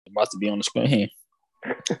About to be on the screen.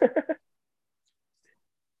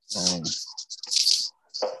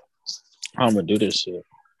 I'm gonna do this shit.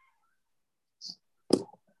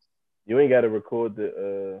 You ain't got to record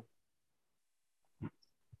the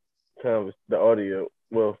audio.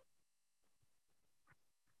 Well,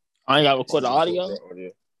 I ain't got to record the audio.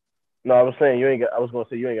 No, I was saying you ain't got. I was gonna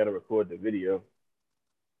say you ain't got to record the video.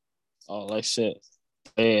 Oh, like shit.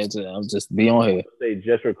 Yeah, I'm just be on here. Say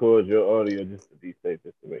just record your audio just to be safe,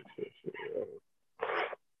 just to make sure.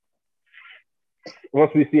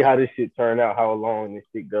 Once we see how this shit turn out, how long this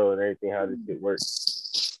shit go, and everything, how this shit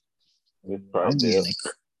works. I'm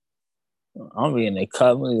being the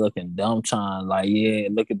company looking dumb, trying like, yeah,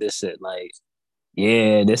 look at this shit, like,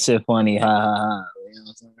 yeah, this shit funny, ha ha ha. You know what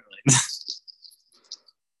I'm saying?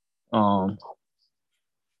 Like,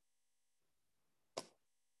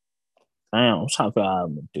 damn, I'm trying to figure out how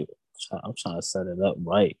to do it. I'm trying to set it up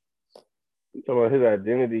right. You talking about his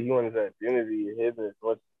identity? He wants his identity hidden.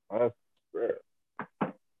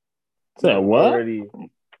 Said what? You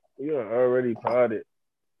already potted.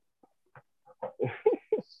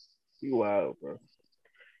 You wild, bro.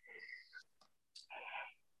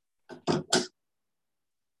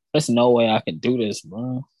 There's no way I can do this,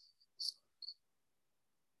 bro.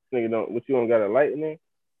 Nigga, what you don't got a light in there?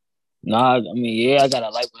 Nah, I mean, yeah, I got a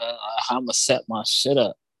light, but how I'm gonna set my shit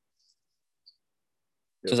up?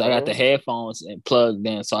 Because I got the headphones and plugged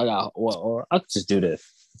in, so I got or I could just do this.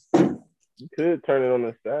 You could turn it on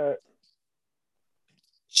the side.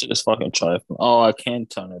 Shit is fucking trifling. Oh, I can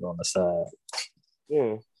turn it on the side.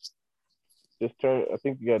 Yeah. Just turn. I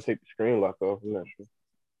think you gotta take the screen lock off. I'm not sure.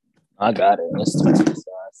 I got it. Let's turn it to the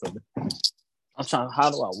side. So I'm trying. How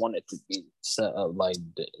do I want it to be set up? Like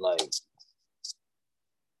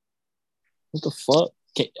what the fuck?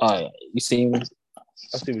 All right, you see me?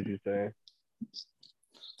 I see what you're saying.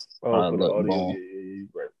 Oh, for the audio, yeah,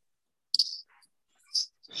 right.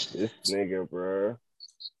 This nigga, bro.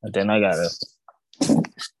 And then I gotta.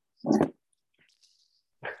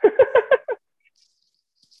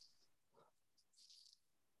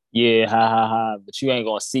 Yeah, ha ha ha! But you ain't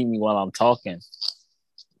gonna see me while I'm talking.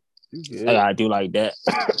 I gotta do like that.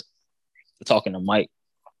 Talking to Mike.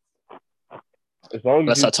 As long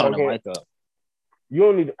as I turn the mic up. You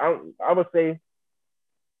don't need. I would say,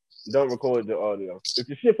 don't record the audio. If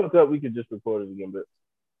your shit fucked up, we could just record it again. But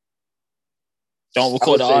don't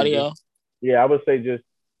record the audio. I would say just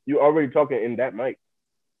you already talking in that mic.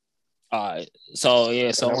 All right. So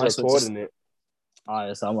yeah. So I'm recording it. All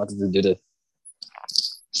right. So I'm about to do this.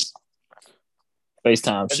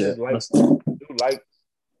 FaceTime shit. Do like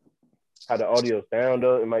how the audio sound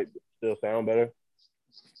though? It might still sound better.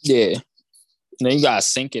 Yeah. Then you gotta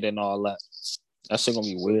sync it and all that. That shit gonna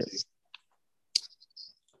be weird.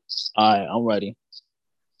 All right, I'm ready.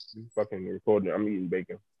 You fucking recording. I'm eating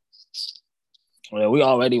bacon. Well, we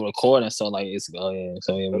already recording, so like it's yeah.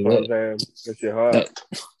 So yeah, we lit. That shit hard.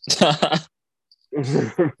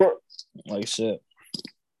 Like shit.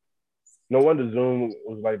 No wonder Zoom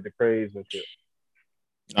was like the craze and shit.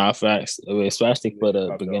 Nah, facts. Especially for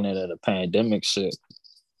the beginning of the pandemic shit.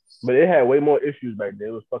 But it had way more issues back then.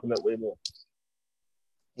 It was fucking up way more.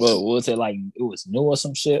 What was it like? It was new or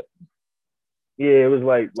some shit? Yeah, it was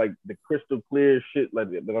like the crystal clear shit like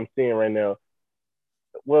that I'm seeing right now.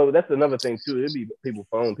 Well, that's another thing too. It'd be people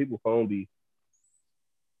phone be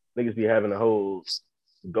niggas be having a whole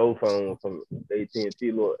Go phone from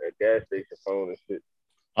AT&T little gas station phone and shit.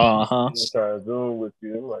 Uh-huh. I'm trying to Zoom with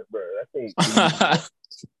you. I'm like, bro, I can't.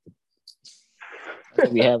 I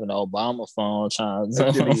could be having an Obama phone trying to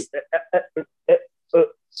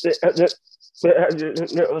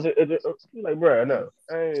like, bro, no,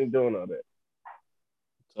 I ain't doing all that.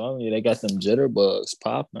 So they got them jitterbugs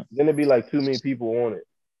popping. Then it'd be like too many people on it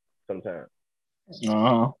sometimes.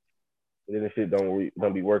 Uh-huh. And then the shit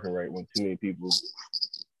don't be working right when too many people.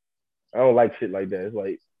 I don't like shit like that. It's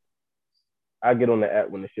like I get on the app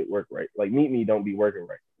when the shit work right. Like Meet Me don't be working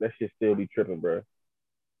right. That shit still be tripping, bro. It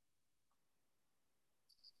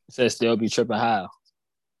says still be tripping how?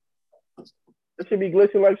 That shit be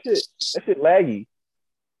glitching like shit. That shit laggy.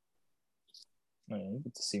 Man, you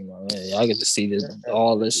get to see my man. I get to see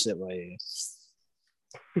all this shit right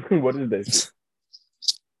here. What is that shit?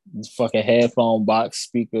 This fucking headphone box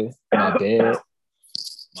speaker, my bed,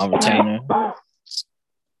 my retainer,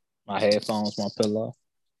 my headphones, my pillow.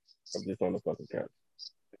 I'm just on the fucking couch.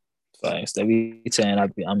 Thanks. They be saying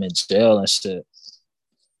I'm in jail and shit.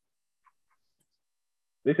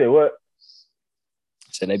 They say what?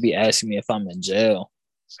 So they be asking me if I'm in jail.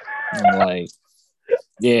 I'm like,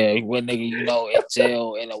 yeah, what nigga you know in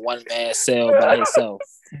jail in a one-man cell by himself.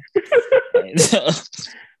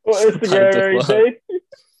 Well, Instagram every day.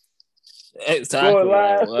 Exactly.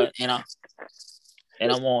 Like what? And I'm You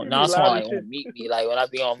on. be Now I'm talking live and like shit. on Meet Me. Like when I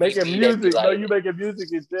be on Meet Making Me, they be music. No, like, you making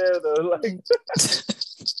music in jail though. Like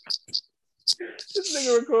this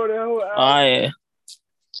nigga recorded a whole oh album. yeah,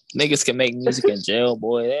 niggas can make music in jail,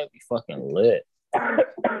 boy. That'd be fucking lit. I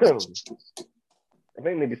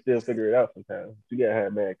think niggas still figure it out sometimes. You gotta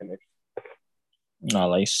have bad connection. Not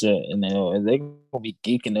like shit, and then they gonna be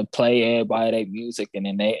geeking to play everybody their music, and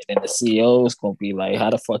then the CEO's gonna be like, "How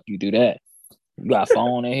the fuck you do that? You got a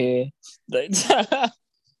phone in here?"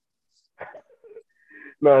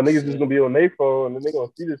 Nah, niggas just gonna be on their phone and they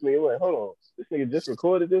gonna see this nigga like, hold on, this nigga just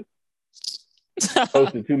recorded this?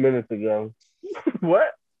 Posted 2 minutes ago.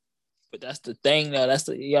 What? But that's the thing, though.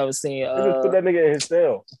 You ever seen They just put that nigga in his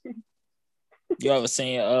cell. You ever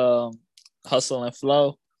seen Hustle and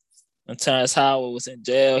Flow? When Terrence Howard was in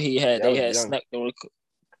jail, they had snuck the record.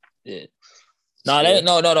 Yeah.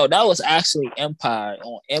 No, that was actually Empire.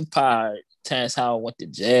 On Empire, Terrence Howard went to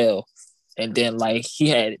jail, and then like he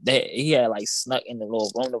had like snuck in the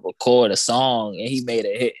little room to record a song, and he made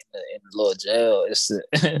a hit in the little jail. It's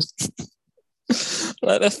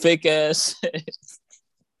like a fake ass.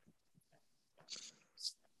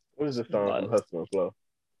 What is the song from Hustle and Flow?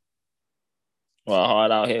 Well,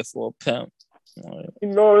 hard out here for a pimp. You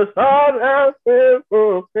know it's hard out here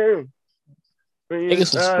for a pimp.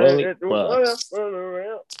 Niggas was really,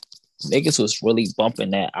 niggas was really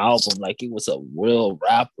bumping that album like he was a real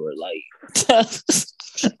rapper. Like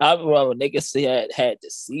I remember niggas had the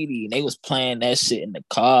CD and they was playing that shit in the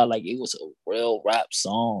car like it was a real rap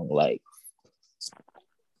song. Like,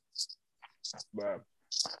 wow.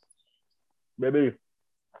 Baby,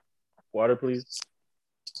 water, please.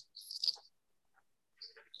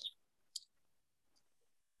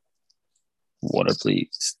 Water,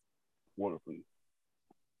 please. Water, please.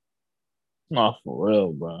 Nah, for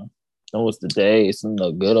real, bro. That was the days,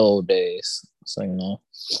 the good old days. So, you know,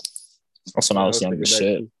 that's when I was younger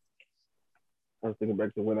shit. I was thinking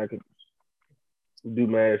back to when I could do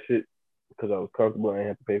mad shit because I was comfortable and I didn't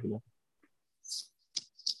have to pay for that.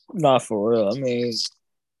 Nah, for real. I mean,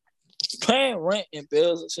 paying rent and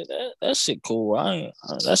bills and shit, that shit cool.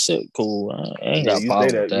 That shit cool. I ain't got a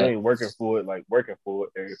problem with that. You ain't working for it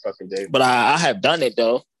every fucking day. But I have done it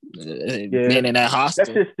though. Yeah. Being in that hostel.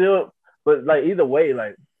 That shit still, but like either way,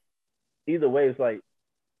 it's like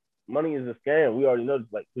money is a scam. We already know this,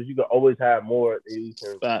 like, because you can always have more than you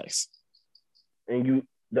can. Facts. And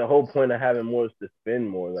the whole point of having more is to spend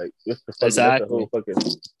more. Like, what's the fucking, exactly.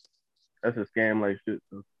 That's a scam like shit.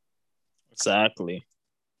 So. Exactly.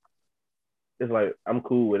 It's like I'm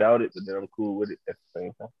cool without it, but then I'm cool with it at the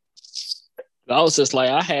same time. I was just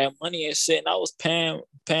like, I had money and shit, and I was paying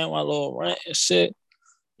my little rent and shit.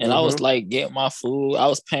 And I was like getting my food. I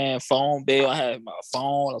was paying phone bill. I had my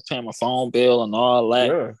phone. I was paying my phone bill and all that.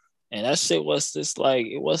 Yeah. And that shit was just like,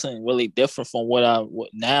 it wasn't really different from what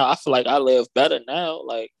now. I feel like I live better now.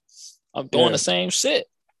 Like I'm doing the same shit.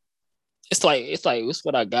 It's like it's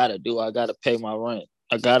what I gotta do. I gotta pay my rent.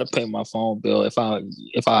 I gotta pay my phone bill if I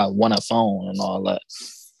want a phone and all that.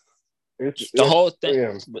 The whole thing.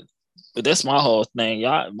 Yeah. But that's my whole thing.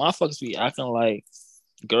 Y'all motherfuckers be acting like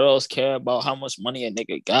girls care about how much money a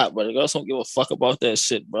nigga got, but the girls don't give a fuck about that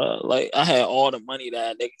shit, bro. Like I had all the money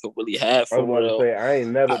that a nigga could really have for real. I was about to say I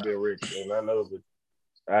ain't never been rich, and I know, but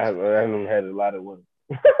I haven't had a lot of money.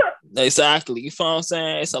 Exactly, you feel what I'm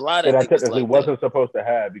saying? It's a lot of that I niggas technically wasn't supposed to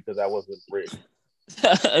have because I wasn't rich.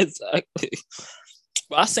 Exactly.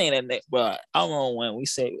 But I seen that, bro. I don't know when we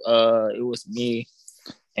say it was me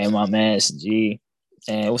and my man G,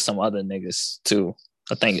 and it was some other niggas too.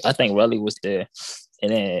 I think Relly was there.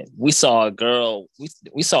 And then we saw a girl.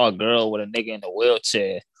 We saw a girl with a nigga in a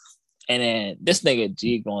wheelchair. And then this nigga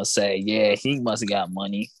G gonna say, "Yeah, he must have got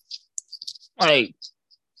money." Like,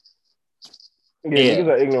 niggas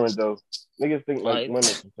are ignorant though. Niggas think like women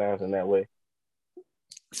sometimes in that way.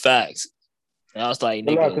 Facts. And I was like,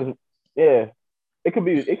 nigga,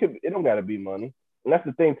 it don't gotta be money. And that's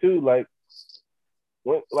the thing too. Like,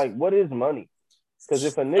 what is money? Because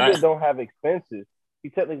if a nigga don't have expenses, he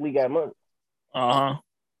technically got money.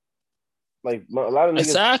 Like a lot of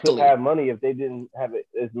niggas could have money if they didn't have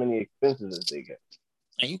as many expenses as they get.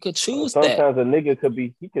 And you could choose Sometimes a nigga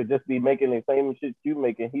could just be making the same shit you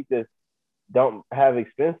making. He just don't have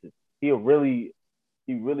expenses. He really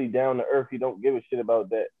down to earth. He don't give a shit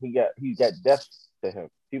about that. He got depth to him.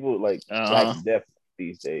 People like lack depth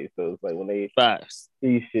these days. So it's like when they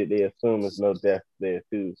see shit, they assume there's no depth there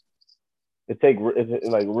too. It's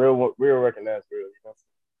like real recognized real, you know.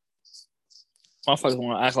 Motherfuckers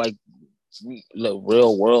want to act like the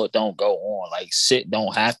real world don't go on. Like shit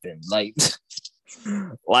don't happen. Like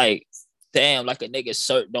damn, like a nigga's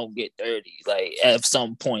shirt don't get dirty. Like at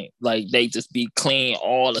some point, like they just be clean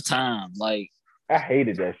all the time. Like I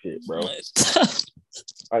hated that shit, bro.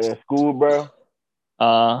 Like in school, bro.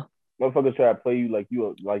 Motherfuckers try to play you like you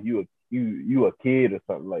a kid or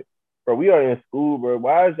something. Like, bro, we are in school, bro.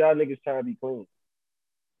 Why is y'all niggas trying to be clean?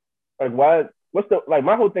 Like, why? What's the like?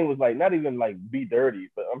 My whole thing was like not even like be dirty,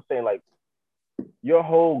 but I'm saying like your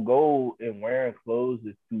whole goal in wearing clothes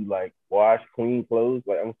is to like wash clean clothes.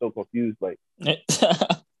 Like, I'm so confused. Like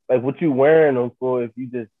what you wearing them for if you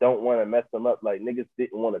just don't want to mess them up? Like niggas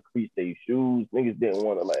didn't want to crease their shoes. Niggas didn't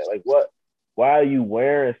want to like what? Why are you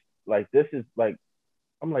wearing like this? Is like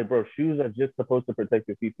I'm like, bro, shoes are just supposed to protect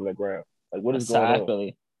your feet from the ground. Like, what is going on?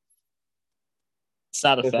 Exactly. It's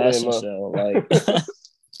not a fashion show. Like,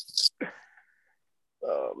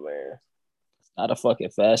 oh man, it's not a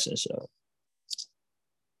fucking fashion show.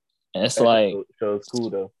 And it's fashion like, show is cool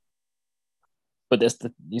though. But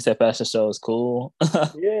you said fashion show is cool.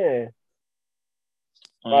 Yeah.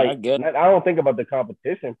 I Like, get I don't think about the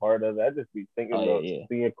competition part of it. I just be thinking about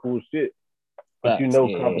seeing cool shit. But Facts.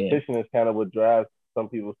 Competition is kind of what drives some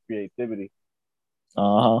people's creativity.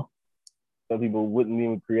 Some people wouldn't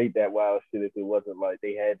even create that wild shit if it wasn't like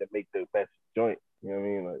they had to make the best joint. You know what I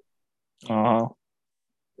mean? Like,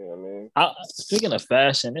 you know what I mean? Speaking of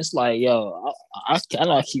fashion, it's like, yo, I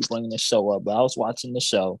know I keep bringing the show up, but I was watching the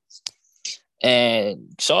show, and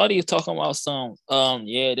Shawty is talking about some,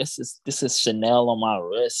 this is Chanel on my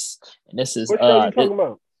wrist, and this is what show are you talking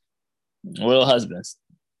about? Real Husbands.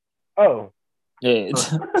 Oh, yeah.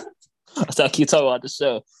 So I keep talking about the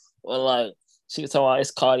show. Well, like she was talking about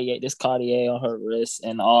this Cartier on her wrist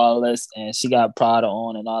and all this, and she got Prada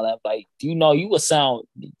on and all that. Like, you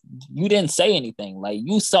didn't say anything. Like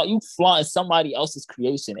you flaunting somebody else's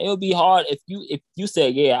creation. It would be hard if you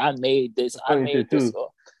said, yeah, I made this. I made this.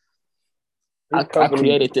 I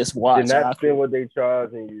created this watch. Did not spend what they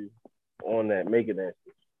charging you on that, making that.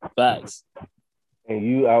 Facts. And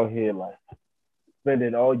you out here like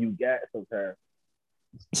spending all you got sometimes.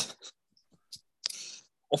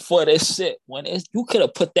 For this shit, you could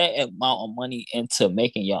have put that amount of money into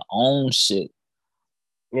making your own shit.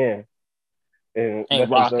 Yeah. And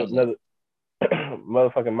that's another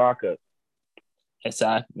motherfucking markup.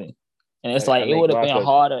 Exactly. And it's like it would have been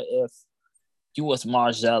harder if you was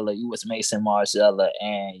Margiela, you was Mason Margiela,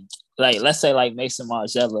 and like let's say like Mason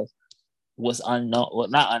Margiela was unknown, well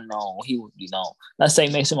not unknown, he would be known. Let's say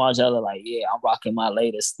Mason Margiela, like, yeah, I'm rocking my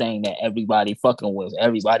latest thing that everybody fucking with,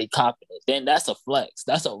 everybody copying it. Then that's a flex.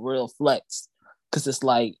 That's a real flex. Cause it's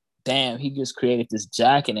like, damn, he just created this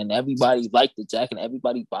jacket and everybody liked the jacket,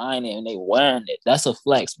 everybody buying it and they wearing it. That's a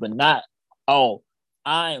flex, but not, oh,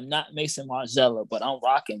 I am not Mason Margiela, but I'm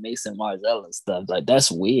rocking Mason Margiela stuff. Like,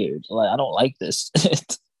 that's weird. Like, I don't like this.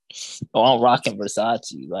 Oh, I'm rocking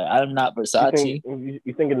Versace. Like, I'm not Versace.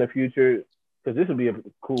 You think in the future, because this would be a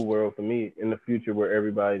cool world for me, in the future where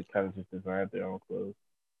everybody kind of just designs their own clothes.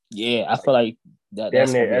 Yeah, I feel like that.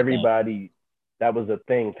 Damn near everybody, that was a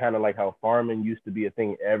thing, kind of like how farming used to be a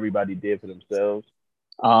thing everybody did for themselves.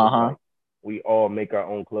 Like, we all make our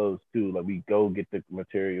own clothes too. Like, we go get the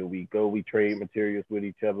material, we trade materials with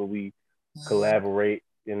each other, we collaborate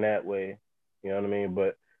in that way. You know what I mean?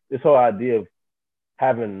 But this whole idea of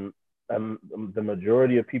having the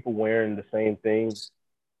majority of people wearing the same thing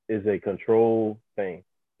is a control thing.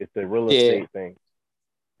 It's a real estate thing.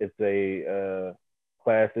 It's a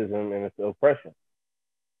classism and it's oppression.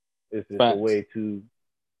 It's just a way to.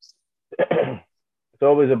 It's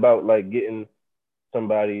always about like getting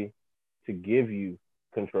somebody to give you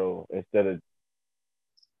control instead of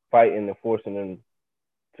fighting and forcing them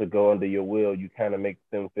to go under your will. You kind of make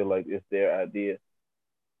them feel like it's their idea.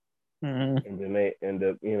 And then they end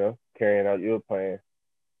up, carrying out your plan.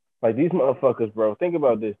 Like these motherfuckers, bro. Think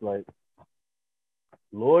about this. Like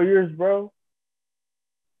lawyers, bro.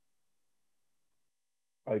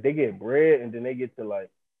 Like they get bread and then they get to like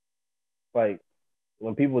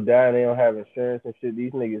when people die and they don't have insurance and shit,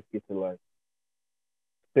 these niggas get to like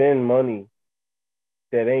spend money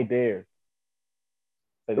that ain't theirs.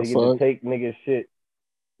 Like they get to take niggas shit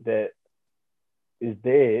that is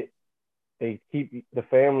dead. They keep the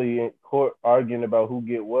family in court arguing about who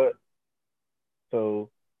get what. So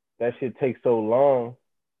that shit takes so long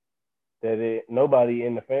that nobody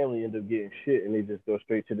in the family end up getting shit, and they just go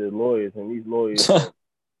straight to the lawyers. And these lawyers,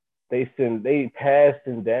 they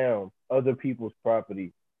passing down other people's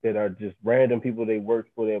property that are just random people they worked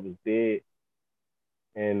for that was dead,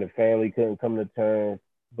 and the family couldn't come to terms,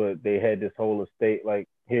 but they had this whole estate. Like,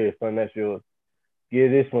 here, son, that's yours. Give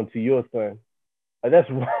this one to your son. Like, that's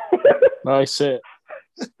nice shit.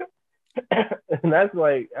 And that's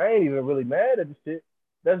like, I ain't even really mad at the shit.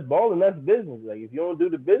 that's balling. That's business. Like if you don't do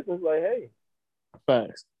the business, like hey,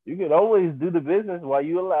 Facts. you can always do the business while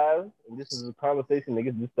you alive. And this is a conversation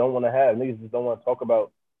niggas just don't want to have. Niggas just don't want to talk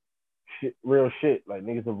about shit, real shit. Like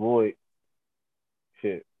niggas avoid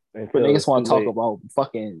shit But until niggas it's too want to talk late. about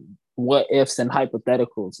fucking what ifs and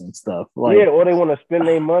hypotheticals and stuff. Yeah, Like, or they want to spend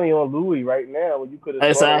their money on Louis right now when you could have bought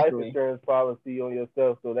a life exactly. insurance policy on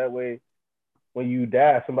yourself, so that way when you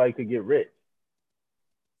die, somebody could get rich.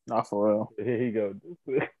 Not for real. Here you go.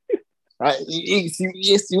 Right? You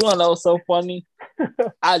want to know what's so funny?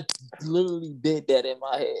 I literally did that in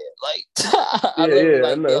my head. Like, I literally I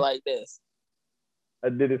like did know. like this. I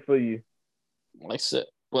did it for you. Like shit.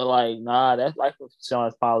 But like, nah, that's life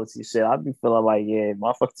insurance policy shit. I be feeling like, yeah,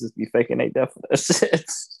 motherfuckers just be faking they death for that shit.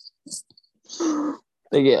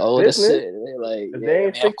 They get old as Business. shit. They like, If they yeah, I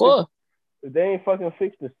ain't mean, of fix the, course. if they ain't fucking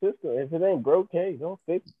fix the system, if it ain't broke, hey, don't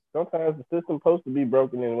fix it. Sometimes the system's supposed to be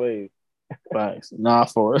broken in ways. Right. Nah,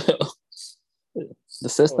 for real. The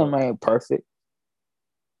system ain't perfect.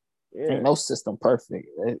 Ain't Yeah. no system perfect.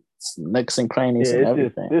 It's nicks and crannies Yeah, and it's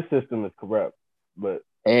just everything. this system is corrupt, but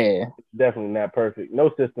Yeah. it's definitely not perfect. No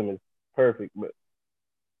system is perfect, but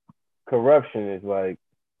corruption is like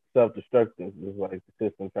self-destructive. It's like the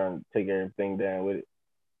system trying to take everything down with it.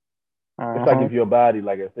 It's like Uh-huh. if your body,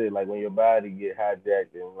 like I said, like when your body get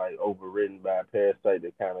hijacked and like overridden by a parasite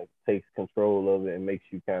that kind of takes control of it and makes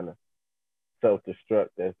you kind of self-destruct.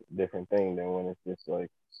 That's a different thing than when it's just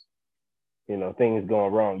like things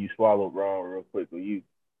going wrong. You swallowed wrong real quick, or you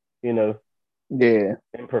know Yeah.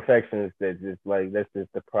 imperfections that just like that's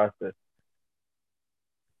just the process.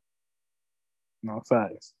 No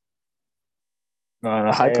facts. The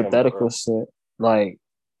Damn, hypothetical bro. shit. Like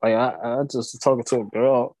I just was talking to a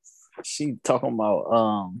girl. She talking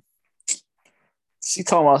about she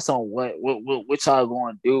talking about something what y'all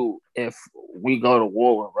going to do if we go to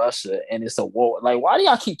war with Russia and it's a war. Like, why do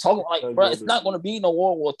y'all keep talking like, bro? It's not going to be no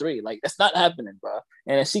World War III. Like, that's not happening, bro.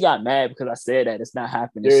 And then she got mad because I said that it's not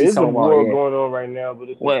happening. There She's is a talking about, war yeah, going on right now, but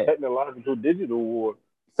it's a what technological digital war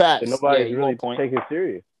that facts? Yeah, nobody's you on really point. taking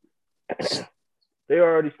serious. They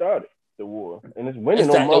already started the war, and it's winning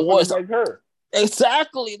It's on that the war motherfuckers is like her.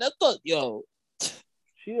 exactly. That's the yo.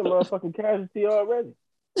 She a motherfucking casualty already.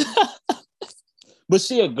 But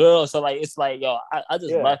she a girl, so like it's like yo, I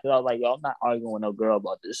just Yeah, left it. I was like, yo, I'm not arguing with no girl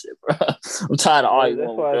about this shit, bro. I'm tired of that's arguing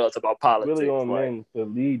with why girls about it's really politics, on like. men to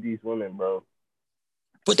lead these women, bro.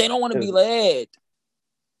 But they don't want to be It's led.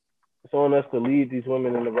 on us to lead these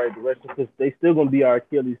women in the right direction because they still gonna be our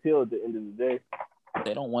Achilles heel at the end of the day.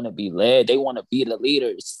 They don't want to be led. They want to be the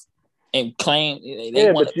leaders and claim they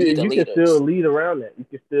Yeah, want but to be the you can still leaders. lead around that. You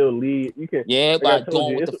can still lead. You can, Yeah, like I by told doing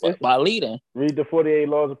you, what the fuck it's by leading. read the 48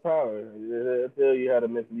 Laws of Power. It'll tell you how to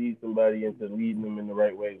mislead somebody into leading them in the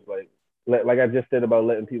right ways. Like I just said about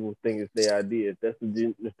letting people think it's their idea. If that's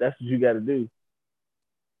what you got to do.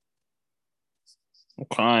 I'm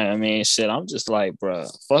crying. I mean, shit. I'm just like, bro,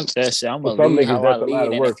 fuck that shit. I'm For gonna some lead niggas, how I that's a lot lead,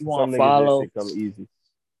 of and if work. you For want some to niggas, that follow, shit come easy. You say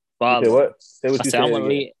follow. what? Say what I you said I'm said gonna again.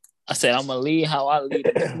 lead. I said I'm gonna lead how I lead,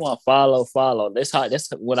 and if you want to follow, follow. That's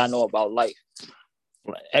what I know about life.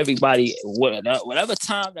 Everybody, whatever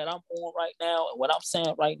time that I'm on right now, and what I'm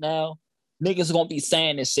saying right now, niggas gonna be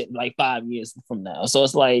saying this shit like 5 years from now. So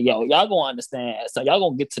it's like, yo, y'all gonna understand. So y'all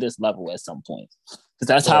gonna get to this level at some point, because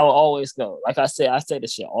that's how Right. it always go. Like I said, I say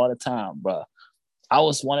this shit all the time, bro. I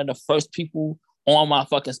was one of the first people on my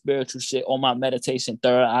fucking spiritual shit, on my meditation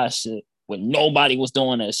third eye shit, when nobody was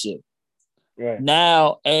doing that shit. Right.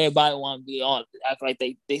 Now everybody want to be on, act like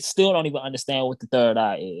they still don't even understand what the third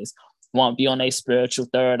eye is. Want to be on a spiritual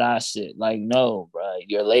third eye shit. Like, no, bro,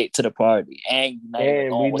 you're late to the party, and you're not even And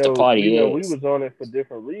knowing what the party we is. was on it for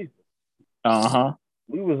different reasons. Uh-huh.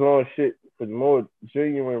 We was on shit for more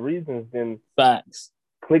genuine reasons than Facts.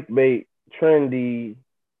 clickbait, trendy.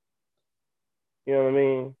 You know what I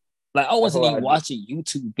mean? Like, I That's wasn't what even I did. watching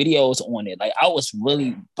YouTube videos on it. Like, I was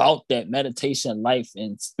really about that meditation life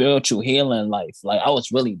and spiritual healing life. Like, I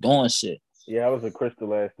was really doing shit. Yeah, I was a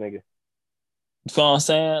crystal ass nigga. You know what I'm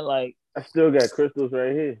saying? I still got crystals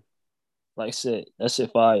right here. Like shit. That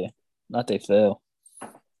shit fire. Not they fail.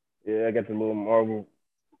 Yeah, I got the little marble.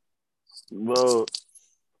 Well,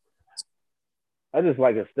 I just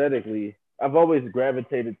like aesthetically. I've always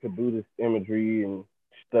gravitated to Buddhist imagery and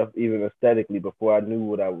stuff, even aesthetically, before I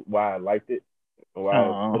knew why I liked it and what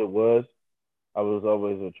Uh-huh. it was. I was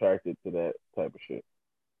always attracted to that type of shit.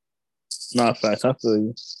 Not facts. I feel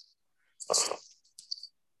you.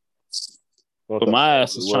 Once But I my saw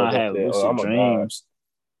ass what it was was, trying to I have said, "Oh, lucid I'm a god." dreams.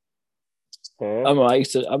 Huh?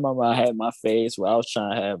 I remember I had my phase where I was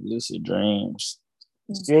trying to have lucid dreams.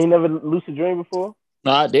 You ain't never lucid dream before?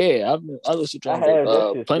 No, I did. I lucid I dreamed have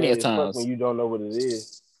that shit plenty of scary as fuck when times. you don't know what it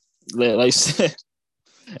is. Like,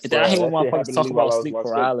 and then I hate Bruh, when that shit motherfuckers happened to talk me while about I was sleep locked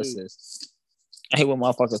up too. paralysis. I hate when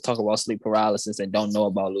motherfuckers talk about sleep paralysis and don't know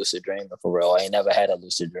about lucid dreaming for real. I ain't never had a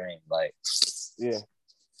lucid dream. Like, Yeah.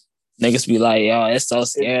 niggas be like, yo, it's so It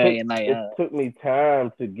scary. took And like, it took me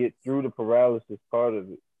time to get through the paralysis part of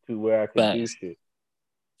it to where I could do facts. shit.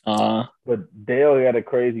 Uh, But Dale had a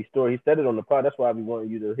crazy story. He said it on the pod. That's why I be wanting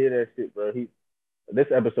you to hear that shit, bro. This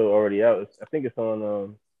episode already out. I think it's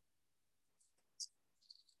on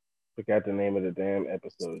forgot the name of the damn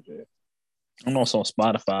episode, Jay. I'm also on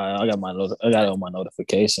Spotify. I got it on my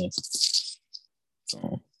notifications.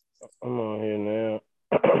 So, I'm on here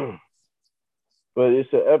now. But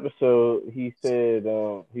it's an episode. He said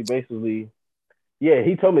he basically, yeah,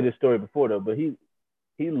 he told me this story before though. But he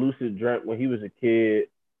lucid dreamt when he was a kid,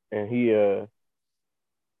 and he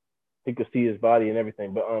could see his body and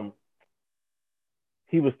everything. But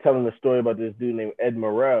he was telling a story about this dude named Ed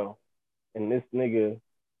Morrell, and this nigga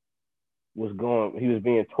he was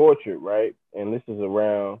being tortured, right? And this is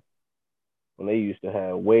around when they used to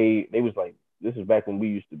have they was like, this is back when we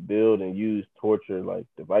used to build and use torture like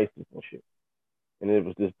devices and shit. And it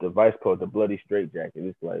was this device called the bloody straitjacket.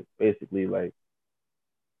 It's like basically like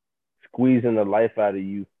squeezing the life out of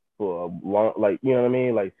you for a long, like, you know what I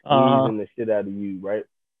mean? Like uh, squeezing the shit out of you, right?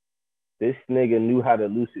 This nigga knew how to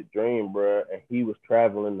lucid dream, bro, and he was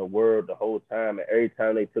traveling the world the whole time. And every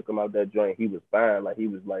time they took him out that joint, he was fine.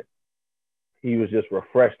 He was just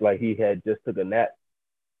refreshed, like he had just took a nap.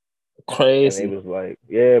 And they crazy. was like,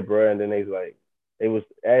 yeah, bro. And then they was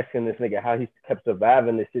asking this nigga how he kept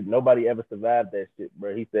surviving this shit. Nobody ever survived that shit,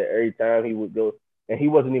 bro. He said every time he would go, and he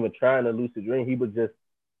wasn't even trying to lucid dream. He would just,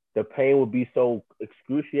 the pain would be so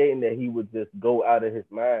excruciating that he would just go out of his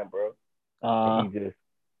mind, bro. And Uh, he just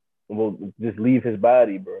will just leave his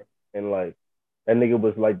body, bro. And like that nigga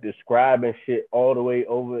was like describing shit all the way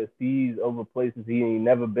overseas, over places he ain't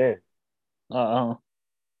never been. uh,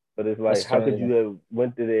 But it's like, that's how could crazy. you have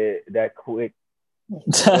went to there that quick? You know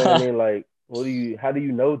what I mean? Like, how do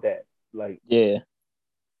you know that? Like, Yeah,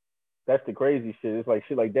 that's the crazy shit. It's like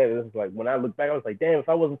shit like that. It's like when I look back, I was like, damn, if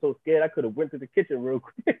I wasn't so scared, I could have went to the kitchen real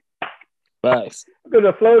quick. facts. I could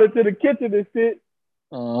have floated to the kitchen and shit.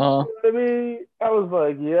 Uh, You know what I mean? I was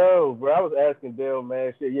like, yo, bro. I was asking Dale,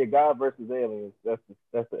 man, shit. Yeah, God versus aliens. That's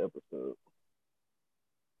the episode.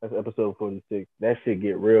 That's episode 46. That shit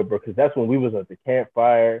get real, bro. Because that's when we was at the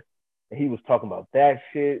campfire, and he was talking about that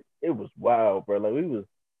shit. It was wild, bro. Like we was.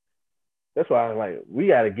 That's why I'm like, we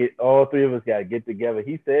gotta get all three of us gotta get together.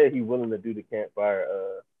 He said he willing to do the campfire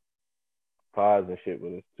pods and shit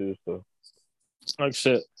with us too. So like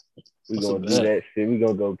shit. we What's a gonna do bet? that shit. We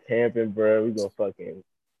gonna go camping, bro. We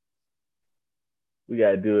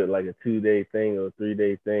gotta do it like a 2-day thing or a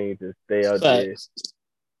 3-day thing to stay out there Facts.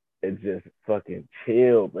 and just fucking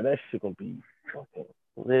chill. But that shit gonna be fucking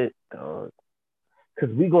lit, dog. Cause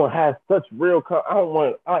we gonna have such real. I don't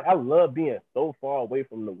want. I love being so far away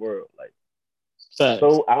from the world, like Facts.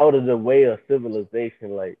 so out of the way of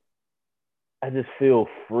civilization. Like I just feel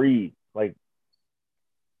free. Like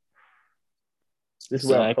this is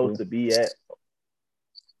where I'm Exactly. supposed to be at.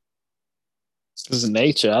 It's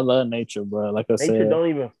nature. I love nature, bro. Like I Nature said. don't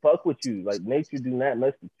even fuck with you. Like nature do not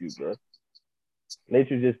mess with you, bro.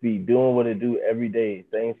 Nature just be doing what it do every day.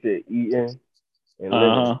 Same shit, eating and living.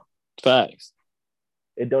 Uh huh. Facts.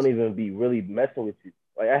 It don't even be really messing with you.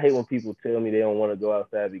 Like I hate when people tell me they don't want to go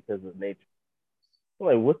outside because of nature. I'm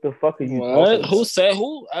like, what the fuck are you talking What? about?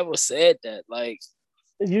 Who ever said that? Like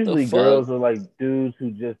the Usually fuck? girls are like dudes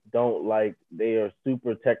who just don't like, they are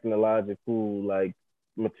super technological, like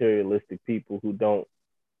materialistic people who don't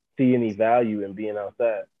see any value in being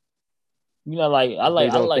outside. You know, like They I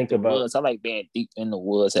don't like think the about, woods. I like being deep in the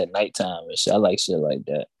woods at nighttime and shit. I like shit like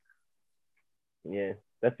that. yeah,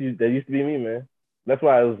 that used to be me, man. That's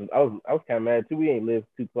why I was kind of mad too. We ain't lived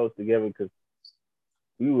too close together because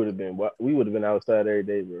we would have been outside every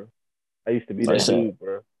day, bro. I used to be Like that shit. dude,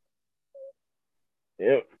 bro.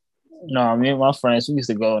 Yep. No, me and my friends, we used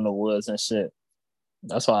to go in the woods and shit.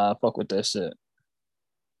 That's why I fuck with that shit.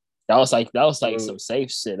 That was like Remember, some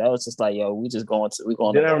safe shit. That was just like, yo, we going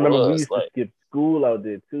then in I the remember we woods. used to Like, skip school out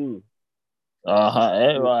there too. We would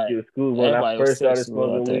everybody, skip school when I everybody was first started sexual out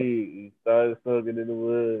smoking there. weed. We started smoking in the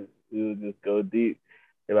woods. We would just go deep,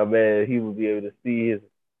 and my man, he would be able to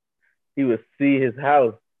he would see his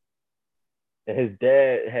house, and his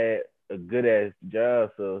dad had a good ass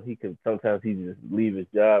job, so he could sometimes he just leave his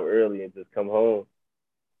job early and just come home,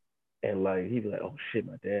 and like he'd be like, "Oh shit,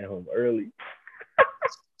 my dad home early."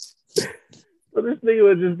 So this nigga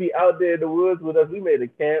would just be out there in the woods with us. We made a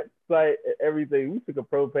camp site, everything. We took a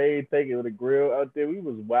propane tank with a grill out there. We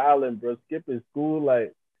was wilding, bro. Skipping school,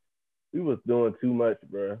 like we was doing too much,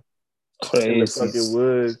 bro. In the Crazy. fucking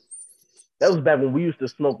woods. That was back when we used to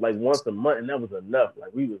smoke like once a month, and that was enough.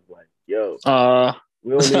 Like we was like, yo,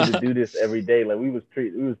 we don't need to do this every day. Like we was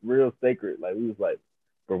real sacred. Like we was like,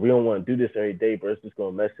 bro, we don't want to do this every day, bro. It's just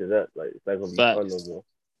gonna mess it up. Like it's not gonna be fun no more.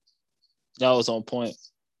 That was on point.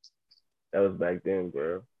 That was back then,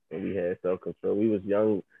 bro. And we had self control. We was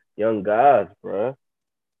young guys, bro.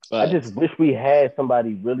 I just wish we had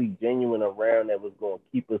somebody really genuine around that was gonna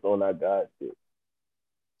keep us on our God shit.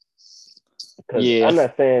 Because I'm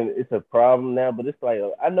not saying it's a problem now, but it's like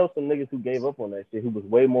I know some niggas who gave up on that shit who was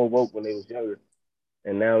way more woke when they was younger,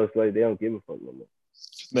 and now it's like they don't give a fuck no more.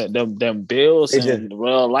 But them bills and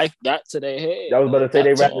real life got to their head. I was about to say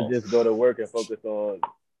they rather just go to work and focus on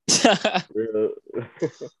real.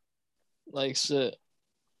 Like shit.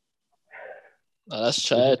 No, that's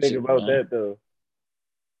What tragic. you think about that though?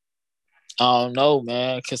 I don't know,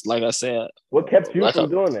 man. Cause like I said, what kept you from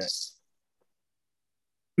doing that?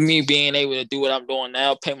 Me being able to do what I'm doing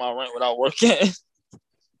now, pay my rent without working.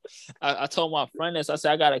 I told my friend this. I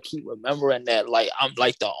said I gotta keep remembering that, like I'm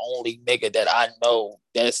like the only nigga that I know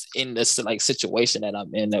that's in this like situation that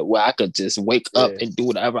I'm in, that where I could just wake up and do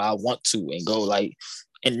whatever I want to and go like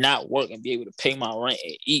and not work and be able to pay my rent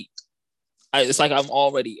and eat. It's like I'm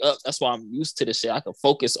already up. That's why I'm used to the shit. I can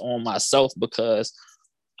focus on myself because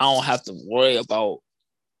I don't have to worry about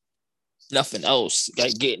nothing else.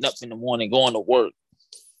 Like getting up in the morning, going to work,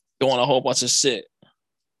 doing a whole bunch of shit.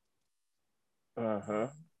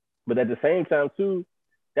 But at the same time too,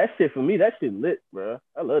 that shit for me, that shit lit, bro.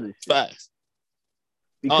 I love this shit. Facts.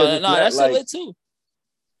 Because it's not that like, shit lit too.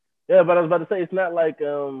 Yeah, but I was about to say it's not like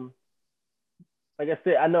I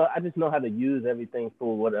said, I just know how to use everything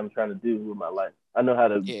for what I'm trying to do with my life. I know how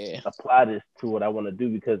to apply this to what I want to do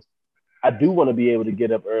because I do want to be able to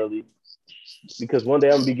get up early because one day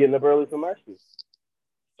I'm gonna be getting up early for my shit.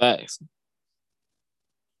 Facts.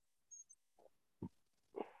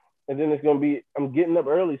 And then it's gonna be I'm getting up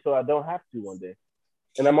early so I don't have to one day.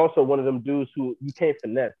 And I'm also one of them dudes who you can't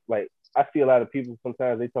finesse. Like I see a lot of people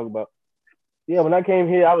sometimes they talk about, yeah, when I came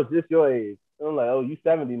here, I was just your age. And I'm like, oh, you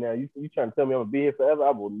 70 now. You trying to tell me I'm gonna be here forever?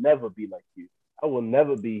 I will never be like you. I will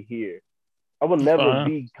never be here. I will never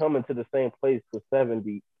be coming to the same place for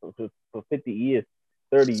 70, for 50 years,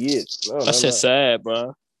 30 years. That's just sad,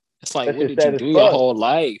 bro. It's like, that's what did you do your whole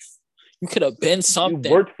life? You could have been something.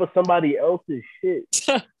 You worked for somebody else's shit.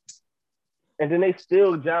 And then they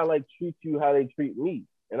still like treat you how they treat me.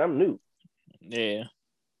 And I'm new. Yeah.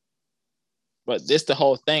 But this the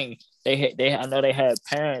whole thing. I know they had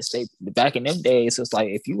parents. They back in them days, it's like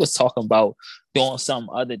if you was talking about doing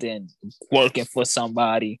something other than working for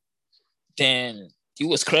somebody, then you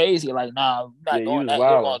was crazy. Like, nah, I'm not doing that.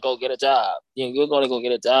 Wild. You're gonna go get a job. You're gonna go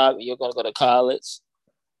get a job. You're gonna go to college,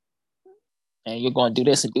 and you're gonna do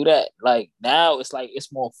this and do that. Like now, it's like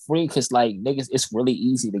it's more free because like niggas, it's really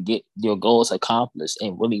easy to get your goals accomplished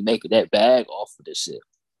and really make that bag off of this shit.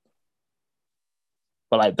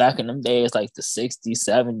 But like back in them days, like the 60s,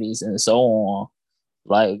 70s, and so on,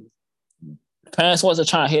 like parents wasn't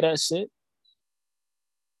trying to hear that shit.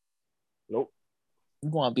 Nope. You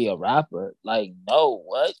want to be a rapper? Like, no,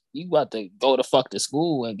 what? You got to go to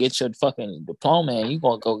school and get your fucking diploma, and you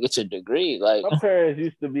gonna go get your degree. Like my parents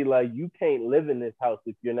used to be like, you can't live in this house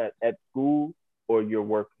if you're not at school or you're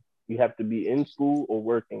working. You have to be in school or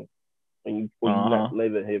working, and you're not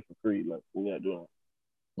living here for free. Like we're not doing it.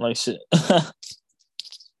 Like shit.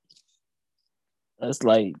 That's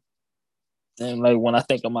like, and like when I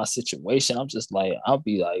think of my situation, I'm just like, I'll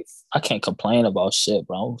be like, I can't complain about shit,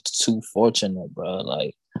 bro. I'm too fortunate, bro.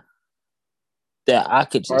 Like that I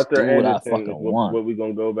could just Arthur do what Anderson I fucking want. What we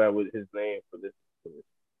gonna go by with his name for this?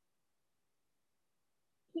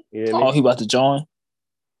 He about to join?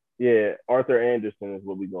 Yeah, Arthur Anderson is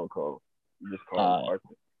what we gonna call. We just call him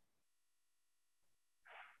Arthur.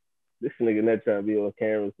 This nigga not trying to be on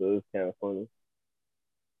camera, so it's kind of funny.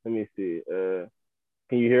 Let me see.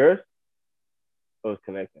 Can you hear us? Oh, it's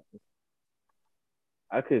connecting.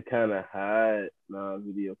 I could kind of hide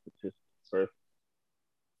non-video participants first.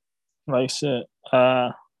 Like shit.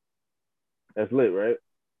 That's lit, right?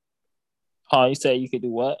 Oh, you said you could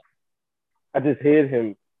do what? I just hid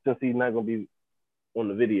him since he's not gonna be on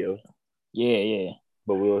the video. Yeah.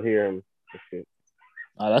 But we'll hear him.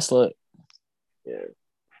 Oh, that's lit. Yeah.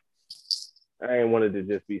 I ain't wanted to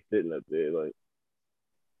just be sitting up there like.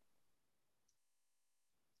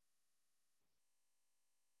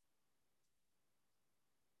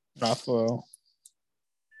 Not for real.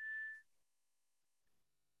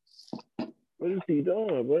 What is he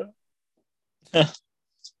doing, bro?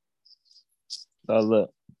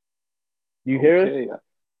 look. You hear us? Okay.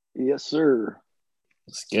 Yes, sir.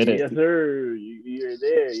 Let's get it. Yes, sir. You're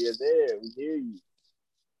there. You're there. We hear you.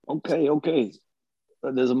 Okay.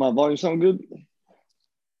 Does my volume sound good?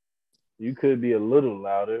 You could be a little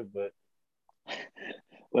louder, but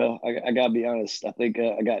Well, I gotta be honest. I think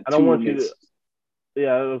I got I don't two want you to. roommates.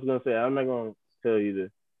 Yeah, I was gonna say I'm not gonna tell you to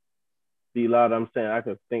be loud. I'm saying I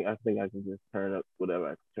think I can just turn up whatever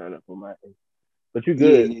I can turn up on my end. But you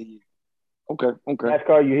good. Yeah. Okay.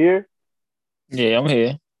 NASCAR, you here? Yeah, I'm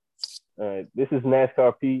here. All right. This is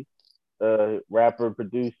NASCAR P, rapper,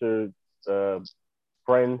 producer,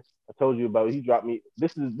 friend. I told you about. He dropped me.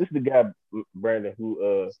 This is the guy Brandon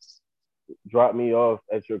who dropped me off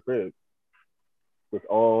at your crib with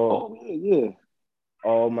Oh yeah.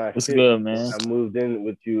 all my What's shit. good, man? I moved in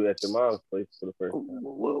with you at your mom's place for the first time.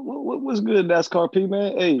 What's good, NASCAR P,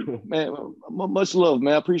 man? Hey, man, much love,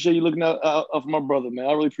 man. I appreciate you looking out for my brother, man.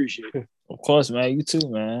 I really appreciate it. Of course, man. You too,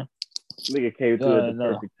 man. Nigga came through at the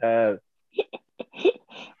perfect time.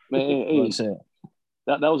 Man, hey,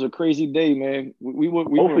 that was a crazy day, man. We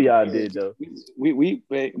Both of y'all did though. We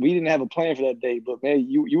didn't have a plan for that day, but man,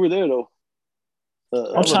 you were there though.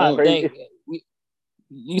 I'm trying to think.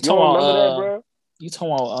 You don't remember that, bro? You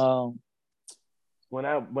talking about when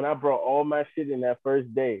I brought all my shit in that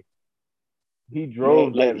first day, he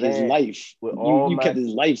drove like that his van life. with all you my, kept his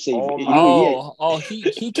life safe.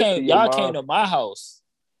 He came. Y'all came to my house.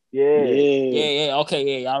 Yeah.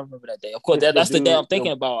 Okay, yeah, I remember that day. Of course, that's the day I'm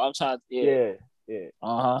thinking about. I'm trying. Yeah. And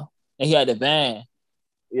he had the van.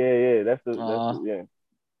 Yeah. That's the.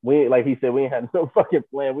 We like he said, we ain't had no fucking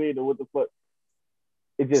plan. We didn't know what the fuck.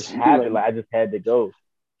 It just happened. Like I just had to go.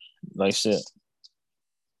 Like shit.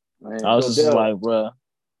 Man. I was just like, bro.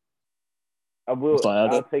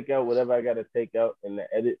 I'll take out whatever I gotta take out in the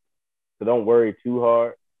edit. So don't worry too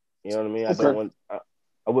hard. You know what I mean? Okay.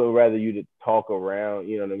 I would rather you to talk around.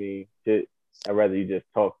 You know what I mean? I'd rather you just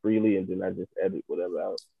talk freely and then I just edit whatever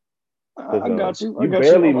out. I got you. You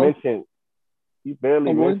barely mentioned. You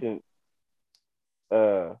barely mentioned.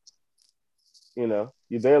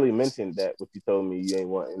 You barely mentioned that what you told me you ain't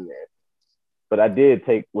want in there. But I did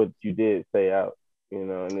take what you did say out.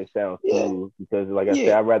 And it sounds smooth because, like I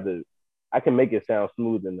said, I can make it sound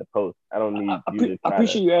smooth in the post. I don't need you to. I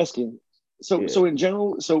appreciate you asking. So in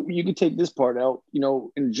general, so you can take this part out.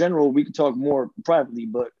 In general, we could talk more privately,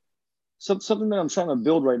 but something that I'm trying to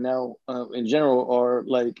build right now, in general, are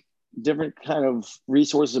like different kind of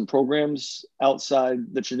resources and programs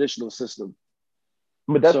outside the traditional system.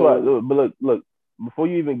 But that's why. But look. Before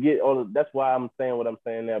you even get all of, that's why I'm saying what I'm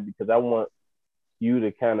saying now, because I want you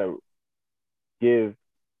to kind of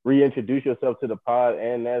reintroduce yourself to the pod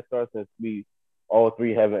and NASCAR, since we all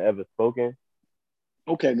three haven't ever spoken.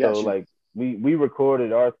 Okay, gotcha. So like we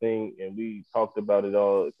recorded our thing and we talked about it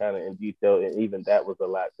all kind of in detail, and even that was a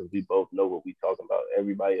lot because we both know what we talking about.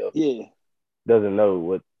 Everybody else doesn't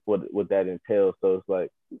know what that entails. So it's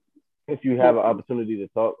like, since you have an opportunity to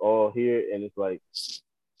talk all here, and it's like,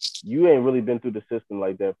 you ain't really been through the system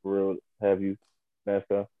like that for real, have you,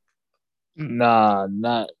 NASCAR? Nah,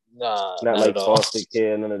 not like foster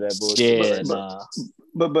care, none of that bullshit.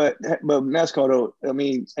 But NASCAR though, I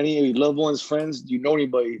mean, any of your loved ones, friends, do you know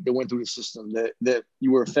anybody that went through the system that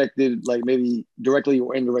you were affected, like maybe directly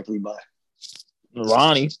or indirectly by?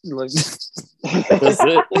 Ronnie, like that's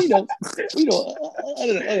it.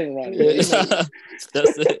 Other than Ronnie,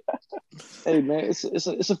 that's it. Hey man, it's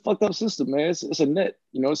a fucked up system, man. It's a net,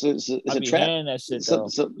 it's a trap. That shit, though.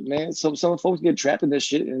 Man, some folks get trapped in that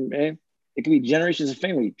shit, and man, it can be generations of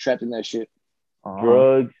family trapped in that shit.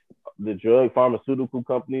 Drugs, the drug pharmaceutical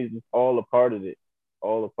companies, it's all a part of it.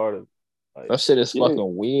 All a part of it. Like, that shit is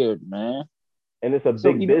fucking weird, man. And it's a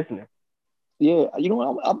big business. Yeah,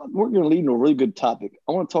 we're going to lead into a really good topic.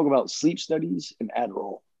 I want to talk about sleep studies and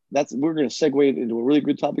Adderall. We're going to segue into a really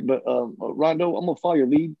good topic. But Rondo, I'm going to follow your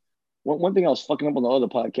lead. One thing I was fucking up on the other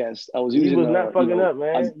podcast. I was using. You was not fucking up,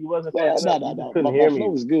 man. You wasn't fucking up. No. Couldn't hear me. My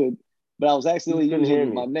flow was good, but I was accidentally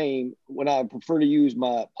using my name when I prefer to use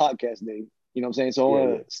my podcast name. You know what I'm saying? So I'm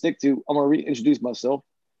going to I'm going to reintroduce myself.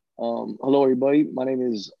 Hello, everybody. My name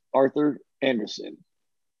is Arthur Anderson.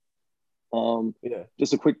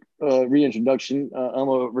 Just a quick reintroduction. I'm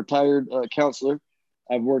a retired counselor.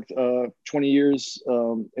 I've worked 20 years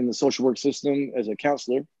in the social work system as a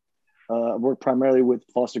counselor. I've worked primarily with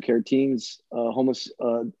foster care teens, homeless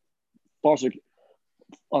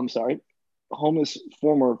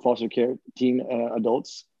former foster care teen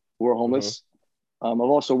adults who are homeless. I've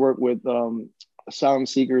also worked with asylum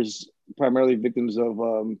seekers, primarily victims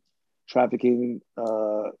of trafficking,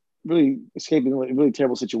 really escaping really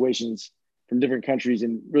terrible situations from different countries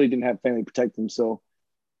and really didn't have family protect them. So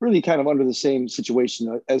really kind of under the same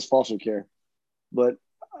situation as foster care. But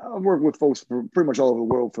I've worked with folks for pretty much all over the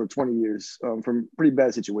world for 20 years from pretty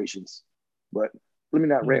bad situations. But let me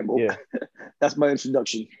not ramble. Yeah. That's my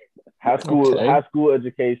introduction. High school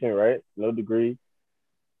education, right? No degree.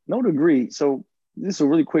 No degree. So this is a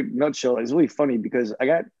really quick nutshell. It's really funny because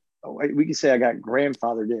we can say I got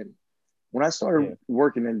grandfathered in. When I started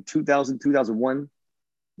working in 2000, 2001,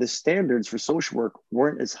 the standards for social work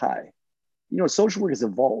weren't as high. Social work has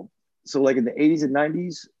evolved. So like in the 80s and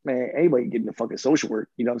 90s, man, anybody getting the fucking social work,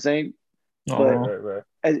 you know what I'm saying? But right.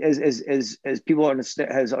 as people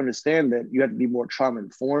understand that you have to be more trauma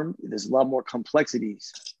informed, there's a lot more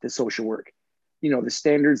complexities to social work. The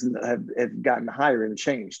standards have gotten higher and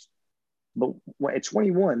changed. But at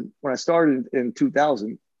 21, when I started in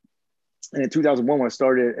 2000, and in 2001, when I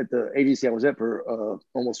started at the agency I was at for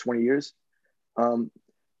almost 20 years, the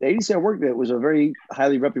agency I worked at was a very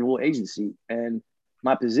highly reputable agency. And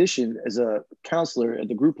my position as a counselor at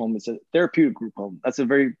the group home, it's a therapeutic group home. That's a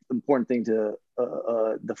very important thing to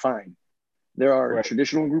define. There are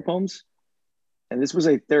traditional group homes, and this was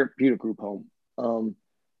a therapeutic group home.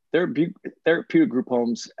 Therapeutic group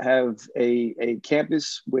homes have a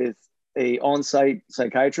campus with a on-site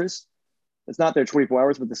psychiatrist. It's not there 24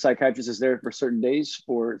 hours, but the psychiatrist is there for certain days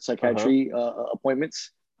for psychiatry appointments.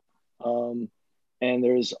 And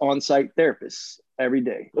there's on-site therapists every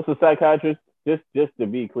day. What's a psychiatrist? Just to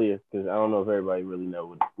be clear, because I don't know if everybody really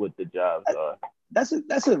know what the jobs are.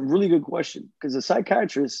 That's a really good question, because a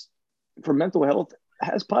psychiatrist for mental health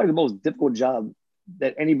has probably the most difficult job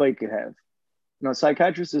that anybody could have. A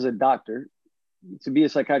psychiatrist is a doctor. To be a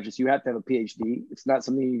psychiatrist, you have to have a PhD. It's not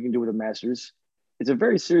something you can do with a master's. It's a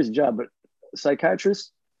very serious job, but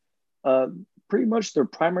psychiatrists, pretty much their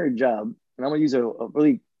primary job, and I'm going to use a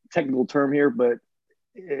really technical term here, but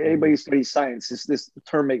anybody who studies science, this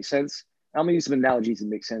term makes sense. I'm going to use some analogies that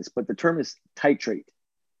make sense, but the term is titrate.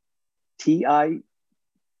 Titrate.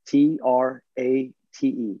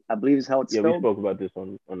 I believe is how it's spelled. Yeah, we spoke about this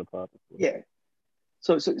on the podcast. Yeah.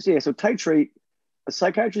 So titrate, a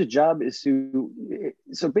psychiatrist's job is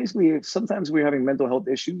so basically sometimes we're having mental health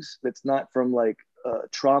issues that's not from like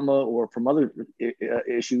trauma or from other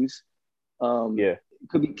issues. It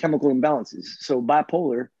could be chemical imbalances. So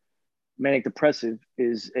bipolar, manic depressive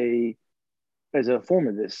is a form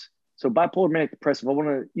of this. So bipolar, manic depressive, I want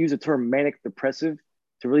to use the term manic depressive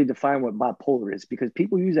to really define what bipolar is, because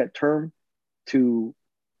people use that term to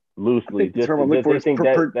loosely. The term I'm looking for is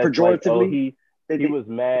pejoratively. Like, he was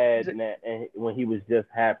mad and when he was just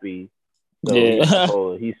happy. So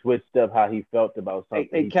Yeah. He switched up how he felt about something.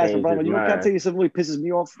 Hey, Casper, Brian, can I tell you something really pisses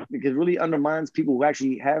me off? Because it really undermines people who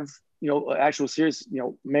actually have, actual serious,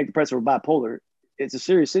 manic depressive or bipolar. It's a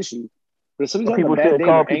serious issue. But if somebody's having a bad day,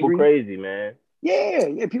 call people crazy, man.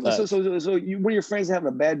 Yeah. People. Right. So when your friends are having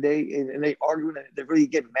a bad day and they arguing and they really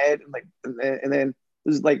get mad and then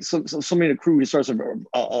there's like somebody in the crew just starts a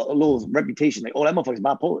little reputation like, oh, that motherfucker's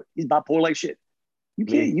bipolar. He's bipolar like shit. You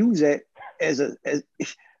can't use that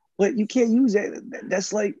but you can't use that.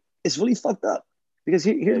 That's like, it's really fucked up, because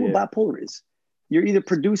here's what bipolar is. You're either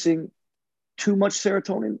producing too much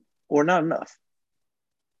serotonin or not enough.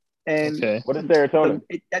 And what is serotonin?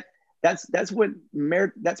 That's what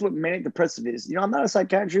manic depressive is. I'm not a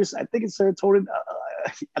psychiatrist. I think it's serotonin.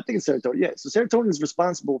 Yeah. So serotonin is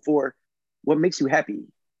responsible for what makes you happy.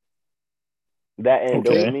 That and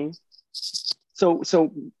dopamine. So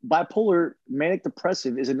bipolar, manic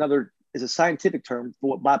depressive is a scientific term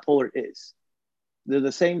for what bipolar is. They're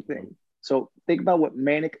the same thing. So think about what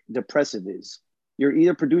manic depressive is. You're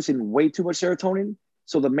either producing way too much serotonin.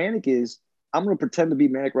 So the manic is, I'm going to pretend to be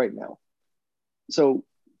manic right now. So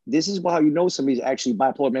this is how you know somebody's actually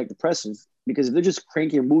bipolar, manic depressive, because if they're just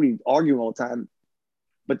cranky and moody, arguing all the time,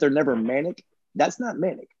 but they're never manic, that's not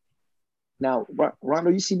manic. Now, Rondo,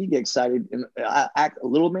 you see me get excited and I act a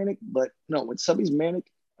little manic, but no, when somebody's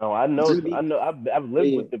manic. Oh, I know. I've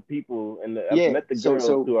lived with the people and I've met the girls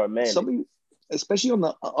who are manic. Somebody, especially on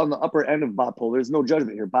the upper end of bipolar, there's no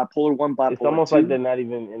judgment here. Bipolar 1, bipolar 2. It's almost like they're not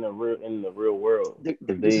even in the real world. They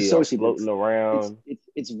are floating around.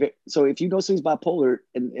 It's so if you know somebody's bipolar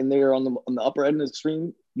and they're on the upper end of the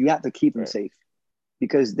extreme, you have to keep them safe,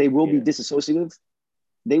 because they will be disassociative.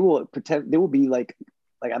 They will pretend. They will be like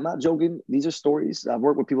I'm not joking. These are stories. I've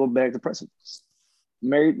worked with people with manic depressive.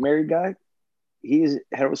 Married guy, he is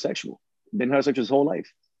heterosexual. Been heterosexual his whole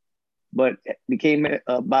life, but became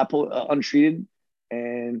bipolar untreated,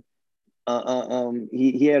 and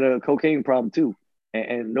he had a cocaine problem too.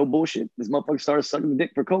 And no bullshit, this motherfucker started sucking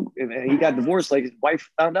dick for coke, and he got divorced. Like his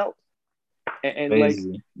wife found out, and like,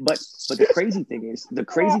 but the crazy thing is,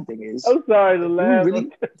 I'm sorry to laugh.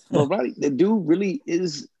 Ronnie, the dude really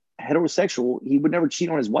is heterosexual, he would never cheat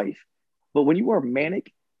on his wife. But when you are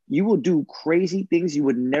manic, you will do crazy things you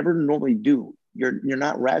would never normally do. You're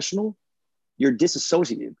not rational. You're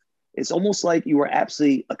disassociative. It's almost like you are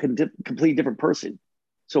absolutely a completely different person.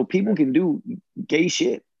 So people can do gay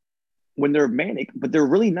shit when they're manic, but they're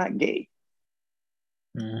really not gay.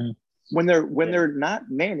 Mm-hmm. When they're not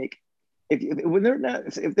manic,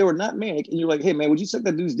 if they were not manic, and you're like, hey man, would you suck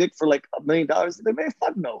that dude's dick for like $1 million? Like, man,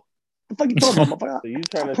 fuck no. The fuck you talking about, So you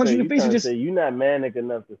trying to say you're not manic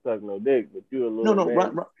enough to suck no dick, but you're a little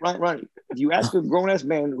no, Ronnie. If you ask a grown ass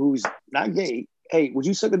man who's not gay, hey, would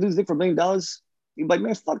you suck a dude's dick for $1 million? You'd be like,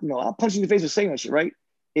 man, fuck no. I'll punch you in the face for saying that shit, right?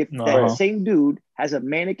 If that same dude has a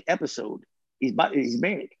manic episode, he's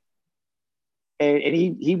manic, and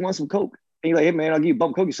he wants some coke, and you're like, hey man, I'll give you a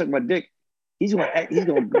bump coke, you suck my dick. He's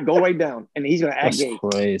gonna go right down, and he's gonna act gay.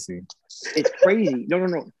 Crazy. It's crazy.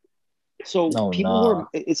 No. So people who are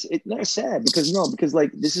it's not sad because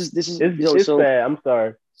like this is it's sad. I'm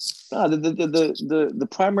sorry. The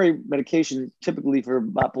primary medication typically for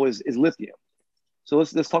bipolar is lithium. So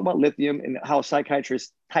let's talk about lithium and how a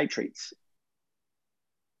psychiatrist titrates.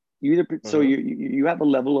 You have a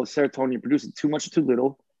level of serotonin, you're producing too much or too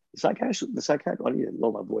little. The psychiatrist, I need to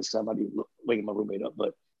lower my voice because I might be waking my roommate up,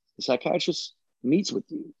 but the psychiatrist meets with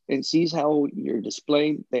you and sees how you're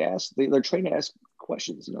displaying. They're trained to ask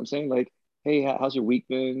questions. You know what I'm saying? Like, hey, how's your week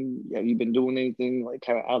been? Have you been doing anything like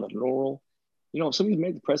kind of out of the normal? You know, if somebody's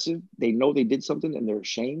manic depressive, they know they did something and they're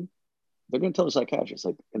ashamed. They're going to tell the psychiatrist,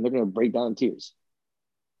 like, and they're going to break down in tears.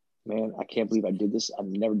 Man, I can't believe I did this. I've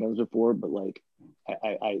never done this before, but like,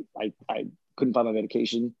 I couldn't find my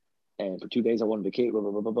medication, and for 2 days I wanted to vacate. Blah,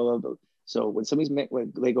 blah, blah, blah, blah, blah. So when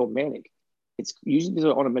when they go manic, it's usually because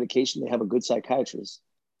they're on a medication. They have a good psychiatrist.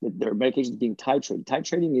 Their medication is being titrated.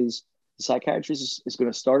 Titrating is the psychiatrist is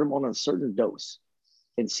going to start them on a certain dose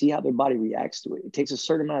and see how their body reacts to it. It takes a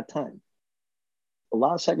certain amount of time. A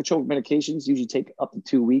lot of psychotropic medications usually take up to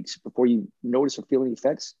 2 weeks before you notice or feel any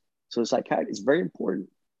effects. So the psychiatrist, it's very important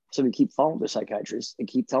so they keep following their psychiatrist and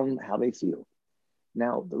keep telling them how they feel.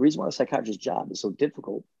 Now, the reason why the psychiatrist's job is so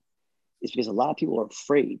difficult is because a lot of people are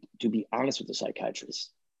afraid to be honest with the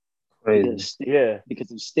psychiatrist. Because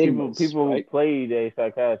of stigmas. People right? who played a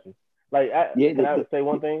psychiatrist. Like, I say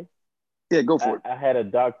one thing? Yeah, go for it. I had a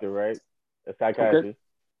doctor, right? A psychiatrist. Okay.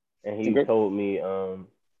 And he told me, you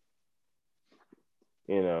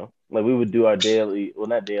know, like we would do our daily, well,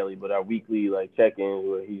 not daily, but our weekly like check-ins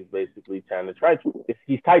where he's basically trying to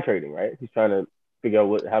he's titrating, right? He's trying to figure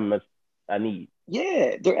out how much I need.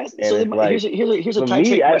 Yeah, they're asking. So here's a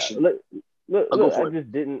titrate question. Look,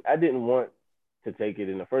 I didn't want to take it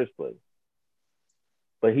in the first place.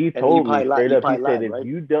 But he told me straight up,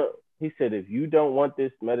 he said, if you don't want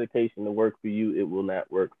this medication to work for you, it will not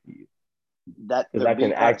work for you. Because I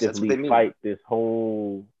can actively fight this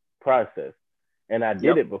whole process. And I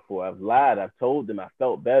did it before. I've lied. I've told them I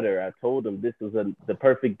felt better. I told them this was the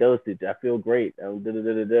perfect dosage. I feel great. I'll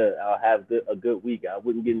have a good week. I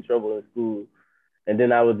wouldn't get in trouble in school. And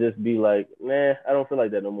then I would just be like, nah, I don't feel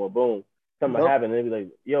like that no more. Boom. Something happened. And they'd be like,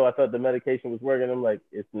 yo, I thought the medication was working. I'm like,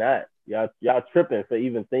 it's not. Y'all tripping for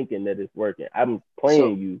even thinking that it's working. I'm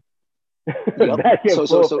playing you back and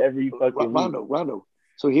forth every fucking week. Rondo.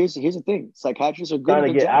 So here's the thing. Psychiatrists are good trying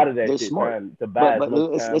at to get out of that They're shit. smart. But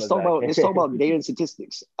let's talk about data and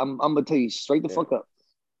statistics. I'm gonna tell you straight the fuck up.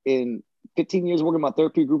 In 15 years working my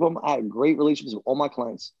therapy group, I had great relationships with all my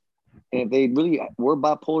clients. And if they really were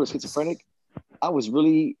bipolar or schizophrenic, I was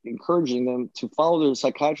really encouraging them to follow their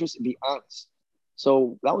psychiatrist and be honest.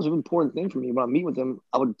 So that was an important thing for me. When I meet with them,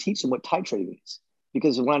 I would teach them what titrating is.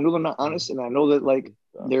 Because when I know they're not honest and I know that like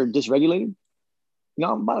they're dysregulated,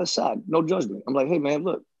 I'm by the side, no judgment. I'm like, hey man,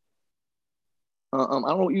 look, I don't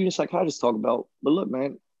know what you and your psychiatrist talk about, but look,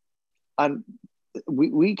 man,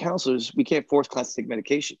 we counselors, we can't force clients to take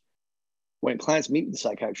medication. When clients meet with the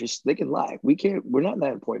psychiatrist, they can lie. We're not in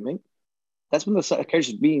that appointment. That's when the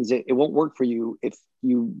psychiatrist means it won't work for you if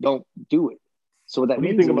you don't do it. So what do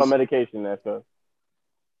you think about medication, Nessa?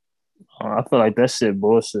 I feel like that shit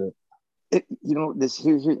bullshit.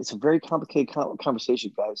 It's a very complicated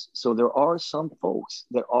conversation, guys. So there are some folks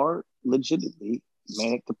that are legitimately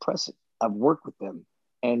manic depressive. I've worked with them,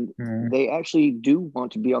 and they actually do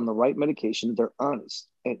want to be on the right medication. They're honest,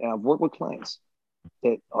 and I've worked with clients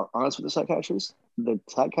that are honest with the psychiatrist. The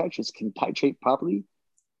psychiatrist can titrate properly,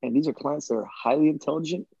 and these are clients that are highly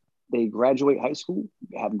intelligent. They graduate high school,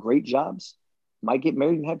 have great jobs, might get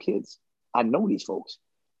married and have kids. I know these folks.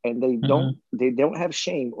 And they don't have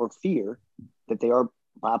shame or fear that they are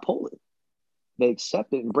bipolar. They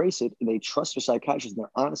accept it, embrace it, and they trust their psychiatrist and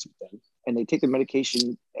they're honest with them. And they take their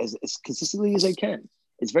medication as consistently as they can.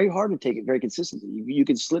 It's very hard to take it very consistently. You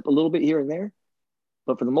can slip a little bit here and there,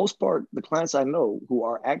 but for the most part, the clients I know who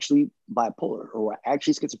are actually bipolar or who are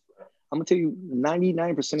actually schizophrenic, I'm gonna tell you,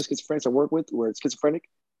 99% of schizophrenics I work with, where it's schizophrenic,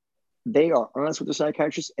 they are honest with the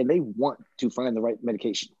psychiatrist and they want to find the right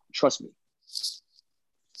medication. Trust me.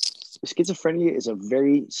 Schizophrenia is a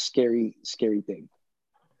very scary, scary thing.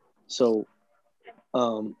 So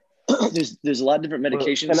there's a lot of different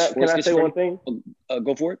medications. Can I say one thing?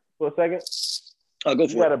 Go for it. For a second? Go for it.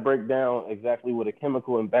 You got to break down exactly what a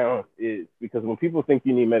chemical imbalance is, because when people think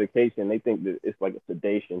you need medication, they think that it's like a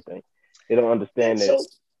sedation thing. They don't understand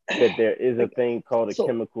that there is a thing called a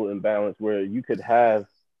chemical imbalance where you could have.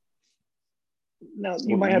 Now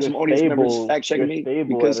you might have some audience members fact checking me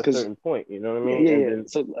because at a certain point, you know what I mean? Yeah. And then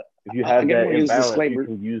so if you have that imbalance, you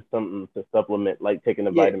can use something to supplement, like taking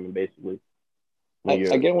a vitamin, basically. I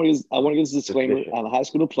want to use this disclaimer. I have a high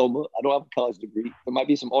school diploma. I don't have a college degree. There might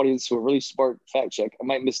be some audience who are really smart. Fact check. I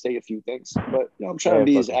might misstate a few things, but I'm trying to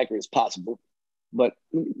be as accurate as possible. But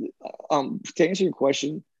to answer your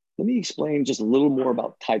question, let me explain just a little more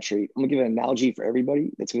about titrate. I'm gonna give an analogy for everybody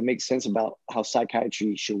that's gonna make sense about how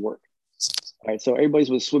psychiatry should work. All right, so everybody's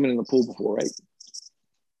been swimming in the pool before, right?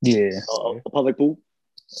 Yeah. A public pool.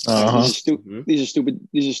 Uh-huh. These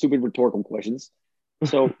are stupid rhetorical questions.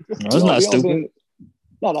 So no, it's not stupid.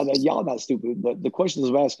 No, y'all not stupid, but the questions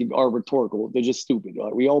I'm asking are rhetorical. They're just stupid.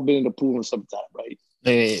 Right? We all been in the pool in some time, right?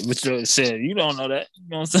 Hey, but you said you don't know that. You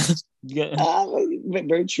know what I'm saying?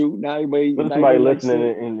 Very true. Now everybody. But somebody listening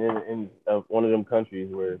in one of them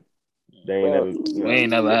countries where they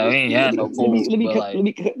ain't ain't had no pool. Let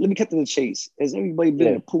me cut to the chase. Has everybody been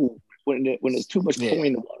in the pool when there's too much chlorine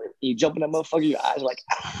in the water? You jump in that motherfucker, your eyes are like,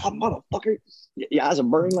 motherfucker. Your eyes are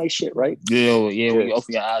burning like shit, right? Yeah. When you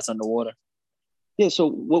open your eyes underwater. Yeah,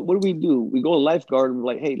 so what do? We go to lifeguard and we're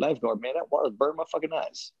like, hey, lifeguard, man, that water's burning my fucking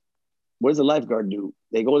eyes. What does the lifeguard do?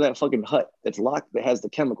 They go to that fucking hut that's locked that has the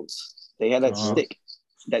chemicals. They have that stick.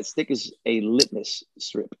 That stick is a litmus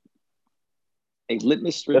strip. A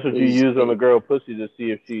litmus strip. That's what you use on a girl pussy to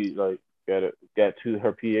see if she like got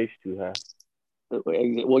her pH too high.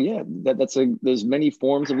 Well, yeah, there's many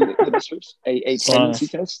forms of litmus strips. A pregnancy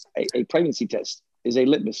test. A pregnancy test is a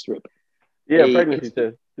litmus strip. Yeah, pregnancy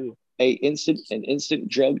test too. An instant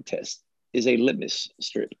drug test is a litmus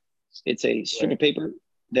strip. It's a strip of paper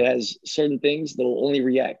that has certain things that will only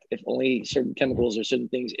react if only certain chemicals or certain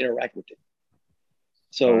things interact with it.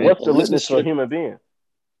 So what's the litmus for a human being?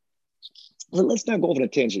 Let's not go off on a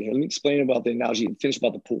tangent here. Let me explain about the analogy and finish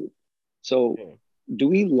about the pool. So do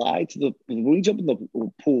we lie when we jump in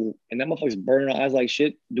the pool and that motherfucker's burning our eyes like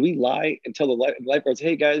shit? Do we lie and tell the lifeguards,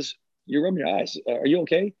 hey guys, you're rubbing your eyes. Are you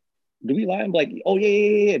okay? Do we lie and be like, oh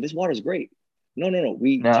yeah, this water's great? No.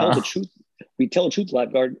 We tell the truth. We tell the truth,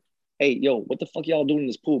 lifeguard. Hey, yo, what the fuck y'all doing in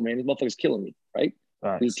this pool, man? This motherfucker's killing me, right?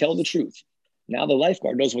 We tell the truth. Now the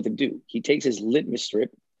lifeguard knows what to do. He takes his litmus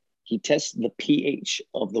strip. He tests the pH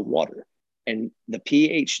of the water. And the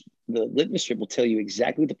pH, the litmus strip will tell you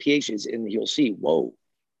exactly what the pH is. And you'll see, whoa,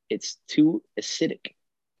 it's too acidic.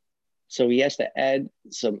 So he has to add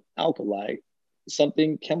some alkali,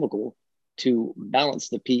 something chemical, to balance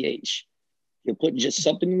the pH. You'll put just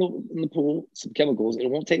something in the pool, some chemicals. It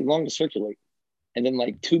won't take long to circulate. And then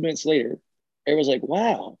like 2 minutes later, everyone's like,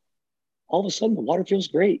 wow, all of a sudden the water feels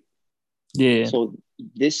great. Yeah. So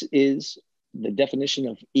this is the definition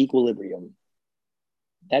of equilibrium.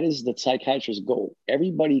 That is the psychiatrist's goal.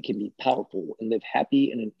 Everybody can be powerful and live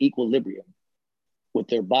happy in an equilibrium with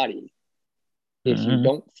their body. If you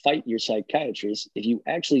don't fight your psychiatrist, if you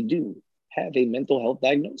actually do have a mental health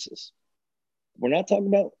diagnosis. We're not talking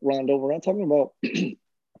about Rondo. We're not talking about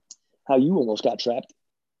how you almost got trapped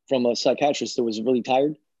from a psychiatrist that was really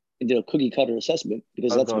tired and did a cookie cutter assessment,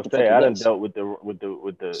 because that's what the fuck it was. I done dealt with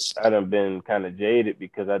the I done been kind of jaded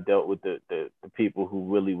because I dealt with the people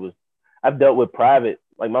who really was. I've dealt with private.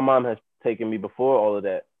 Like my mom has taken me before all of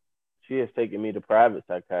that. She has taken me to private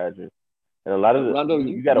psychiatrists, and a lot of Rondo,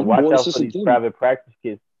 you got to watch out for these private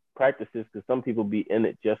practices because some people be in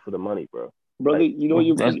it just for the money, bro. Brother, you know what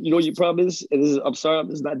your problem is? I'm sorry,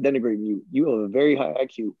 this is not denigrating you. You have a very high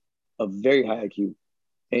IQ,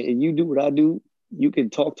 and you do what I do. You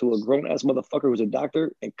can talk to a grown ass motherfucker who's a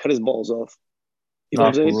doctor and cut his balls off. You know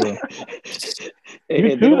what I'm saying?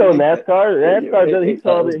 You too though, NASCAR. He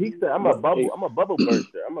called it. He said, "I'm a bubble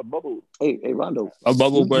burster. I'm a bubble." Hey, Rondo. A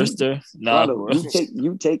bubble burster. Nah, Rondo,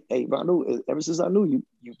 you take. Hey, Rondo. Ever since I knew you,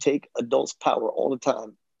 you take adults' power all the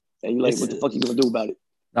time, and you're like, "What the fuck you gonna do about it?"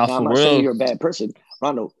 Now, I'm not saying you're a bad person,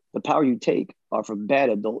 Rondo. The power you take are from bad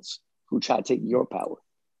adults who try to take your power.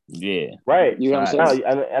 Yeah, right. You know what I'm saying?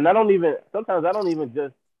 And I don't even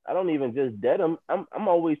just dead them. I'm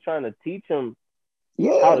always trying to teach them.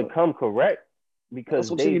 how to come correct because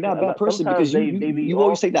that's what I'm saying. You're not a bad person because you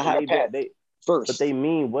always take the higher path first. But they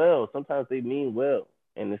mean well. Sometimes they mean well.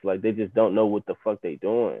 And it's like they just don't know what the fuck they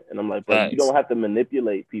doing. And I'm like, bro, you don't have to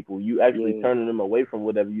manipulate people. You actually turning them away from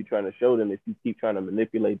whatever you're trying to show them if you keep trying to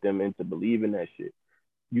manipulate them into believing that shit.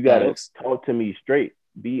 You gotta talk to me straight.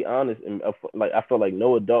 Be honest. And like I felt like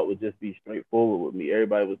no adult would just be straightforward with me.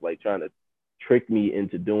 Everybody was like trying to trick me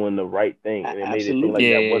into doing the right thing. And it made it seem like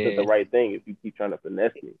that wasn't the right thing if you keep trying to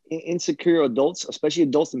finesse me. Insecure adults, especially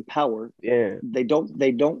adults in power, they don't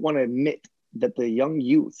want to admit that the young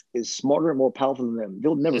youth is smarter and more powerful than them.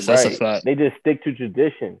 They'll never. That's a fact. They just stick to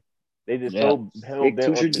tradition. They just so hell bent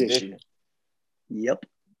on tradition. Yep.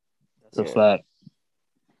 That's a fact.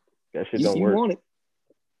 That shit don't work. You want it.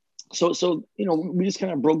 So we just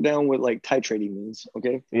kind of broke down what like titrating means,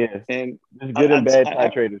 okay? Yeah. And there's good and bad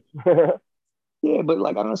titrators. Yeah, but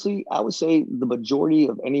like honestly, I would say the majority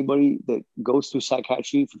of anybody that goes through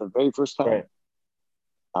psychiatry for the very first time,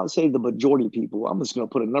 I would say the majority of people, I'm just gonna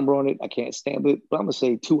put a number on it. I can't stamp it, but I'm gonna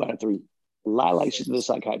say 2 out of 3 lie like shit to the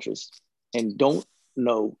psychiatrist and don't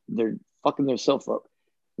know they're fucking themselves up.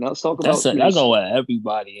 Now let's talk about that go with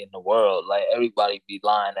everybody in the world. Like everybody be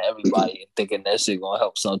lying to everybody and thinking that shit gonna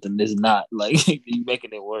help something. It's not. Like you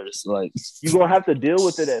making it worse. Like you're gonna have to deal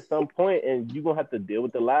with it at some point, and you're gonna have to deal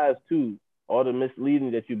with the lies too. All the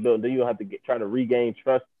misleading that you built, then you'll have to try to regain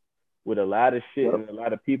trust with a lot of shit and a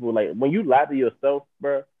lot of people. Like when you lie to yourself,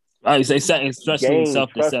 bro, especially self-deception.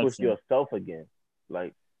 Trust with yourself again.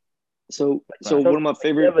 Like so one of my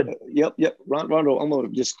favorite. Rondo, I'm gonna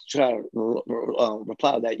just try to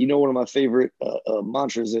reply to that. One of my favorite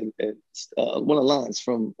mantras and one of the lines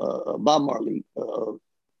from Bob Marley, a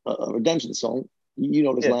Redemption song. You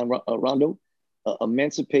know this line, Rondo.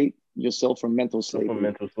 Emancipate yourself from mental slavery. From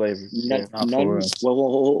mental slavery.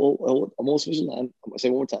 Well, I'm almost finishing line. I'm gonna say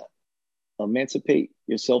it one more time. Emancipate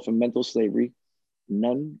yourself from mental slavery.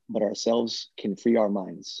 None but ourselves can free our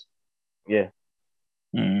minds. Yeah.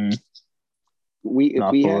 Mm-hmm.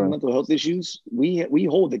 If we have mental health issues, we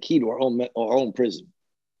hold the key to our own prison.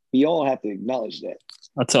 We all have to acknowledge that.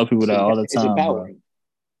 I tell people that all the time. It's empowering. Bro.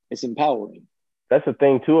 It's empowering. That's the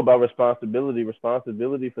thing too about responsibility.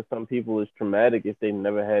 Responsibility for some people is traumatic if they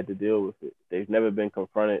never had to deal with it. They've never been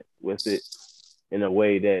confronted with it in a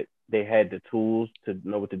way that they had the tools to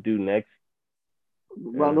know what to do next.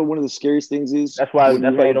 Rondo, one of the scariest things is that's why you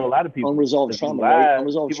don't lie to people. Unresolved trauma, right?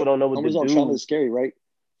 People don't know what to do. Unresolved trauma is scary, right?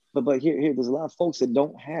 But here, there's a lot of folks that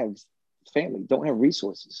don't have family, don't have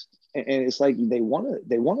resources, and it's like they want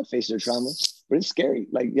to face their trauma, but it's scary.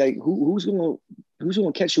 Like who's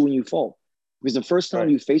gonna catch you when you fall? Because the first time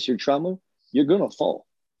you face your trauma, you're gonna fall.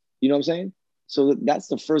 You know what I'm saying? So that's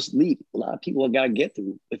the first leap a lot of people have got to get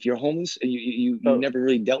through. If you're homeless and you never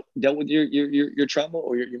really dealt with your trauma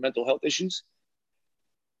or your mental health issues.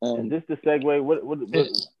 Is this the segue? What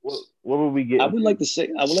would we get? I would like to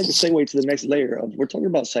segue to the next layer of we're talking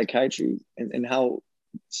about psychiatry and how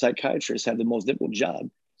psychiatrists have the most difficult job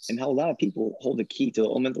and how a lot of people hold the key to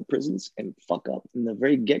all mental prisons and fuck up in the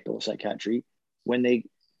very get-go of psychiatry when they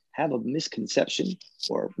have a misconception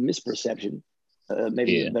or misperception,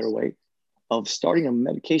 maybe a better way, of starting a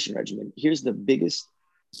medication regimen. Here's the biggest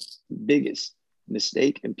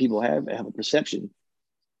mistake, and people have a perception.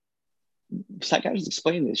 Psychiatrists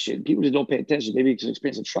explain this shit. People just don't pay attention. Maybe because of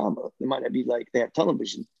experience of trauma. They might not be like they have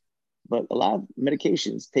television, but a lot of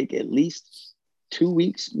medications take at least 2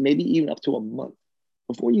 weeks, maybe even up to a month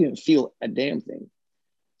before you even feel a damn thing.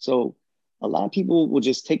 So a lot of people will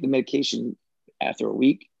just take the medication after a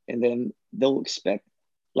week and then they'll expect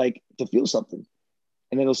like to feel something.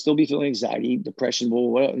 And then they'll still be feeling anxiety, depression, blah,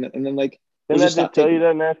 blah, blah. And then like, didn't I just tell you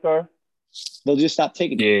that, NASCAR? They'll just stop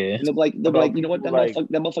taking it. Yeah. And they'll be like, you know what? That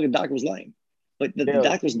motherfucking doctor was lying. But the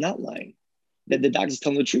doctor's not lying. The doctor's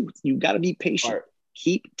telling the truth. You got to be patient. Right.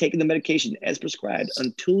 Keep taking the medication as prescribed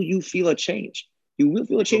until you feel a change. You will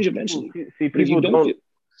feel a change eventually. See, people don't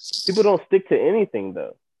stick to anything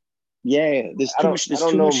though. Yeah, there's too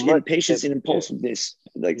much impatience and impulsiveness.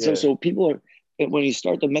 So people are, when you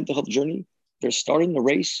start the mental health journey, they're starting the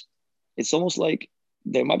race. It's almost like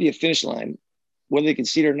there might be a finish line. Whether they can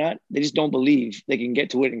see it or not, they just don't believe they can get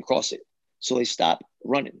to it and cross it. So they stop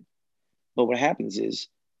running. But what happens is,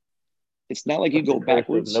 it's not like you go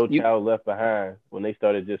backwards. No child left behind when they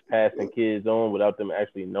started just passing kids on without them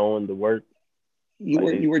actually knowing the work.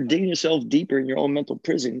 You were digging yourself deeper in your own mental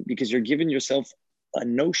prison because you're giving yourself a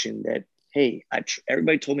notion that, hey,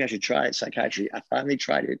 everybody told me I should try psychiatry. I finally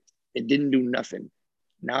tried it. It didn't do nothing.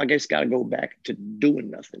 Now I guess got to go back to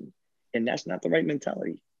doing nothing. And that's not the right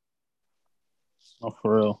mentality. Oh,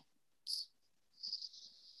 for real.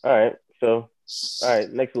 All right.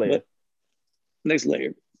 Next layer. Next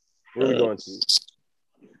layer. Where are we going to?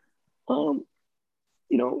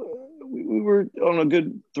 We were on a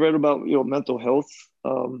good thread about mental health.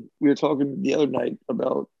 We were talking the other night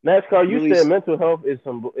about NASCAR. You said mental health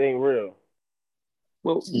ain't real.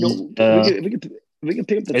 Well, we can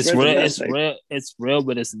pick up the it's thread real. from that It's side. real. It's real,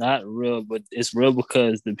 but it's not real. But it's real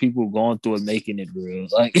because the people going through it making it real.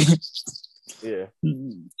 Like, yeah,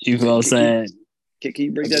 you know what I'm saying? Can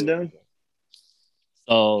you break that down?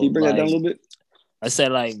 So, can you break that down a little bit? I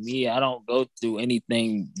said, like me, I don't go through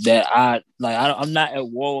anything that I'm not at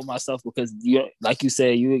war with myself because like you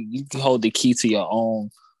said, you can hold the key to your own. You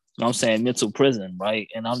know what I'm saying, mental prison, right?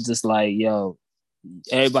 And I'm just like, yo,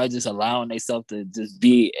 everybody just allowing themselves to just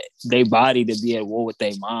be their body to be at war with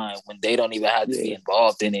their mind when they don't even have to be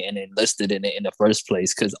involved in it and enlisted in it in the first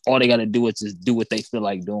place. Because all they got to do is just do what they feel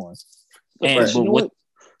like doing.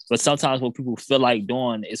 But sometimes what people feel like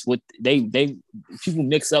doing is what they people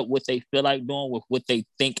mix up what they feel like doing with what they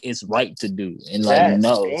think is right to do. And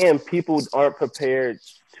and people aren't prepared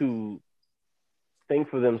to think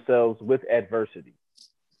for themselves with adversity.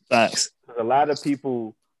 Facts. A lot of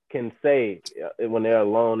people can say when they're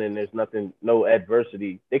alone and there's no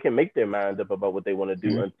adversity, they can make their mind up about what they want to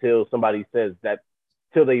do until somebody says that,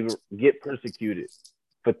 till they get persecuted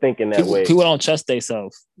for thinking that way. People don't trust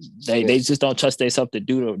themselves. They just don't trust themselves to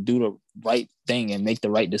do the right thing and make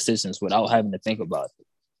the right decisions without having to think about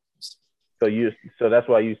it. So that's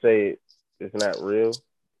why you say it's not real.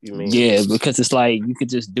 You mean? Yeah, because it's like you could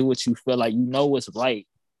just do what you feel like. You know what's right.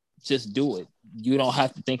 Just do it. You don't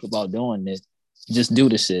have to think about doing it. Just do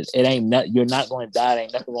the shit. It ain't you're not going to die. It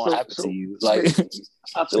ain't nothing going to happen to you. Like,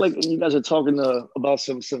 I feel like you guys are talking about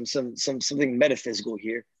something metaphysical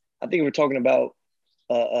here. I think we're talking about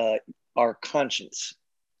our conscience,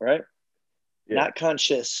 right? Yeah. Not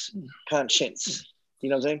conscience. You know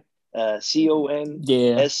what I'm saying?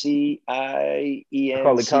 CONSCIENCE. I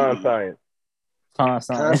call it conscience.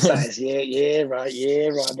 Conscience. Yeah, right. Yeah,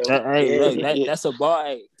 Rondo. That's a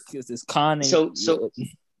bar because it's conning.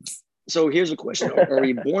 So here's a question: Are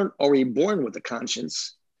we born with a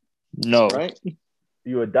conscience? No. Right.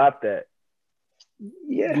 You adopt that.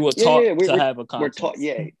 Yeah. You were taught to have a conscience. We're taught.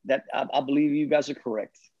 Yeah. That I believe you guys are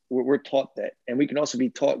correct. We're taught that, and we can also be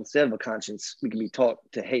taught instead of a conscience, we can be taught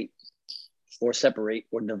to hate, or separate,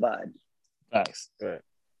 or divide. Facts. Right.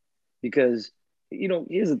 Because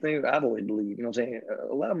here's the thing I've always believed. You know what I'm saying?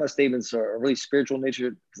 A lot of my statements are really spiritual in nature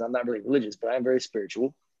because I'm not really religious, but I'm very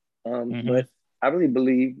spiritual. But I really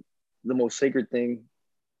believe the most sacred thing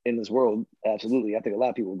in this world, absolutely, I think a lot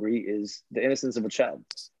of people agree, is the innocence of a child.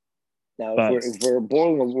 Now, if we're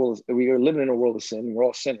born in a world, we are living in a world of sin, we're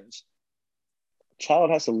all sinners. A child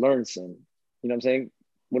has to learn sin. You know what I'm saying?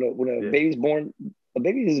 When a baby's born, a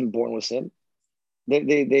baby isn't born with sin.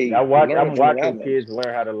 I'm watching kids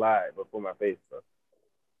learn how to lie before my face, bro.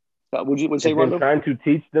 Would you say, Rondo? Trying to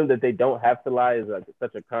teach them that they don't have to lie is like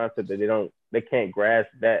such a concept that they can't grasp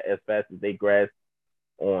that as fast as they grasp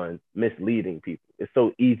on misleading people. It's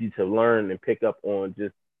so easy to learn and pick up on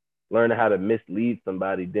just learning how to mislead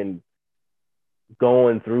somebody than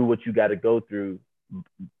going through what you got to go through,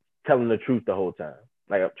 telling the truth the whole time.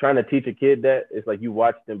 Like, I'm trying to teach a kid that, it's like you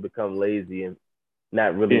watch them become lazy and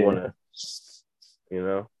not really want to,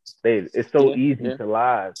 it's so easy to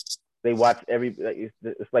lie. They watch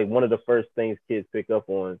it's like one of the first things kids pick up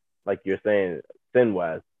on, like you're saying,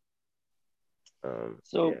 sin-wise. I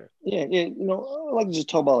like to just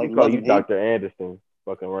talk about like call you Dr. Anderson,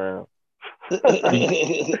 fucking around.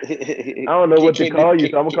 I don't know what to call you,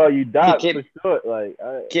 so I'm gonna call you Doc for short. Like,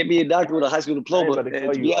 can't be a doctor with a high school diploma. To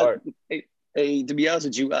be honest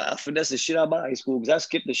with you, I finessed the shit out of my high school because I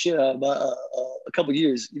skipped the shit out of my a couple of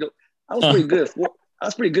years. I was pretty good. I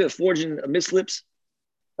was pretty good at forging mid-slips.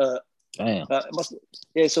 Damn.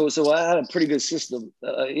 So I had a pretty good system.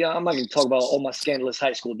 I'm not going to talk about all my scandalous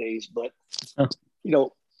high school days, but at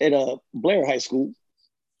Blair High School,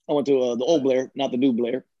 I went to the old Blair, not the new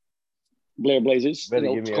Blair. Blair Blazers,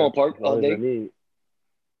 Carl Park all day.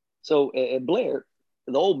 So at Blair,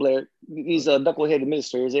 the old Blair, these knucklehead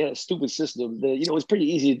administrators, they had a stupid system that it was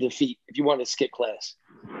pretty easy to defeat if you wanted to skip class.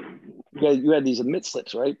 You had these mid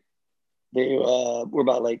slips, right? They were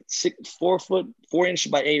about like 4 foot, 4 inch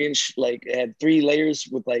by 8 inch. Like, it had 3 layers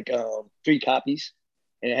with like 3 copies,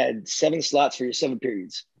 and it had 7 slots for your 7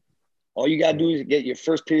 periods. All you gotta do is get your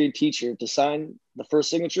first period teacher to sign the first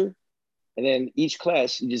signature, and then each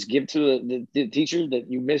class you just give to the teacher that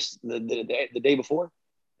you missed the day before,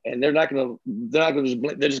 and they're just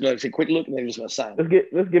gonna say quick look, and they're just gonna sign.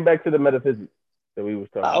 Let's get back to the metaphysics that we was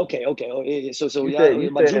talking. Okay. Oh, yeah. So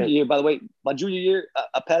my junior year, by the way, I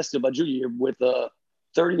passed it my junior year with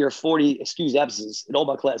 30 or 40 excused absences in all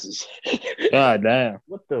my classes. God damn.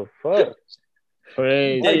 What the fuck?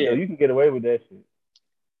 Crazy. Right, though, you can get away with that shit.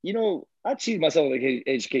 You know, I cheated myself in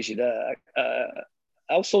education.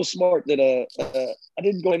 I was so smart that I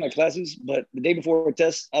didn't go in my classes, but the day before a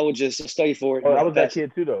test, I would just study for it. Oh, I was that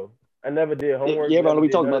kid too, though. I never did homework. Yeah, Ronald, we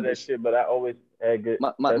did talked none about of that this. shit, but I always had good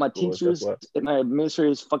my teachers and my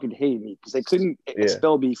administrators fucking hated me because they couldn't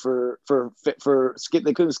expel me for skip.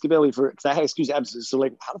 They couldn't expel me because I had excused absences. So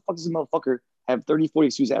like, how the fuck does this motherfucker have 30, 40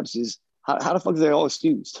 excused absences? How the fuck is they all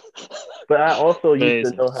excused? But I also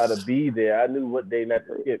used to know how to be there. I knew what day not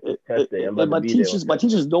to skip. Test day. I'm about my to be teachers, there. My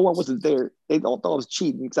teachers, no one wasn't there. They all thought I was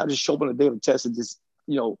cheating because I just show up on the day of the test and just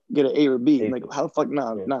get an A or B. Like, how the fuck?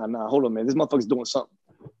 Nah, hold on, man. This motherfucker's doing something.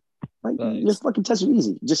 Like, your fucking tests are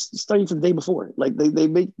easy. Just study for the day before. Like they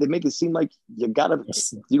make it seem like you gotta.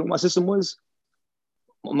 You know what my system was?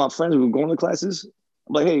 My friends were going to classes.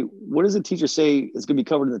 I'm like, hey, what does the teacher say is gonna be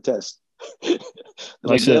covered in the test?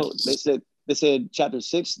 They said chapter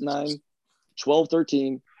 6, 9, 12,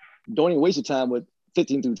 13. Don't even waste your time with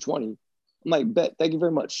 15 through 20. I'm like, bet, thank you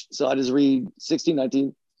very much. So I just read 16,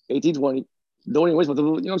 19, 18, 20. Don't even waste my time.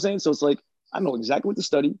 You know what I'm saying? So it's like, I know exactly what to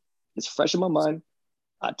study. It's fresh in my mind.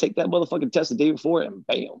 I take that motherfucking test the day before and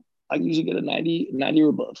bam, I usually get a 90 or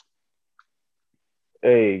above.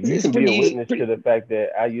 Hey, you can be a witness to the fact that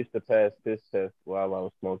I used to pass piss tests while I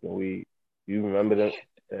was smoking weed. You remember that shit?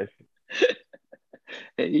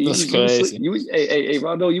 That's crazy. Hey,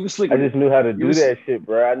 Rondo, you was slick. I just knew how to do that shit,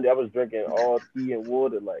 bro. I was drinking all tea and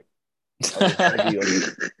water, like I was heavy on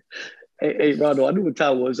it. Hey, Rondo, I knew what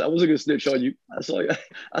time it was. I wasn't gonna snitch on you. I saw you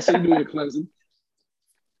doing your cleansing.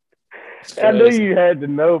 I know you had to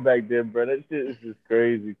know back then, bro. That shit is just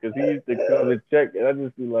crazy because he used to come and check, and I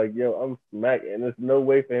just be like, "Yo, I'm smacked," and there's no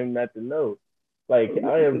way for him not to know. Like,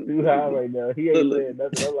 I am too high right now. He ain't saying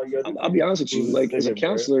nothing. I'm like, "Yo, I'll be honest with you. Like, as a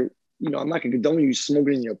counselor, I'm not gonna condone you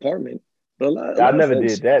smoking in your apartment, but a lot I of never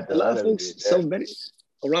folks, did that. Though. A lot of folks self-medicate.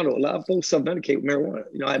 Rondo, a lot of folks self-medicate with marijuana.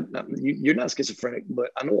 You're not schizophrenic,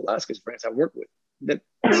 but I know a lot of schizophrenics I work with that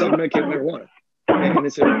self-medicate with marijuana,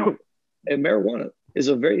 and marijuana is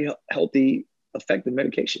a very healthy, effective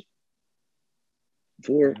medication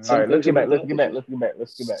for some. All right, let's get back.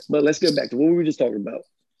 But let's get back to what we were just talking about.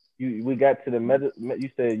 We got to the you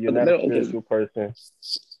said you're not a spiritual person.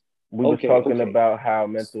 We were talking about how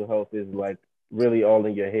mental health is like really all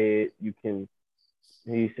in your head.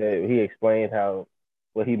 He explained how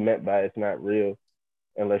what he meant by it's not real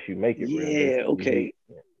unless you make it real. Yeah, okay.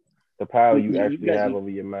 The power you actually have over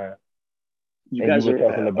your mind. You were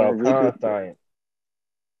talking about con science.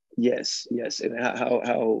 Yes, and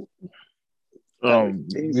how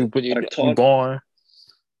you born.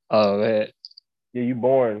 Oh, man. Yeah, you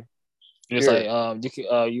born. It's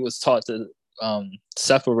like you was taught to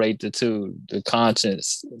separate the two, the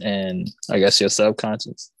conscience and I guess your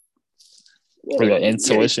subconscious, or your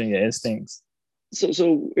intuition, your instincts.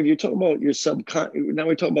 So if you're talking about your now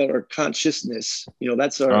we're talking about our consciousness.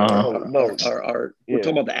 That's our we're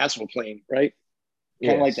talking about the astral plane, right?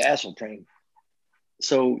 Kind of like the astral plane.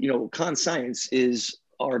 So con science is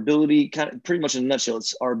our ability, kind of pretty much in a nutshell,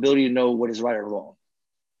 it's our ability to know what is right or wrong.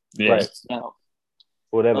 Yeah. Right. Now,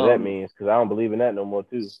 whatever that means, because I don't believe in that no more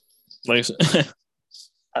too.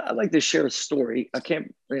 I'd like to share a story. I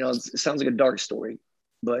can't, it sounds like a dark story,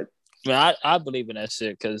 but I believe in that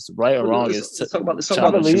shit because right or wrong is. I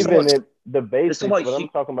believe in it, the basics, but I'm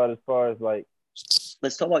talking about as far as like.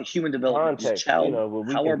 Let's talk about human development. Context, how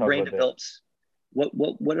our brain develops. What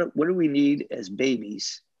do we need as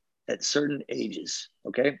babies at certain ages?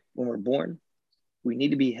 Okay, when we're born, we need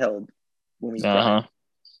to be held when we cry.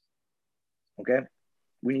 Okay,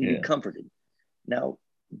 we need to be comforted. Now,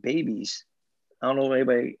 babies, I don't know if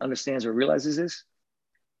anybody understands or realizes this.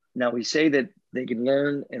 Now, we say that they can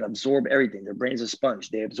learn and absorb everything. Their brain's a sponge.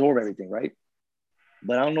 They absorb everything, right?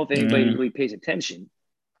 But I don't know if anybody really pays attention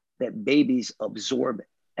that babies absorb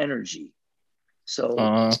energy. So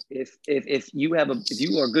if you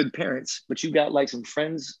are good parents, but you got like some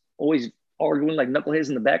friends always arguing like knuckleheads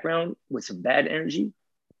in the background with some bad energy,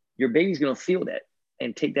 your baby's gonna feel that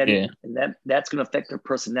and take that in, and that's gonna affect their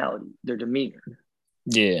personality, their demeanor.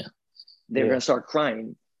 Yeah, they're gonna start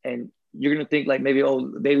crying, and you're gonna think like maybe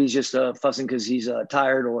the baby's just fussing because he's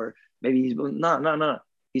tired, or maybe he's no.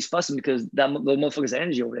 He's fussing because the motherfucker's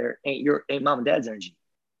energy over there ain't mom and dad's energy.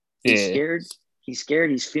 He's scared.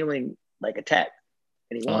 He's feeling like attacked,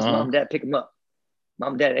 and he wants mom and dad to pick him up.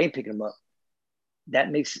 Mom and dad ain't picking him up.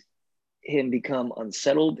 That makes him become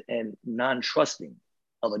unsettled and non-trusting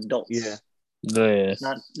of adults. Yeah.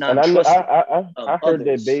 Non-trusting. I heard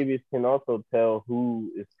that babies can also tell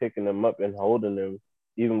who is picking them up and holding them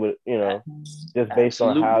even with just based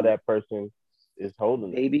on how that person is holding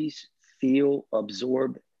it. Babies feel,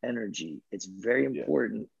 absorb energy. It's very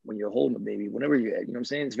important when you're holding a baby, whenever you're, you know what I'm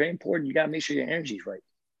saying? It's very important. You got to make sure your energy is right.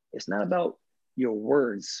 It's not about your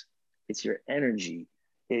words. It's your energy.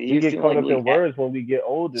 We get caught up in words when we get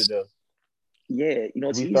older, though. Yeah, it's we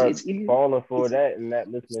easy. start It's easy. falling for that and not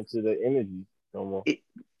listening to the energy no more.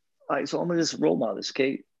 All right, so I'm gonna just role model this,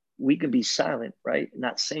 okay? We can be silent, right?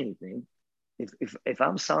 Not say anything. If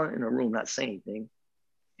I'm silent in a room, not saying anything,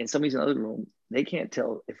 and somebody's in another room, they can't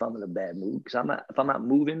tell if I'm in a bad mood because if I'm not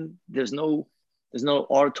moving, there's no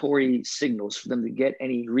auditory signals for them to get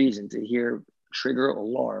any reason to hear trigger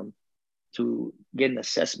alarm to get an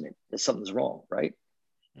assessment that something's wrong, right?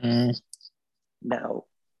 Now,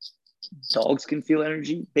 dogs can feel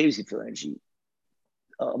energy, babies can feel energy.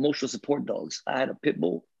 Emotional support dogs. I had a pit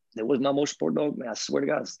bull that was my emotional support dog. Man, I swear to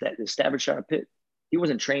God, the Staffordshire pit. He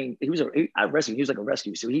wasn't trained. I rescued him. He was like a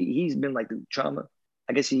rescue. So he's been like the trauma.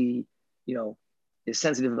 I guess he, is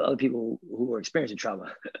sensitive to other people who are experiencing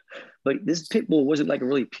trauma. But this pit bull wasn't like a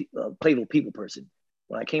really playful people person.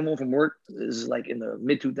 When I came home from work, this is like in the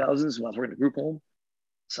mid 2000s when I was working at a group home.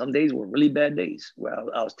 Some days were really bad days where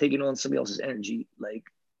I was taking on somebody else's energy, like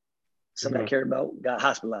something I cared about got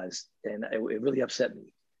hospitalized, and it really upset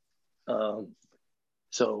me.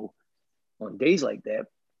 So on days like that,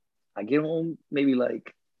 I get home maybe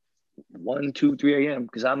like 1, 2, 3 a.m.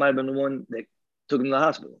 because I might have been the one that took him to the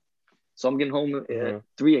hospital. So I'm getting home at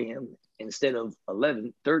 3 a.m. instead of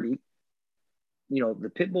 11:30.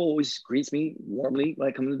 The pit bull always greets me warmly when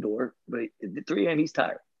I come in the door, but at 3 a.m. he's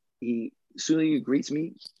tired. As soon as he greets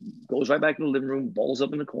me, goes right back in the living room, balls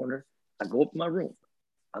up in the corner. I go up to my room.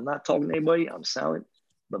 I'm not talking to anybody. I'm silent,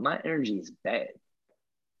 but my energy is bad.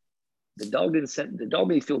 The dog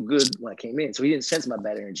made me feel good when I came in, so he didn't sense my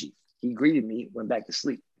bad energy. He greeted me, went back to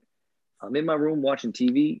sleep. I'm in my room watching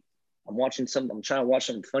TV. I'm trying to watch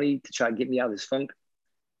something funny to try to get me out of this funk.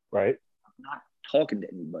 Right. I'm not talking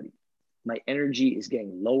to anybody. My energy is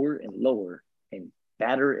getting lower and lower and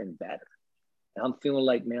badder and badder. And I'm feeling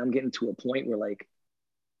like, man, I'm getting to a point where like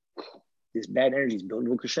this bad energy is building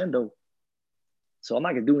to a crescendo. So I'm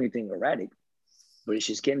not gonna do anything erratic, but it's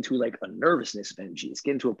just getting to like a nervousness of energy. It's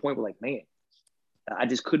getting to a point where like, man, I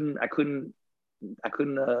couldn't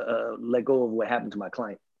let go of what happened to my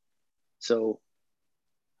client. So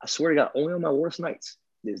I swear to God, only on my worst nights,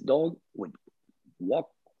 this dog would walk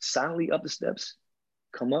silently up the steps,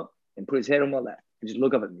 come up and put his head on my lap and just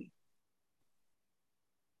look up at me.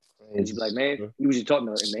 And he'd be like, man, he was just talking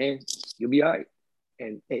to her, man, you'll be all right.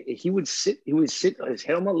 And he would sit his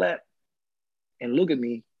head on my lap and look at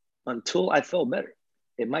me until I felt better.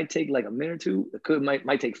 It might take like a minute or two. It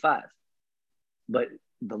might take 5. But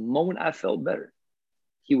the moment I felt better,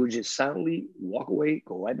 he would just silently walk away,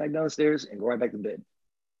 go right back downstairs, and go right back to bed.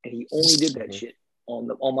 And he only did that shit on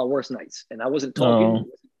my worst nights. And I wasn't talking.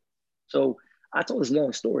 So I told this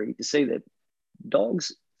long story to say that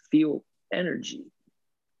dogs feel energy.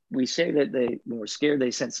 We say that when we're scared, they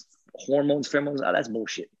sense hormones, pheromones. Oh, that's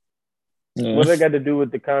bullshit. What does that got to do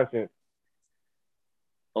with the conscience?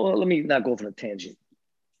 Oh, let me not go for a tangent.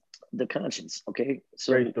 The conscience, okay?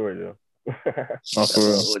 So, great story, though. For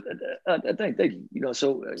real. Thank you.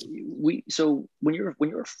 So when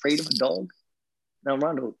you're afraid of a dog, now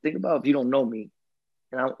Rondo, think about if you don't know me,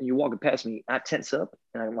 and you're walking past me, I tense up,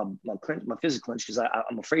 and my fist clench because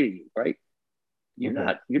I'm afraid of you, right? You're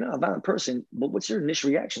not a violent person, but what's your initial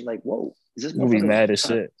reaction? Like, whoa, is this? You'll be mad as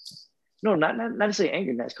shit. No, not necessarily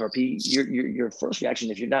angry, NASCAR P. Your first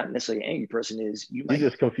reaction, if you're not necessarily an angry person, is you're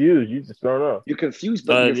just confused. You just thrown off. You're confused,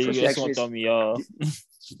 but your first reaction is throw me off.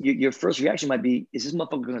 Your first reaction might be, is this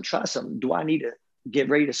motherfucker gonna try something? Do I need to get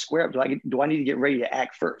ready to square up? Do I need to get ready to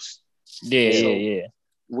act first? Yeah.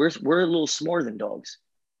 We're a little smarter than dogs.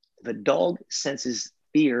 If a dog senses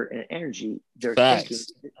fear and energy, they're thinking,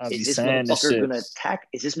 is this motherfucker gonna attack?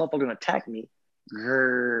 Is this motherfucker gonna attack me?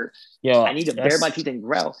 I need to bare my teeth and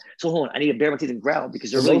growl. So hold on, I need to bare my teeth and growl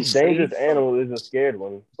because they're the really most dangerous animal is a scared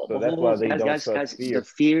one. So that's why they don't trust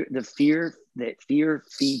fear. The fear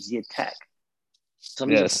feeds the attack.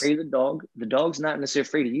 Somebody's afraid of the dog. The dog's not necessarily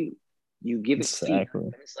afraid of you. You give it fear,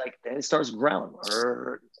 and it's like then it starts growling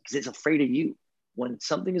because it's afraid of you. When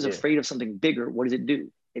something is afraid of something bigger, what does it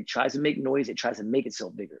do? It tries to make noise. It tries to make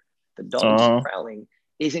itself bigger. The dog's growling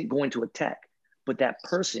isn't going to attack, but that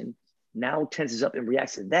person now tenses up and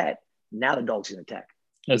reacts to that. Now the dog's going to attack.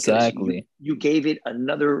 Exactly. You gave it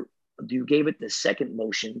the second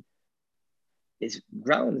motion. Is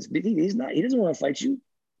growling. He's not. He doesn't want to fight you.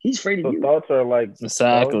 He's afraid of you. Thoughts are like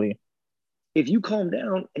exactly. If you calm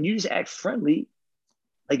down and you just act friendly,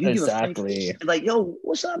 like you give a friendly, like, yo,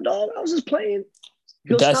 what's up, dog? I was just playing.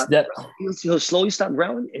 He'll That's stop. that. He'll slowly stop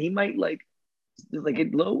growling, and he might like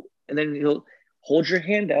get low, and then he'll hold your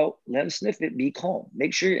hand out, let him sniff it, be calm.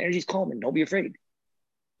 Make sure your energy's calm and don't be afraid.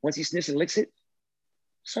 Once he sniffs and licks it,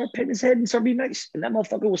 start petting his head and start being nice. And that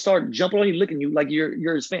motherfucker will start jumping on you, licking you like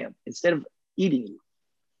you're his fam instead of eating you.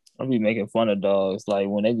 I'll be making fun of dogs. Like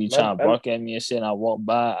when they be trying to bark at me and shit, and I walk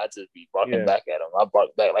by, I just be barking back at them. I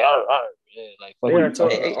bark back like, arr, arr. Yeah, like fuck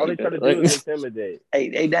you. All they try to do is intimidate.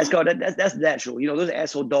 Hey, that's natural. You know, those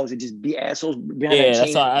asshole dogs that just be assholes behind Yeah,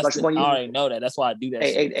 that that's chain. why I already know that. That's why I do that.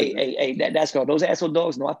 Hey, that's called those asshole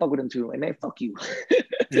dogs. No, I fuck with them too. And man, fuck you.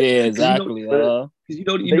 Yeah, exactly. Because you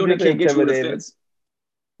know they can't get you over the fence.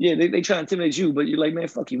 Yeah, they try to intimidate you, but you're like, man,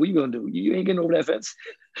 fuck you. What you gonna do? You ain't getting over that fence.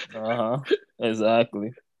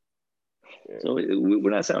 Exactly. So we're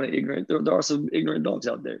not sounding ignorant. There are some ignorant dogs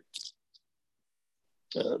out there.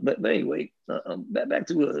 But anyway, back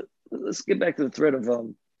to let's get back to the thread of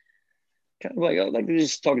kind of like I'd like to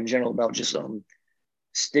just talk in general about just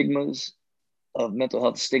stigmas of mental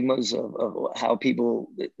health, stigmas of how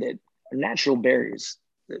people that are natural barriers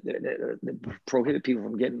that prohibit people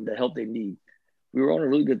from getting the help they need. We were on a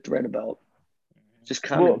really good thread about just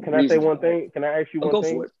kind of. Can I say one thing? Can I ask you one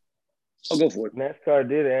thing? I'll go for it. NASCAR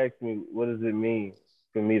did ask me, what does it mean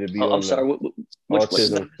for me to be on the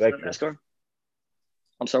autism spectrum? NASCAR?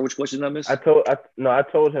 I'm sorry, which question did I miss? I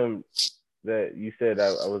told him that you said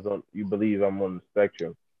I was on. You believe I'm on the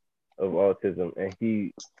spectrum of autism, and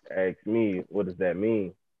he asked me, what does that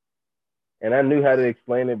mean? And I knew how to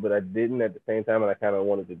explain it, but I didn't at the same time, and I kind of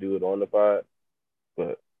wanted to do it on the pod.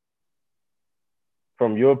 But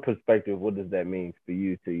from your perspective, what does that mean for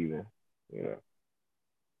you to even,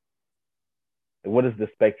 what is the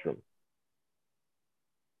spectrum?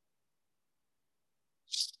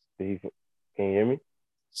 Can you hear me?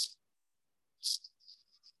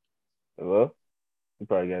 Hello? He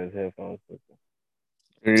probably got his headphones.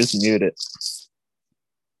 He's muted.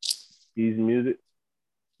 He's muted?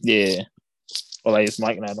 Yeah. Or like his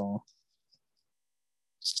mic not on.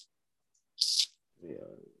 Yeah.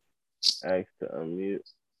 Ask to unmute.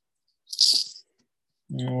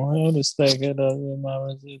 I had to stack it up in my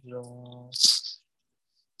residual.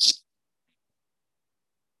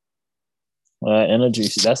 Energy.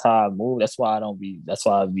 That's how I move. That's why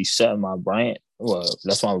I be shutting my brain. Well,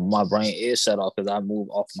 that's why my brain is shut off, because I move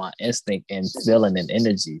off my instinct and feeling and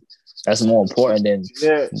energy. That's more important than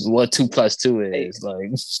what 2 + 2 is.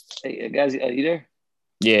 Hey guys, are you there?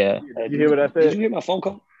 Yeah. Did you hear what I said? Did you hear my phone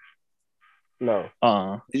call? No.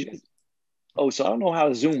 So I don't know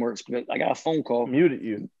how Zoom works, but I got a phone call. Muted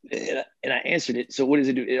you. And I answered it. So what does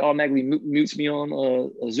it do? It automatically mutes me on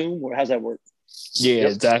a Zoom, or how's that work? Yeah,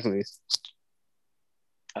 exactly.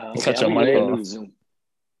 Cut your mic off. Zoom.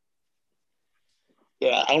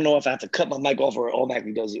 Yeah, I don't know if I have to cut my mic off or it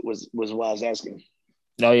automatically does it. Was what I was asking.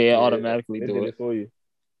 No, yeah, automatically do it for you.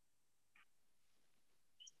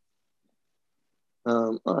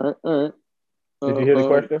 All right. Did you hear the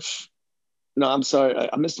question? No, I'm sorry.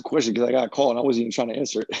 I missed the question because I got a call and I wasn't even trying to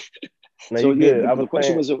answer it. No, so the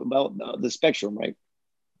question was about the spectrum, right?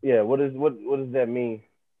 Yeah. What does that mean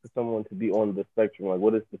for someone to be on the spectrum? Like,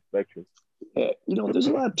 what is the spectrum? There's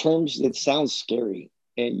a lot of terms that sound scary.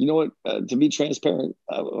 And you know what? To be transparent,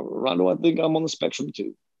 Rondo, I think I'm on the spectrum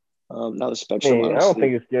too. Now the spectrum. I don't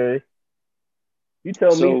think it's scary. You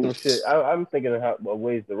tell me some shit. I'm thinking of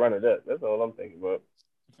ways to run it up. That's all I'm thinking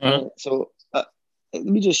about. So let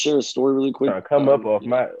me just share a story really quick. Trying to come up off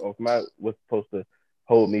my what's supposed to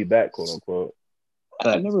hold me back, quote unquote.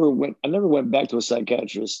 I never went back to a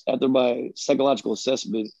psychiatrist after my psychological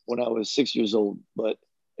assessment when I was 6 years old. But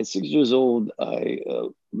at 6 years old, I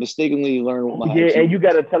mistakenly learned what my IQ and you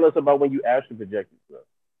got to tell us about when you actually projected stuff.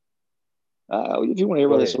 If you want to hear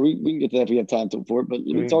about this, so we can get to that if we have time for it. But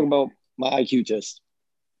let me talk about my IQ test.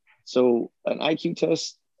 So an IQ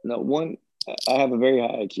test, I have a very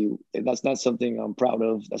high IQ. And that's not something I'm proud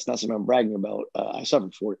of. That's not something I'm bragging about. I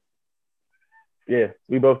suffered for it. Yeah,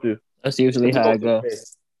 we both do. That's usually how I go.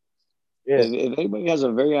 Yeah. If anybody has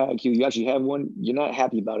a very high IQ, you actually have one, you're not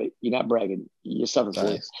happy about it. You're not bragging. You suffer for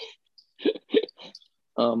it.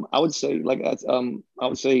 I would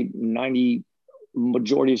say 90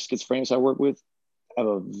 majority of schizophrenics I work with have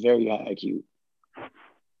a very high IQ.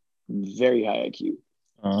 Very high IQ.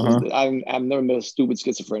 I've never met a stupid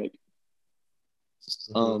schizophrenic.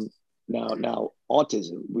 Now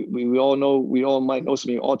autism. We all might know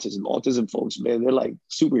something autism. Autism folks, man, they're like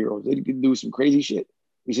superheroes. They can do some crazy shit.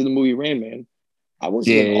 You see the movie Rain Man. I work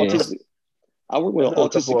with an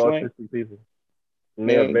autistic client. Autistic people. And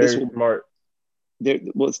they are very smart.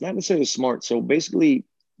 It's not necessarily smart. So basically,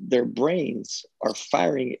 their brains are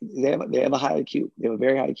firing. They have a high IQ. They have a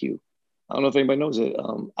very high IQ. I don't know if anybody knows it.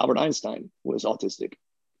 Albert Einstein was autistic.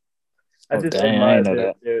 I Oh just dang, I admire ain't know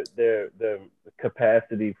that. their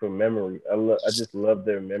capacity for memory. I just love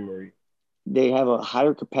their memory. They have a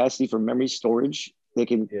higher capacity for memory storage. They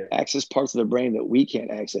can Yeah, access parts of the brain that we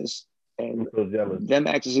can't access, I'm and so jealous. them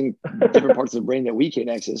accessing different parts of the brain that we can't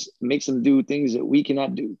access makes them do things that we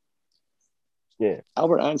cannot do. Yeah,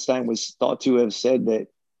 Albert Einstein was thought to have said that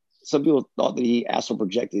some people thought that he astral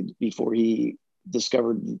projected before he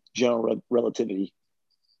discovered general relativity.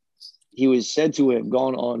 He was said to have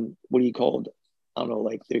gone on what he called, I don't know,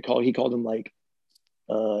 like he called them like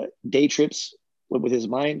day trips with his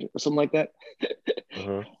mind or something like that,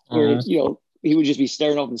 uh-huh. where he would just be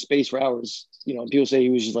staring off in space for hours. People say he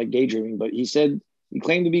was just like daydreaming, but he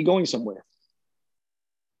claimed to be going somewhere.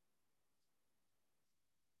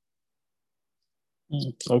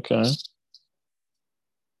 Okay.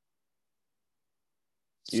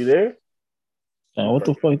 You there? And what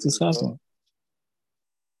the fuck just happened?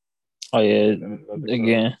 Oh yeah,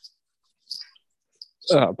 again.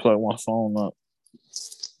 I plug my phone up.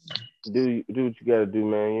 Do what you gotta do,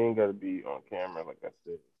 man. You ain't gotta be on camera like I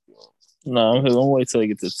said. No, I'm gonna wait till I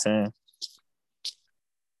get to 10.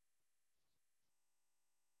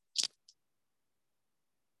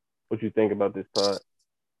 What you think about this pod?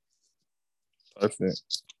 Perfect.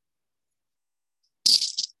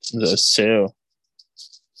 Just chill.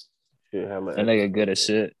 Shit, have my That nigga good as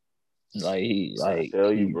shit. Like I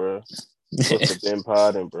tell you, bro. Supposed to been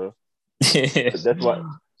podding, bro. That's why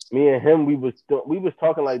me and him we was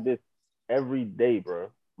talking like this every day,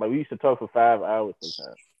 bro. Like we used to talk for 5 hours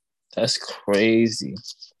sometimes. That's crazy.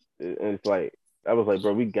 And it's like I was like,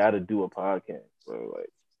 bro, we gotta do a podcast, bro. Like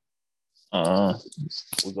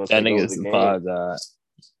we're gonna that take over nigga's the the game. pod god.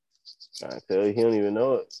 I tell you, he don't even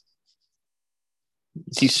know it.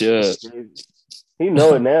 He should. He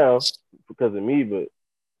know it now because of me, but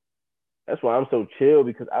that's why I'm so chill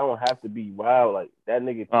because I don't have to be wild. Like that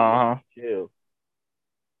nigga can make me chill.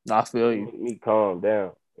 I feel you. Make me calm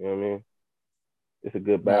down. You know what I mean? It's a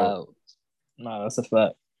good balance. Nah, that's a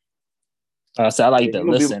fact. So I like to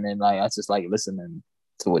listen and like I just like listening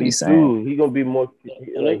to what he's saying. He gonna be more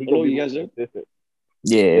Hello, you more guys there? consistent.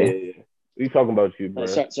 Yeah. We talking about you, bro.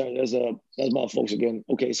 Sorry, that's my folks again.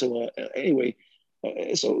 Okay, so anyway,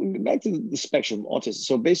 so back to the spectrum autism.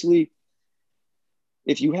 So basically,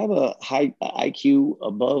 if you have a high IQ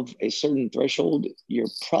above a certain threshold, you're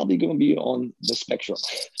probably going to be on the spectrum.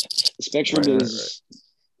 The spectrum is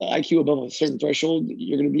IQ above a certain threshold.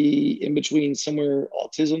 You're going to be in between somewhere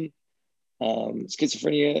autism,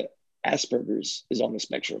 schizophrenia, Asperger's is on the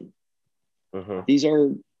spectrum. Uh-huh. These are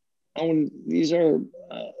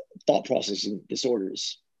thought processing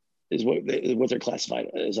disorders, is what they're classified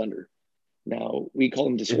as under. Now we call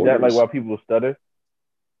them disorders. Is that like why people stutter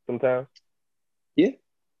sometimes? Yeah.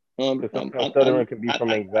 Sometimes stuttering can be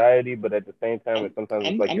from anxiety, but at the same time, sometimes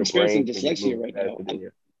it's like your brain experiencing dyslexia right now. than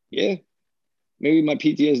you. Yeah. Maybe my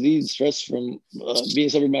PTSD stress from being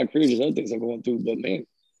separated by my career, just other things I'm going through. But man,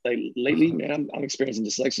 like lately, man, I'm experiencing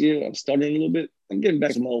dyslexia. I'm stuttering a little bit. I'm getting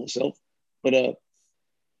back to my old self. But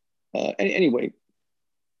anyway,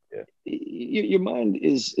 yeah. Your mind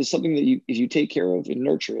is something that if you take care of and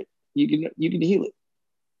nurture it, you can heal it.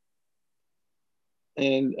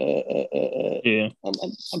 And yeah,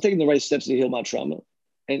 I'm taking the right steps to heal my trauma,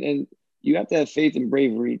 and you have to have faith and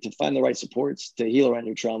bravery to find the right supports to heal around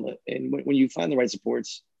your trauma. And when you find the right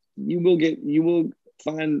supports, you will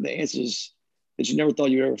find the answers that you never thought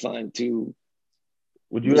you'd ever find. To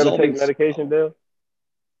would you ever take medication, Dale?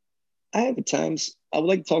 I have at times. I would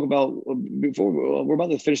like to talk about before we're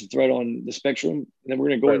about to finish the thread on the spectrum, and then we're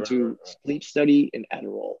going to go into sleep study and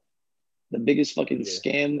Adderall, the biggest fucking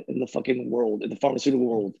scam in the fucking world, in the pharmaceutical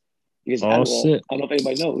world. Because Adderall, shit. I don't know if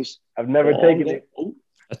anybody knows. I've never taken it.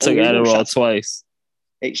 I took Adderall twice.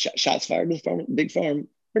 Hey, shots fired to the big farm.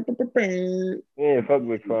 Yeah, fuck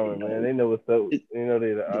Big Pharma, man. They know what's up. They know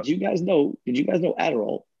they're Did you guys know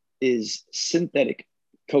Adderall is synthetic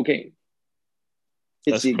cocaine?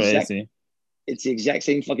 That's crazy. It's the exact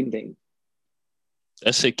same fucking thing.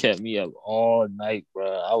 That shit kept me up all night, bro.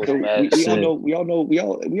 I was mad. We all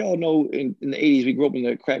know in the 80s we grew up in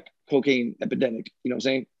the crack cocaine epidemic. You know what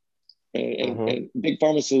I'm saying? And big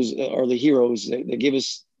pharmacists are the heroes. They give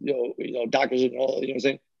us you know doctors and all. You know what I'm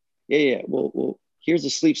saying? Yeah. Well, here's a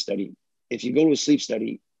sleep study. If you go to a sleep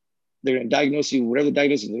study, they're gonna diagnose you whatever the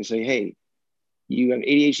diagnosis. They say, hey, you have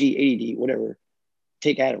ADHD, ADD, whatever.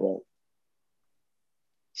 Take Adderall.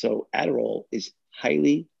 So Adderall is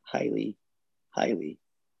highly addictive.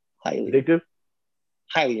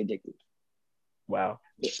 Highly addictive. Wow.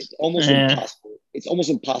 It's almost impossible. It's almost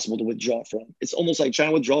impossible to withdraw from. It's almost like trying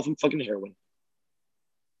to withdraw from fucking heroin.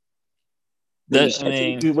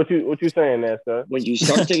 What you saying there, sir? When you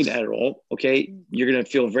start taking Adderall, okay, you're gonna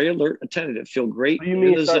feel very alert, attentive, feel great. What do you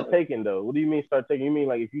mean start taking though? What do you mean start taking? You mean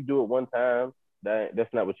like if you do it one time,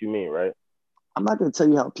 that's not what you mean, right? I'm not gonna tell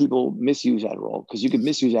you how people misuse Adderall because you can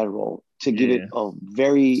misuse Adderall to give it a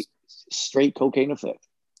very straight cocaine effect.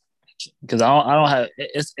 Because I don't have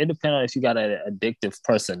it depends on if you got an addictive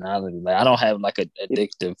personality. Like I don't have like an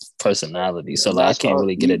addictive personality, so like I can't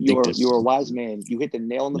really get addicted. You're a wise man. You hit the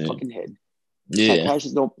nail on the fucking head.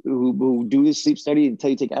 Psychiatrists who do this sleep study and tell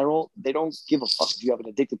you to take Adderall, they don't give a fuck if you have an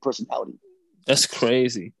addictive personality. That's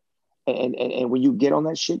crazy. And when you get on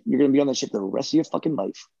that shit, you're gonna be on that shit the rest of your fucking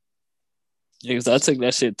life. Yeah, because I took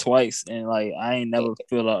that shit twice, and like I ain't never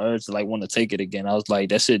feel the urge to like want to take it again. I was like,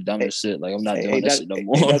 that shit dumb as shit. Like I'm not doing that shit no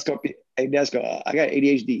more. Hey, Desco, I got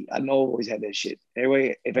ADHD. I know I always had that shit.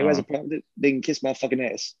 Anyway, if anyone has a problem with it, they can kiss my fucking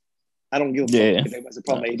ass. I don't give a fuck if anyone has a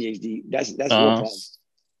problem with ADHD. That's your problem.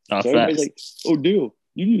 So everybody's like, oh, deal,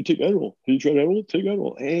 you need to take Adderall. Can you try Adderall? Take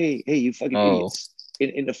Adderall. Hey, you fucking idiots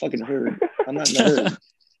in the fucking herd. I'm not in the herd.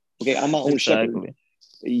 Okay, I'm my own shepherd.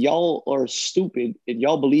 Y'all are stupid, and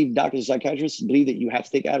y'all believe doctors and psychiatrists believe that you have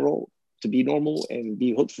to take Adderall to be normal and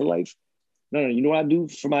be hooked for life. No, you know what I do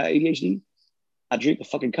for my ADHD? I drink a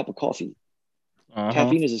fucking cup of coffee.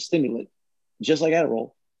 Caffeine is a stimulant, just like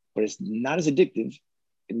Adderall, but it's not as addictive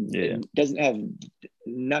and doesn't have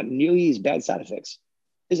not nearly as bad side effects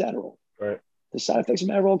as Adderall. Right. The side effects of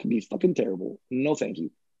Adderall can be fucking terrible. No, thank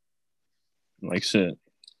you. Like shit.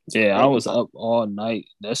 Yeah, I was up all night.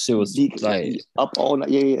 That shit was like up all night.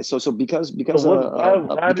 Yeah. So because I'm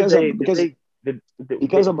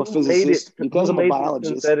a physicist, because I'm a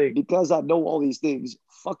biologist, because I know all these things.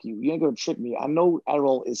 Fuck you. You ain't gonna trick me. I know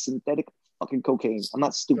Adderall is synthetic fucking cocaine. I'm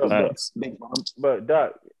not stupid. But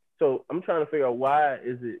Doc, so I'm trying to figure out why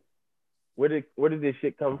is it? Where did this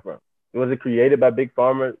shit come from? Was it created by Big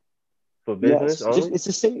Pharma for business? Yes, it's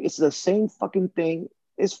the same. It's the same fucking thing.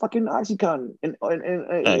 It's fucking OxyContin, and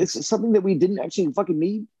it's something that we didn't actually fucking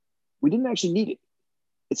need. We didn't actually need it.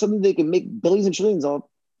 It's something they can make billions and trillions of.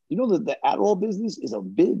 You know that the Adderall business is a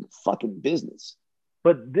big fucking business.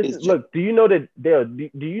 But do you know that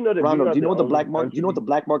do you know that Rondo, do you know what the black market? Do you know what the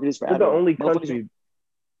black market is for Adderall? We're the only country.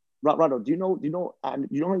 Rondo, do you know how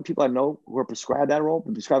many people I know who are prescribed Adderall,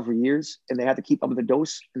 been prescribed for years, and they have to keep up with the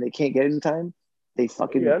dose, and they can't get it in time? They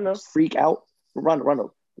fucking freak out.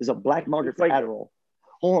 Rondo, there's a black market for Adderall.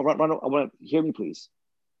 Hold on, Rondo, I want to hear me, please.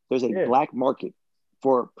 There's a black market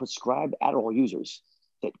for prescribed Adderall users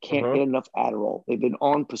that can't get enough Adderall. They've been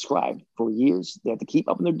on prescribed for years. They have to keep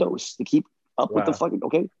up in their dose to keep up with the fucking,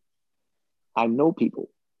 okay? I know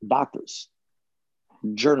people, doctors,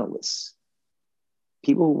 journalists,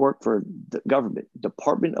 people who work for the government,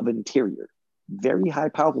 Department of Interior, very high,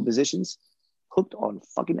 powerful positions, hooked on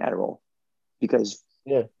fucking Adderall because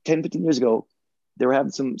 10, 15 years ago, they were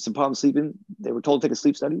having some problems sleeping. They were told to take a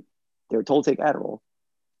sleep study. They were told to take Adderall.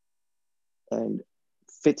 And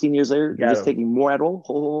 15 years later, they're just taking more Adderall.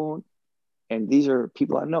 Hold on. And these are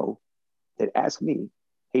people I know that ask me,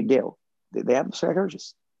 hey, Dale, they have a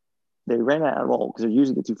psychiatrist. They ran out of Adderall because they're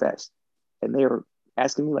using it too fast. And they're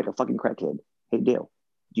asking me like a fucking crackhead, hey, Dale,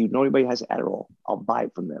 do you know anybody who has Adderall? I'll buy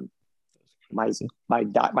it from them. My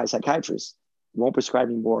psychiatrist won't prescribe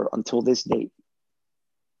anymore until this date.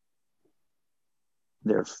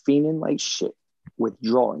 They're fiending like shit,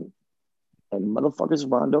 withdrawing. And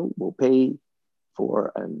motherfuckers Rondo will pay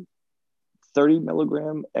for a 30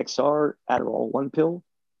 milligram XR Adderall, one pill,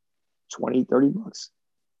 $20-$30.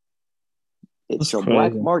 It's a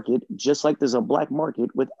black market, just like there's a black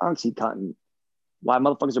market with OxyContin. Why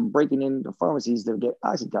motherfuckers are breaking into pharmacies to get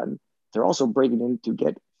OxyContin, they're also breaking in to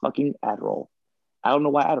get fucking Adderall. I don't know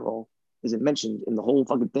why Adderall isn't mentioned in the whole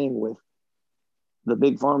fucking thing with the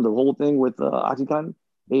big farm, the whole thing with OxyContin.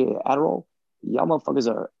 Yeah, Adderall. Y'all motherfuckers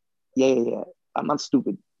are, yeah. I'm not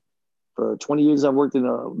stupid. For 20 years I've worked in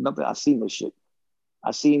nothing. I've seen this shit.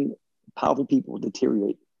 I've seen powerful people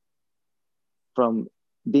deteriorate from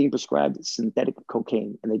being prescribed synthetic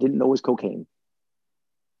cocaine, and they didn't know it was cocaine.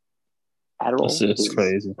 Adderall is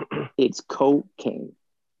crazy. It's cocaine.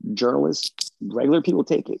 Journalists, regular people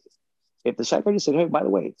take it. If the psychiatrist said, hey, by the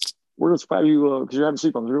way, we're going to prescribe you, because you're having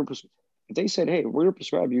sleep problems, if they said, hey, we're going to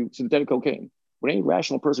prescribe you synthetic cocaine, would any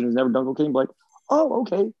rational person who's never done cocaine be like, oh,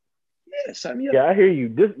 okay, yeah, sign me up? Yeah, I hear you.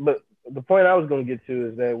 But the point I was going to get to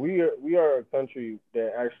is that we are a country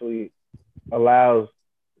that actually allows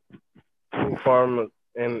pharma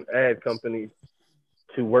and ad companies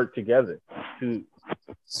to work together to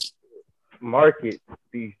market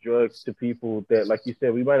these drugs to people that, like you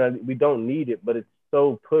said, we don't need it, but it's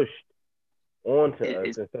so pushed onto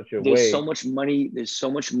us in such a way. There's so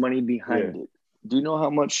much money behind it. Do you know how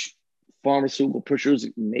much pharmaceutical pushers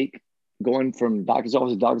make going from doctor's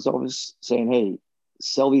office to doctor's office saying, hey,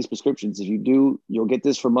 sell these prescriptions. If you do, you'll get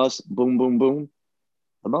this from us. Boom, boom, boom.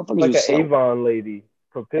 The motherfuckers like an sell. Avon lady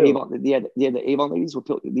for pills. Avon, the Avon ladies were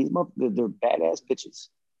pills. These motherfuckers, they're badass bitches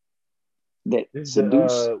that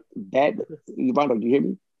seduce bad. Rondo, do you hear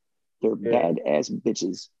me? They're badass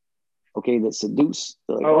bitches. Okay, that seduce.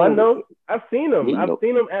 Like, I know. I've seen them. Yeah, I've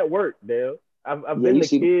seen them at work, Dale. I've been the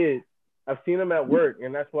kid. I've seen them at work,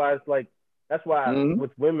 and that's why it's like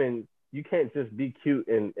with women, you can't just be cute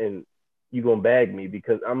and you gonna bag me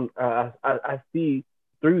because I see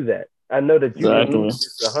through that. I know that you didn't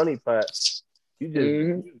use the honeypot. You just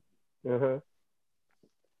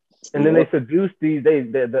and then they seduce these.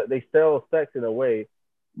 They sell sex in a way.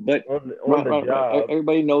 But on the job,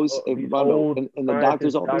 everybody knows Rondo, in the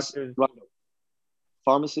doctor's office, Rondo,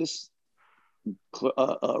 pharmacists,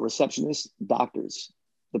 receptionists, doctors,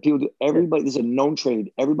 the people. Everybody, this is a known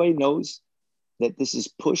trade. Everybody knows that this is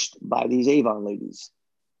pushed by these Avon ladies.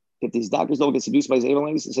 If these doctors don't get seduced by these Avon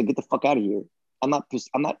ladies, they say, "Get the fuck out of here." I'm not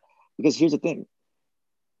because here's the thing: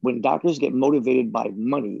 when doctors get motivated by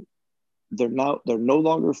money, they're no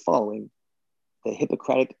longer following the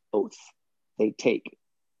Hippocratic oath they take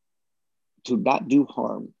to not do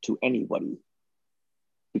harm to anybody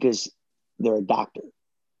because they're a doctor.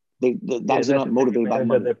 The doctors are not motivated by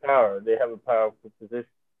money. Their power. They have a powerful position.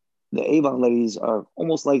 The Avon ladies are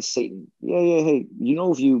almost like Satan. Yeah. Hey,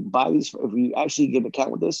 if you buy these, if you actually get an account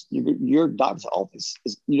with this, your doctor's office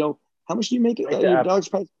is, how much do you make it? Your doctor's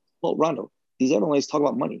practice? Well, Rondo, these Avon ladies talk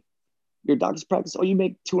about money. Your doctor's practice, you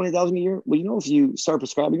make $200,000 a year. Well, if you start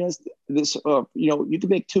prescribing us this, you could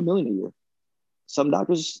make $2 million a year. Some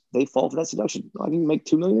doctors, they fall for that seduction. I can make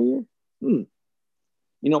 $2 million a year.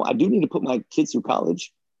 I do need to put my kids through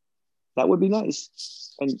college. That would be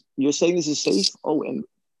nice. And you're saying this is safe? Oh, and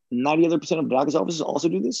 90 other % of doctors' offices also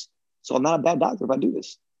do this. So I'm not a bad doctor if I do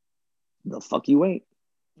this. The fuck you ain't.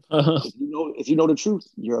 If you know the truth,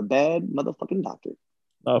 you're a bad motherfucking doctor.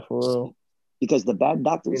 Not for real. Because the bad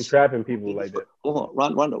doctors entrapping people like that. Hold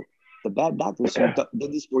on, Rondo. The bad doctors who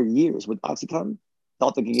did this for years with OxyContin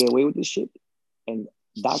thought they could get away with this shit. And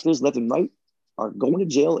doctors left and right are going to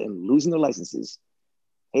jail and losing their licenses.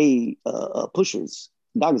 Hey, pushers,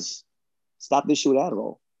 doctors, stop this shit with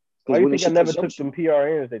Adderall. Why do you think I never took some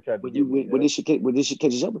PRNs they tried to do? When this shit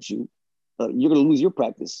catches up with you, you're going to lose your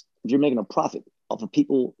practice if you're making a profit off of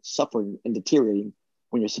people suffering and deteriorating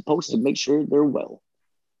when you're supposed to make sure they're well.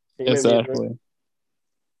 Exactly.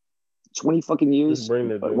 20 fucking years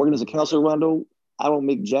working as a counselor, Rondo, I don't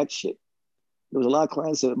make jack shit. There was a lot of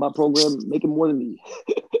clients at my program making more than me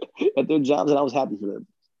at their jobs, and I was happy for them.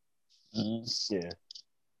 Yeah.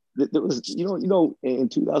 There was, in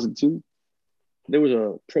 2002, there was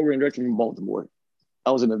a program director from Baltimore.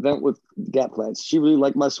 I was at an event with Gap clients. She really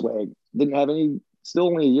liked my swag. Didn't have still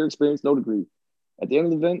only a year experience, no degree. At the end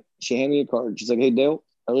of the event, she handed me a card. She's like, "Hey, Dale,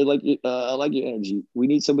 I really like you. I like your energy. We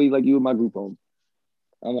need somebody like you in my group home."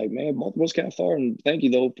 I'm like, "Man, Baltimore's kind of far, and thank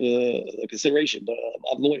you though for the consideration. But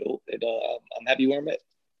I'm loyal, and I'm happy where I'm at."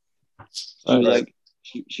 She was like,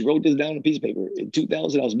 she wrote this down on a piece of paper. In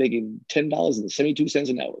 2000, I was making $10.72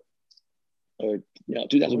 an hour, or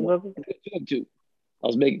 2001, 2002. I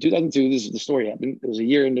was making 2002. This is the story happened. It was a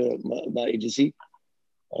year into my agency.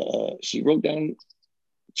 She wrote down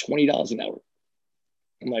 $20 an hour.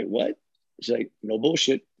 I'm like, "What?" She's like, "No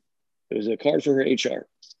bullshit." It was a card for her HR.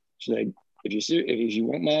 She's like, if you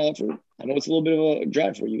want my offer, I know it's a little bit of a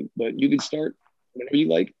drive for you, but you can start whenever you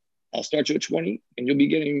like. I'll start you at 20 and you'll be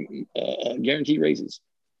getting guaranteed raises.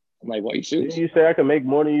 I'm like, "Why are you serious?" Didn't you say I could make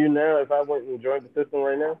more than you now if I went and joined the system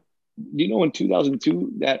right now? In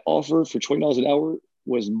 2002, that offer for $20 an hour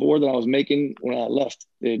was more than I was making when I left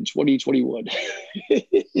in 2021.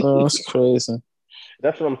 Oh, that's crazy.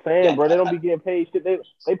 That's what I'm saying, bro. They don't be getting paid shit.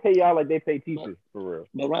 They pay y'all like they pay teachers, for real.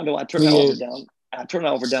 But Rondo, I turned that offer down. I turned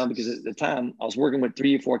that offer down because at the time I was working with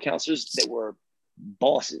 3 or 4 counselors that were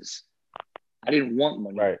bosses. I didn't want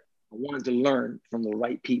money. Right. I wanted to learn from the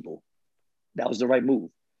right people. That was the right move.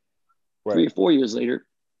 Right. 3 or 4 years later,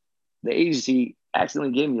 the agency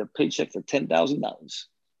accidentally gave me a paycheck for $10,000.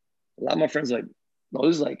 A lot of my friends were like, "No,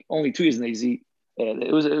 this is like only 2 years in the agency."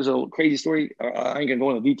 It was a crazy story. I ain't gonna go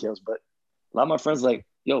into details, but a lot of my friends like,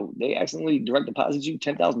 "Yo, they accidentally direct deposited you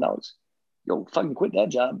 $10,000. Yo, fucking quit that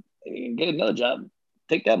job and get another job.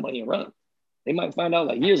 Take that money and run." They might find out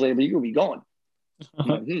like years later, but you're gonna be gone. I'm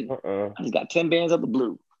like, I just got 10 bands out the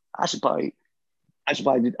blue. I should probably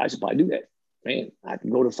do that. Man, I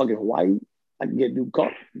can go to fucking Hawaii. I can get a new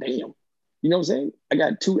car. Damn. You know what I'm saying? I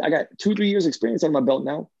got 2-3 years experience on my belt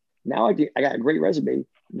now. Now I got a great resume.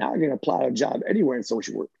 Now I can apply a job anywhere in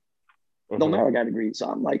social work. No matter I got a degree. So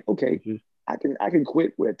I'm like, okay, I can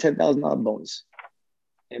quit with a $10,000 bonus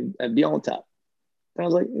and be on top. And I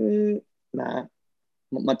was like, nah.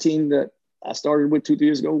 My team that I started with 2-3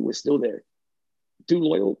 years ago was still there. Too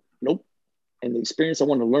loyal? Nope. And the experience I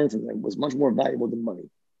wanted to learn from them was much more valuable than money.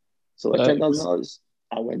 So like $10,000,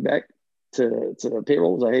 I went back to the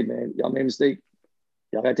payroll. I was like, hey man, y'all made a mistake.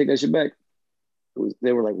 Y'all gotta take that shit back.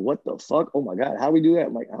 They were like, what the fuck? Oh my God, how we do that?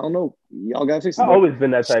 I'm like, I don't know. Y'all gotta fix it. I've always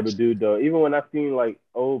been that type of dude though. Even when I've seen like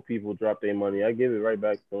old people drop their money, I give it right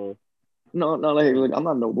back to them. No, like, look, I'm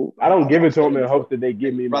not noble. I don't give it to them in hopes that they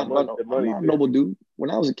give me my money. I'm not a noble dude. When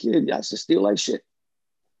I was a kid, I used to steal like shit.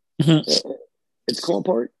 It's Tacoma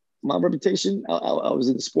Park. My reputation, I was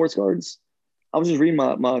in the sports cards. I was just reading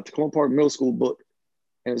my Tacoma Park middle school book.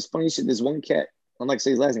 And it's funny shit, this one cat, I'm not gonna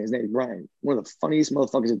say his last name, his name is Brian. One of the funniest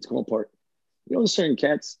motherfuckers in Tacoma Park. You know, there's certain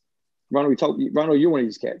cats, Rondo, you're one of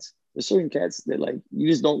these cats. There's certain cats that like, you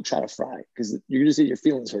just don't try to fry because you're just get your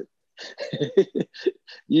feelings hurt.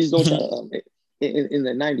 You just don't try to, in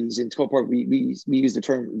the 90s in Tacoma Park, we used the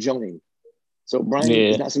term joning. So Brian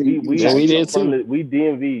is not something we did too. We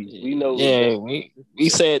DMV. We know. Yeah, we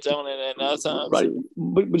said joning at that time. Right,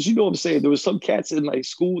 but you know what I'm saying. There was some cats in like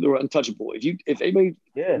school that were untouchable. If anybody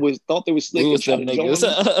thought they were slick and tried to join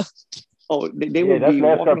them, they would be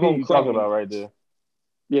walking home you talking about right there.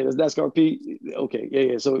 Yeah, that's NASCAR P. Okay,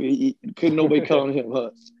 yeah. So couldn't nobody cut on him,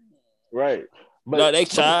 huh? Right. But no, they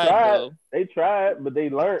tried. They tried, but they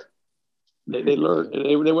learned. They learned.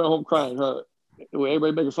 They went home crying, huh?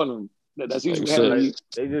 Everybody making fun of them. That's usually what happens.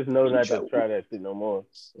 They just know not to try that shit no more.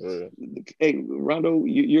 Yeah. Hey, Rondo,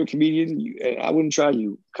 you're a comedian. I wouldn't try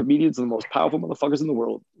you. Comedians are the most powerful motherfuckers in the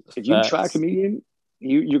world. If you try a comedian,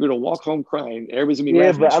 you're gonna walk home crying. Everybody's gonna be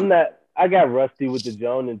laughing. Yeah, but I'm not. I got rusty with the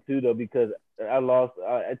joning too, though, because I lost.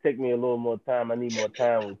 It took me a little more time. I need more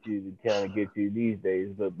time with you to kind of get you these days.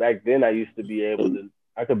 But back then, I used to be able to.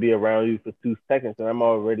 I could be around you for 2 seconds, and I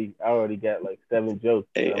already got like 7 jokes.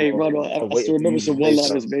 Hey, Rondo, I still remember some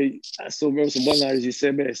one-liners, man. I still remember some one-liners you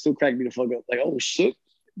said, man. It still cracked me the fuck up. Like, oh shit,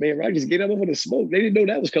 man, right? Just get up over the smoke. They didn't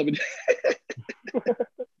know that was coming.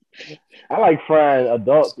 I like frying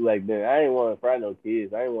adults like that. I ain't want to fry no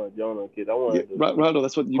kids. I ain't want to join no kids. I want to Rondo,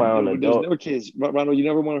 that's what you do. There's never kids. Rondo, you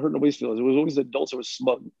never want to hurt nobody's feelings. It was always adults that were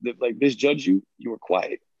smug. That like misjudge you. You were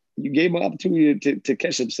quiet. You gave them an opportunity to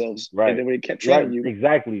catch themselves, right? And then when they kept trying you,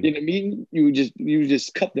 exactly in the meeting, you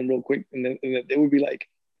just cut them real quick, and then they would be like,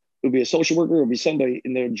 it would be a social worker, or be somebody,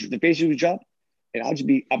 and the face would drop, and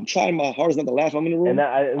I'm trying my hardest not to laugh. I'm in the room,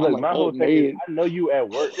 and look, my whole thing is, I know you at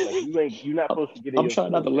work, like you're not supposed to get in I'm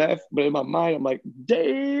trying not to laugh, but in my mind, I'm like,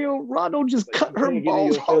 damn, Rondo just cut her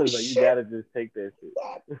balls. Like, you gotta just take that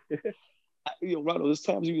shit. Rondo, there's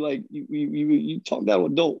times you talk that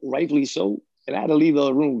adult, rightfully so. And I had to leave the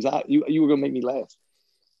other room because you were gonna make me laugh,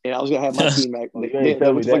 and I was gonna have my team back. What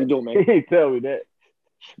the fuck you doing, man? You ain't tell me that.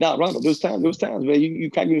 Nah, Rondo, there was times, man.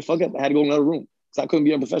 You cracked me the fuck up. I had to go in another room because I couldn't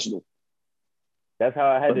be unprofessional. That's how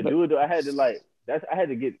I had to do it. Though. I had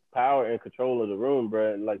to get power and control of the room,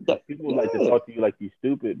 bro. And like people like to talk to you like you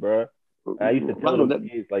stupid, bro. And I used to tell them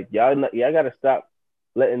kids like y'all gotta stop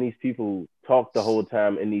letting these people talk the whole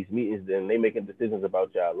time in these meetings, and they making decisions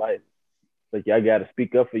about y'all life. Like y'all got to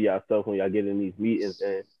speak up for yourself when y'all get in these meetings.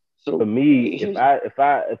 And so, for me, if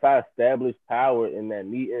I establish power in that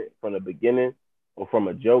meeting from the beginning, or from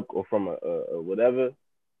a joke, or from a whatever,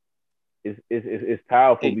 it's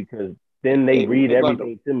powerful because then they read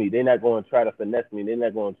everything to me. They're not going to try to finesse me. They're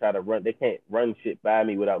not going to try to run. They can't run shit by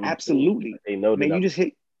me without me. Absolutely, they know that. Man,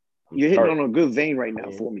 you're hitting on a good vein right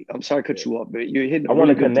now for me. I'm sorry to cut you off, but you're hitting. I want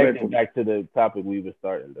to connect it back to the topic we were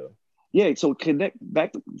starting though. Yeah, so connect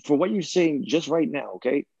back for what you're saying just right now,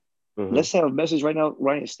 okay? Mm-hmm. Let's have a message right now,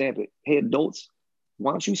 Ryan, stamp it. Hey, adults,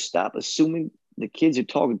 why don't you stop assuming the kids you're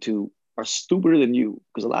talking to are stupider than you?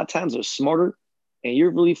 Because a lot of times they're smarter, and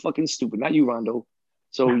you're really fucking stupid. Not you, Rondo.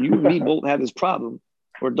 So you and me both have this problem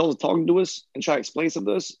where adults are talking to us and try to explain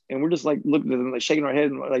something to us, and we're just like looking at them, like shaking our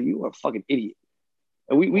head, and we're like, you are a fucking idiot.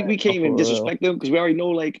 And we can't even disrespect them because we already know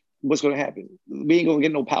like what's going to happen. We ain't going to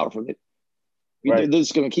get no power from it. They're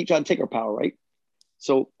just going to keep trying to take our power, right?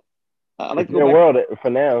 So I like to go back. World for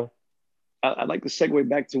now. I'd like to segue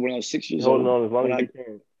back to when I was 6 years old. Holding on as long as you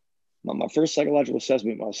can. My first psychological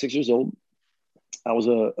assessment when I was 6 years old, I was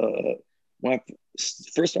when I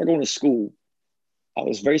first started going to school, I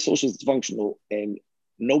was very socially dysfunctional and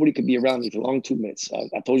nobody could be around me for long 2 minutes.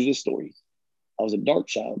 I told you this story. I was a dark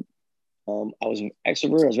child. I was an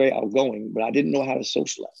extrovert. I was very outgoing, but I didn't know how to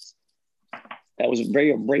socialize. I was very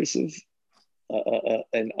abrasive.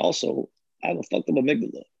 And also, I have a fucked up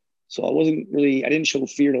amygdala. So I didn't show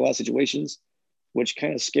fear in a lot of situations, which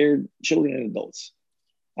kind of scared children and adults.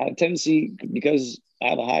 I had a tendency, because I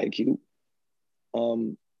have a high IQ,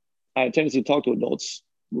 I had a tendency to talk to adults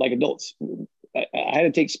like adults. I had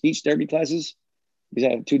to take speech therapy classes because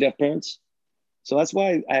I have 2 deaf parents. So that's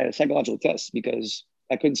why I had a psychological test, because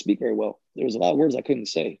I couldn't speak very well. There was a lot of words I couldn't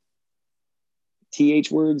say. TH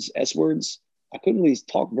words, S words. I couldn't really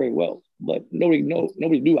talk very well, but nobody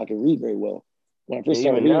knew I could read very well. When I first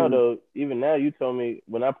started reading, even now, you told me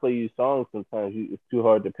when I play you songs, sometimes it's too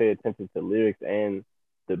hard to pay attention to lyrics and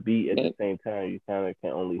the beat at the same time. You kind of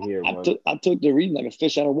can only hear one. I took the reading like a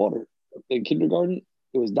fish out of water. In kindergarten,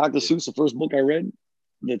 it was Dr. Seuss, the first book I read.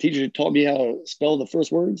 The teacher taught me how to spell the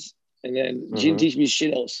first words, and then she didn't teach me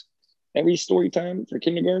shit else. Every story time for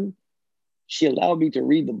kindergarten, she allowed me to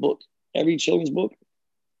read the book, every children's book,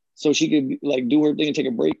 so she could like do her thing and take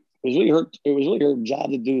a break. It was really her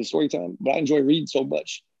job to do the story time, but I enjoy reading so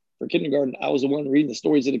much. For kindergarten, I was the one reading the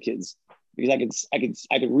stories to the kids because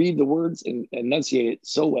I could read the words and enunciate it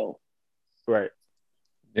so well. Right.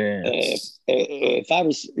 Yeah. If I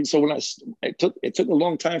was so when it took a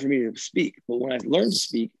long time for me to speak, but when I learned to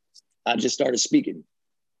speak, I just started speaking.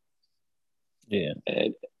 Yeah.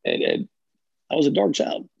 And I was a dark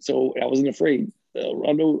child, so I wasn't afraid.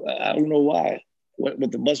 Rondo, I don't know why.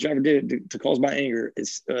 What the bus driver did to cause my anger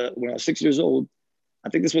is when I was 6 years old. I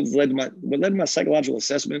think this was led to my psychological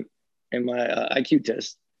assessment and my IQ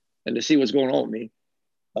test, and to see what's going on with me.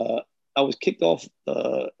 I was kicked off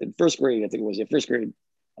in first grade. I think it was first grade.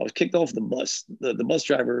 I was kicked off the bus. The bus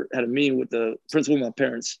driver had a meeting with the principal and my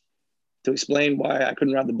parents to explain why I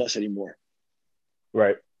couldn't ride the bus anymore.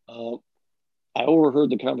 Right. I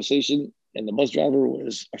overheard the conversation, and the bus driver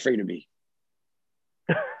was afraid of me.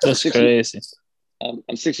 That's crazy.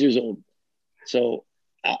 I'm 6 years old. So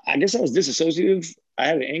I guess I was disassociative. I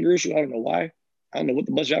had an anger issue. I don't know why. I don't know what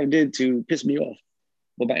the bus driver did to piss me off.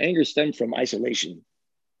 But my anger stemmed from isolation.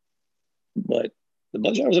 But the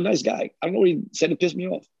bus driver was a nice guy. I don't know what he said to piss me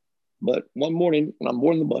off. But one morning when I'm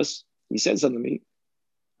boarding the bus, he said something to me.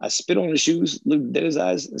 I spit on his shoes, looked dead in his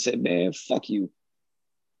eyes, and said, "Man, fuck you."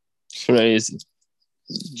 Crazy.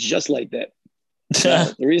 Just like that.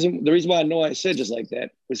 Now, the reason why I know I said just like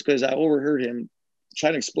that was because I overheard him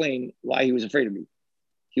trying to explain why he was afraid of me.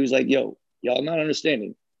 He was like, "Yo, y'all not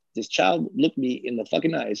understanding. This child looked me in the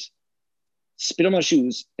fucking eyes, spit on my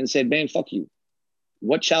shoes, and said, 'Man, fuck you.'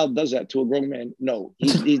 What child does that to a grown man? No,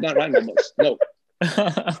 he's not riding the bus. No.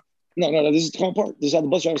 No. This is the common part. This is how the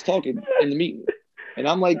bus driver was talking in the meeting. And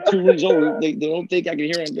I'm like 2 weeks old. They don't think I can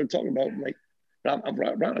hear what they're talking about. I'm like, I'm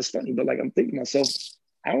Ron, it's funny, but like I'm thinking to myself,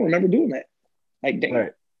 I don't remember doing that. Like, damn.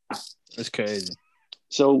 Right. That's crazy.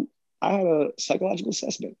 So I had a psychological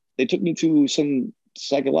assessment. They took me to some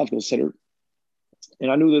psychological center, and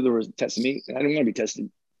I knew that there was testing me, and I didn't want to be tested.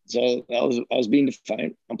 So I was being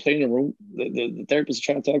defiant. I'm playing in the room. The therapist is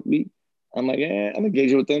trying to talk to me. I'm like, I'm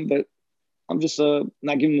engaging with them, but I'm just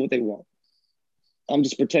not giving them what they want. I'm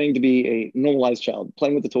just pretending to be a normalized child,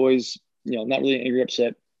 playing with the toys, not really angry,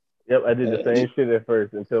 upset. Yep, I did the same shit at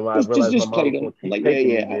first until I realized my mom was going to keep taking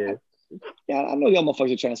me there. Yeah, I know y'all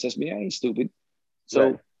motherfuckers are trying to assess me. I ain't stupid.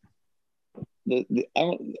 So I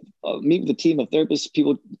don't meet with a team of therapists,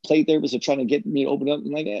 play therapists are trying to get me to open up.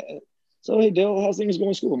 I'm like, so hey, Dale, how's things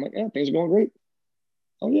going to school? I'm like, things are going great.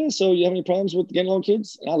 Oh yeah, so you have any problems with getting along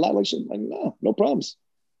kids? And I lie like shit. I'm like, no problems.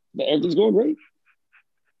 But everything's going great.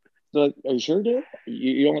 So like, are you sure, Dale?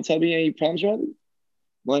 You don't want to tell me any problems you're having?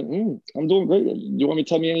 I'm like, I'm doing great. You want me to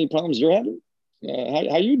tell me any problems you're having?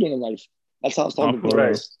 How you doing in life? That's how I was talking to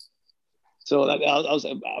right. So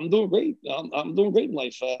I'm doing great. I'm doing great in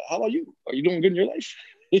life. How about you? Are you doing good in your life?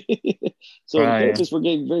 So therapists were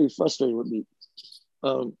getting very frustrated with me.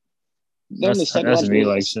 Then that's me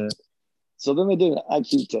like shit. So then they did an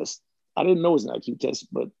IQ test. I didn't know it was an IQ test,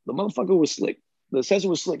 but the motherfucker was slick. The assessor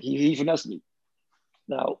was slick. He finessed me.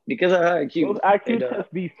 Now, because I had IQ. Those IQ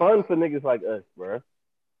tests be fun for niggas like us, bro.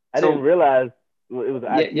 I didn't realize it was an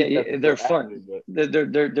IQ test. They're fun.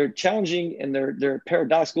 They're challenging and they're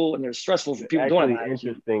paradoxical and they're stressful for people doing it.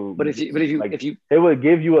 Interesting. But if you they would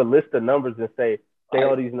give you a list of numbers and say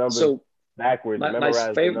all these numbers backwards.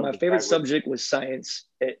 My favorite subject was science.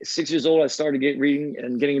 At 6 years old, I started reading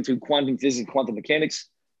and getting into quantum physics, quantum mechanics.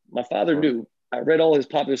 My father knew. I read all his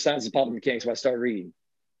popular science and popular mechanics when I started reading.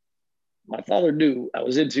 My father knew I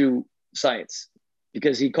was into science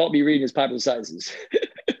because he caught me reading his popular sciences.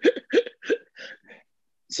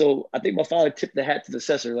 So I think my father tipped the hat to the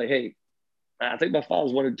assessor, like, hey, I think my father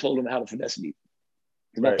was one who told him how to finesse me.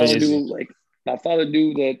 My father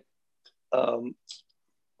knew that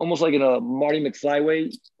almost like in a Marty McFly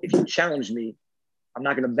way, if you challenge me, I'm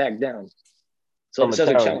not going to back down. So the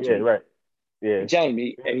assessor challenged me. Right. Yeah. He challenged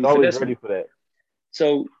me, and he always finessed ready me. For that.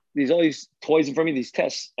 So all these toys in front of me, these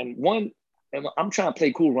tests, and one. And I'm trying to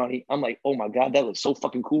play cool, Ronnie. I'm like, oh my God, that looks so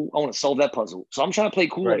fucking cool. I want to solve that puzzle. So I'm trying to play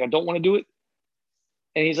cool, like I don't want to do it.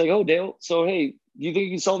 And he's like, oh, Dale, so hey, you think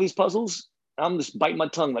you can solve these puzzles? I'm just biting my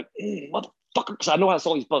tongue, like, motherfucker, because I know how to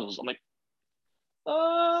solve these puzzles. I'm like,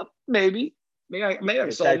 maybe. Maybe I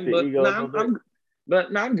can solve them,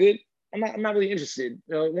 but I'm good. I'm not really interested.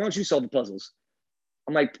 Why don't you solve the puzzles?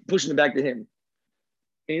 I'm like pushing it back to him.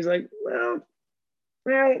 And he's like, well,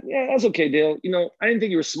 yeah, that's okay, Dale. I didn't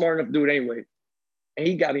think you were smart enough to do it anyway. And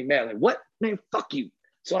he got me mad. Like, what? Man, fuck you.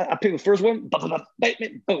 So I picked the first one. Boom.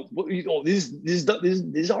 Oh, this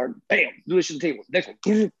is hard. Bam. Do this to the table. Next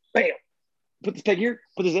one. Bam. Put this peg here.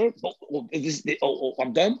 Put this there.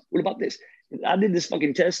 I'm done. What about this? I did this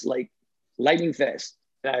fucking test like lightning fast.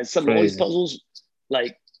 Some of all these puzzles,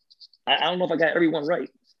 like, I don't know if I got everyone right.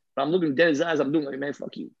 But I'm looking dead in his eyes. I'm doing like, man,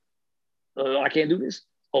 fuck you. I can't do this.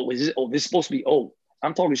 This is supposed to be,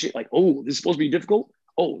 I'm talking shit like, this is supposed to be difficult.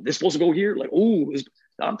 This is supposed to go here. Like,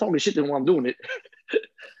 I'm talking shit to him while I'm doing it.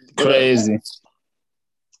 Crazy.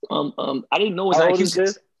 I didn't know it was an IQ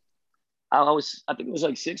test. I think it was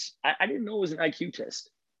like 6. I didn't know it was an IQ test.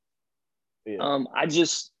 Yeah. I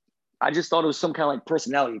just thought it was some kind of like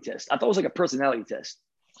personality test. I thought it was like a personality test.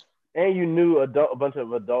 And you knew a bunch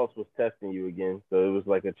of adults was testing you again, so it was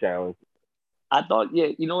like a challenge. I thought,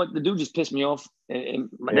 you know what? The dude just pissed me off. And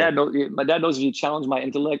my dad knows if you challenge my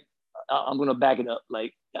intellect, I'm going to back it up.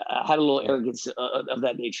 Like, I had a little arrogance of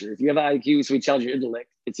that nature. If you have an IQ, so we challenge your intellect,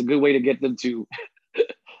 it's a good way to get them to.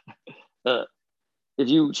 If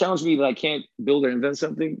you challenge me that I can't build or invent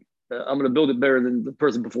something, I'm going to build it better than the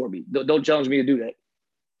person before me. Don't challenge me to do that.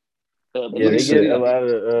 They get a lot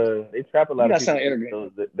of. They trap a lot of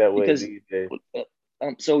people that way these days.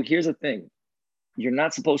 So here's the thing: you're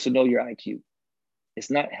not supposed to know your IQ.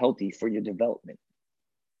 It's not healthy for your development.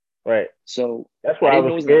 Right. So that's why I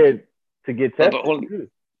was scared to get tested.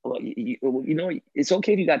 It's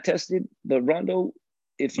okay if you got tested. But Rondo,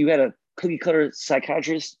 if you had a cookie cutter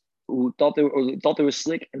psychiatrist who thought they were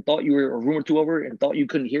slick and thought you were a room or two over and thought you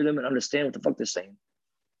couldn't hear them and understand what the fuck they're saying,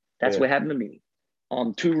 that's what happened to me.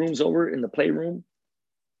 2 rooms over in the playroom,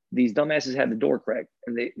 these dumbasses had the door cracked,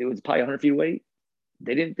 and they was probably 100 feet away.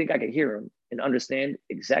 They didn't think I could hear them and understand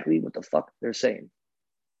exactly what the fuck they're saying.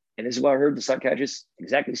 And this is what I heard the psychiatrist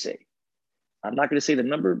exactly say. I'm not going to say the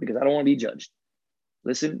number because I don't want to be judged.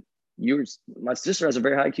 Listen, my sister has a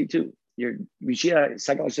very high IQ too. She had a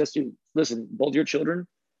psychologist test too. Listen, both your children,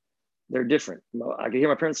 they're different. I could hear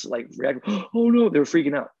my parents like react. Oh no, they were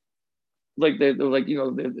freaking out. Like they're like,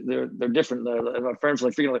 they're different. My friends are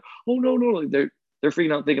like freaking out, like, oh no, they're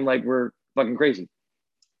freaking out thinking like we're fucking crazy.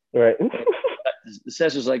 Right. The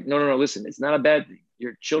sister's like, no, listen, it's not a bad thing.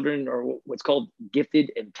 Your children are what's called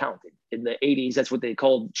gifted and talented. In the 80s, that's what they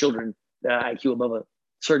called children, IQ above a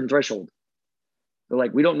certain threshold. They're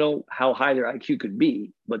like, we don't know how high their IQ could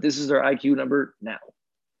be, but this is their IQ number now.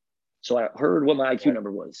 So I heard what my IQ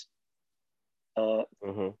number was. And they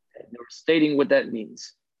were stating what that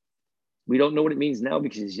means. We don't know what it means now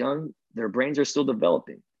because he's young. Their brains are still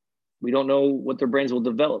developing. We don't know what their brains will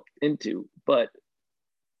develop into, but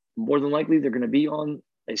more than likely they're going to be on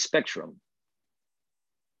a spectrum.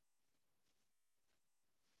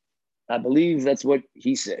 I believe that's what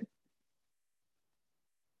he said.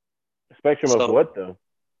 Spectrum of what, though?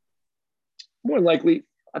 More than likely,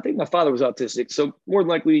 I think my father was autistic, so more than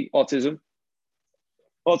likely autism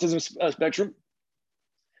spectrum.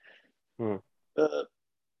 You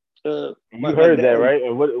heard that, right?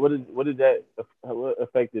 And what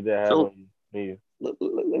effect did that have on you?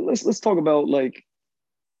 Let's talk about, like,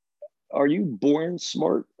 are you born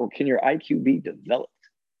smart or can your IQ be developed?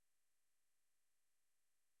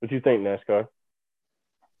 What you think, NASCAR?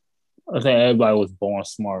 I think everybody was born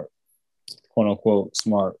smart, quote unquote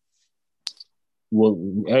smart. Well,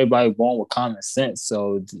 everybody born with common sense,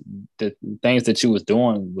 so the things that you was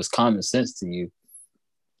doing was common sense to you.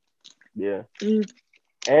 Yeah.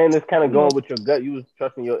 And it's kind of going with your gut. You was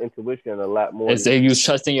trusting your intuition a lot more. You was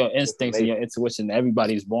trusting your instincts and your intuition.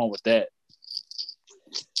 Everybody's born with that.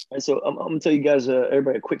 And so I'm going to tell you guys,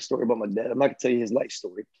 everybody, a quick story about my dad. I'm not going to tell you his life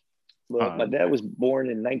story. But my dad was born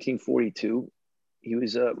in 1942.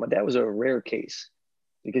 My dad was a rare case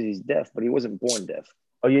because he's deaf, but he wasn't born deaf.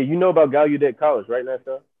 Oh, yeah. You know about Gallaudet College, right,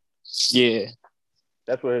 Nessa? Yeah.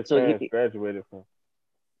 That's where his parents graduated from.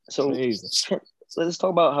 So let's talk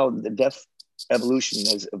about how the deaf evolution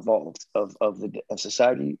has evolved of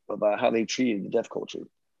society, about how they treated the deaf culture.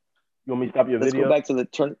 You want me to stop your Let's video? go back to the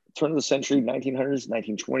turn of the century, 1900s,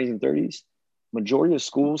 1920s, and 30s. Majority of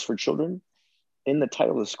schools for children in the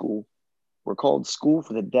title of the school were called School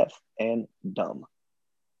for the Deaf and Dumb.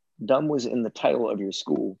 dumb was in the title of your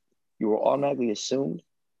school, you were automatically assumed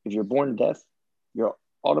if you're born deaf, you're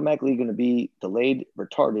automatically going to be delayed,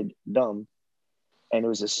 retarded, dumb. And it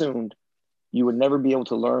was assumed you would never be able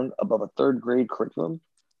to learn above a third grade curriculum.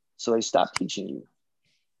 So they stopped teaching you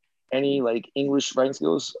any like English writing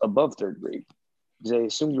skills above third grade because they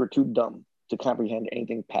assumed you were too dumb to comprehend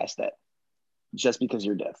anything past that just because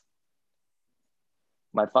you're deaf.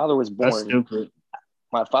 My father was born. That's stupid.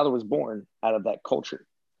 My father was born out of that culture.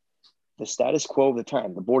 The status quo of the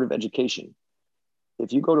time, the Board of Education.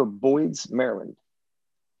 If you go to Boyd's, Maryland,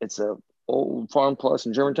 it's a old farm plus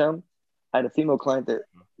in Germantown. I had a female client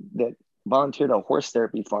that volunteered a horse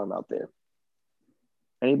therapy farm out there.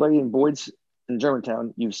 Anybody in Boyd's in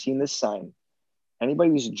Germantown, you've seen this sign.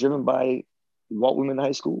 Anybody who's driven by Walt Whitman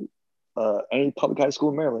High School, any public high school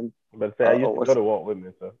in Maryland. But I used to go to Walt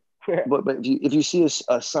Whitman, so. but if you see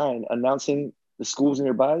a sign announcing the schools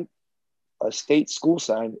nearby, a state school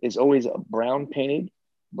sign is always a brown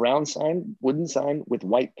sign, wooden sign with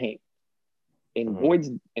white paint. In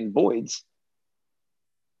Boyd's,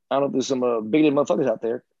 I don't know if there's some bigoted motherfuckers out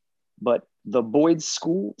there, but the Boyd's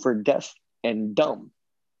School for Deaf and Dumb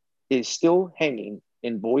is still hanging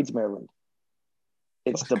in Boyd's, Maryland.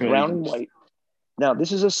 It's the brown and white. Now,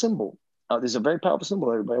 this is a symbol. This is a very powerful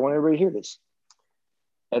symbol, everybody. I want everybody to hear this.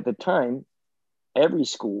 At the time, every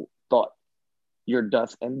school thought you're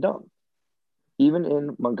deaf and dumb. Even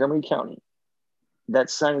in Montgomery County, that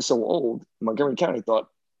sign is so old, Montgomery County thought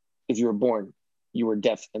if you were born, you were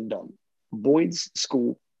deaf and dumb. Boyd's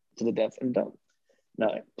School for the Deaf and Dumb.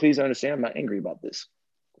 Now, please understand, I'm not angry about this.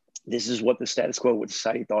 This is what the status quo, what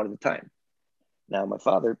society thought at the time. Now, my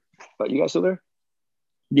father, you guys still there?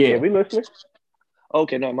 Yeah, we listening.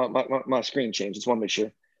 Okay, no, my screen changed. Just want to make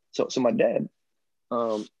sure. So my dad,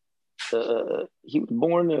 he was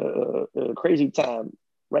born a crazy time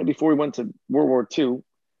right before he went to World War II.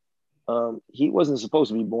 He wasn't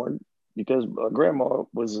supposed to be born because grandma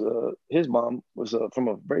was his mom was from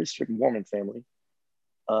a very strict Mormon family.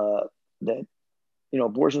 That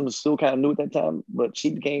abortion was still kind of new at that time, but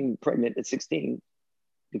she became pregnant at 16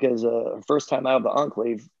 because her first time out of the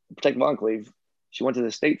enclave, protective enclave, she went to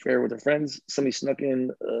the state fair with her friends. Somebody snuck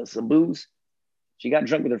in some booze. She got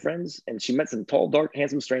drunk with her friends, and she met some tall, dark,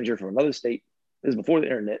 handsome stranger from another state. This is before the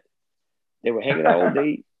internet. They were hanging out all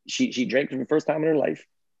day. She drank for the first time in her life,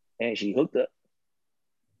 and she hooked up.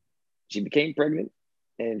 She became pregnant,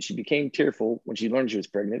 and she became tearful when she learned she was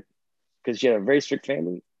pregnant because she had a very strict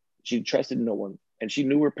family. She trusted no one, and she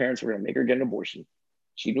knew her parents were going to make her get an abortion.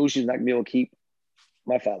 She knew she was not going to be able to keep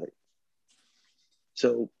my father.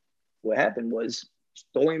 So what happened was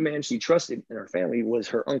the only man she trusted in her family was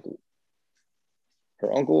her uncle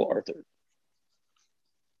Arthur.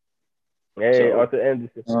 Hey, Arthur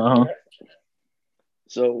Anderson.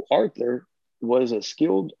 So Arthur was a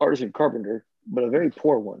skilled artisan carpenter, but a very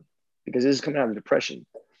poor one because this is coming out of depression.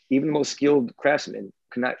 Even the most skilled craftsmen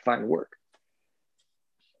could not find work.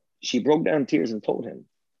 She broke down in tears and told him.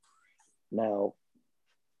 Now,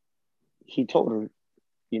 he told her,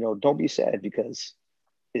 don't be sad because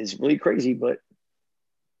it's really crazy, but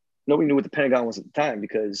nobody knew what the Pentagon was at the time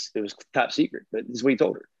because it was top secret. But this is what he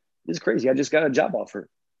told her. This is crazy. I just got a job offer.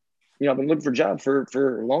 I've been looking for a job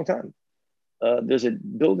for a long time. There's a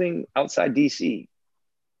building outside DC.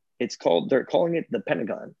 They're calling it the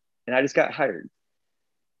Pentagon. And I just got hired.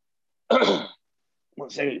 One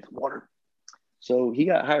second, water. So he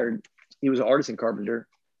got hired. He was an artisan carpenter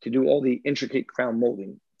to do all the intricate crown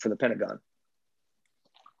molding for the Pentagon.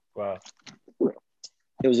 Wow.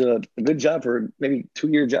 It was a good job for maybe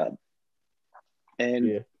 2-year job.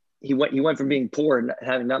 And he went from being poor and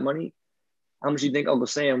having not money. How much do you think Uncle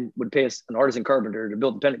Sam would pay us an artisan carpenter to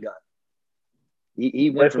build the Pentagon?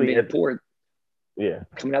 He went from being poor,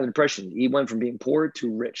 coming out of the depression. He went from being poor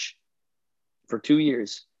to rich for 2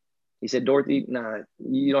 years. He said, Dorothy, nah,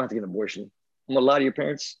 you don't have to get an abortion. I'm gonna lie to your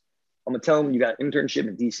parents. I'm gonna tell them you got an internship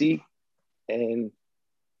in DC, and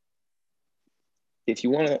if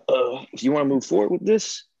you wanna move forward with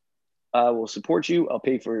this, I will support you. I'll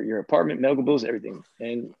pay for your apartment, medical bills, everything.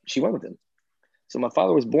 And she went with him. So my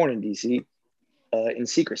father was born in DC in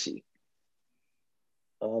secrecy,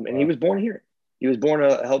 and he was born here. He was born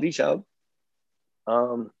a healthy child.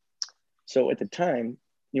 So at the time,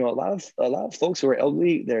 a lot of folks who are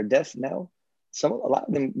elderly, they're deaf now. A lot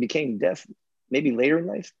of them became deaf maybe later in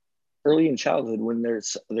life, early in childhood when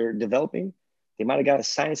they're developing. They might have got a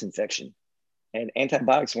sinus infection, and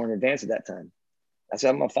antibiotics weren't advanced at that time. That's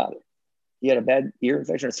how my father. He had a bad ear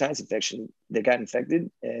infection or sinus infection that got infected,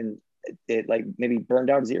 and it like maybe burned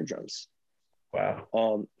out his eardrums.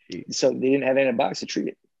 Wow. So they didn't have antibiotics to treat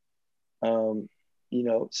it.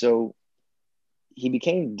 So he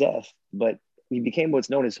became deaf, but he became what's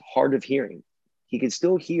known as hard of hearing. He could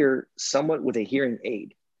still hear somewhat with a hearing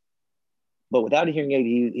aid, but without a hearing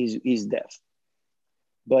aid, he's deaf.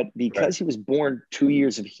 But because he was born 2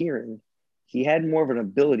 years of hearing, he had more of an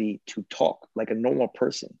ability to talk like a normal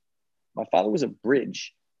person. My father was a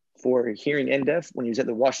bridge for hearing and deaf when he was at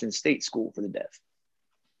the Washington State School for the Deaf.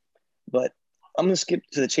 But I'm going to skip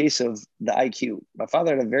to the chase of the IQ. My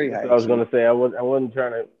father had a very high IQ. I was going to say, I wasn't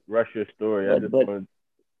trying to rush your story. I just wanted...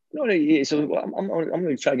 No, yeah, so I'm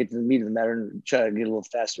going to try to get to the meat of the matter and try to get a little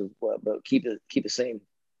faster, but keep the same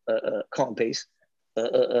calm pace.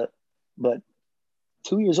 But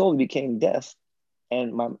 2 years old, he became deaf,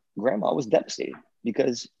 and my grandma was devastated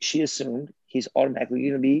because she assumed he's automatically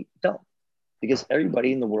going to be dumb, because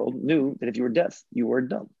everybody in the world knew that if you were deaf, you were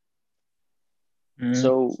dumb.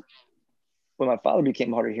 So when my father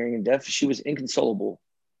became hard of hearing and deaf, she was inconsolable.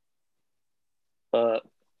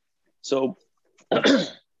 So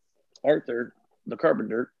Arthur, the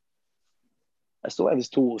carpenter, I still have his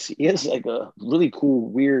tools. He has like a really cool,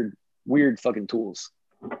 weird fucking tools.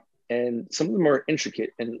 And some of them are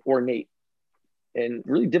intricate and ornate and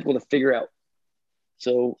really difficult to figure out.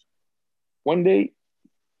 So one day,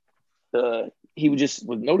 he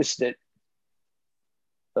would notice that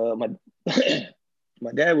my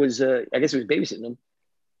my dad was, I guess he was babysitting him,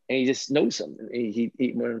 and he just noticed something.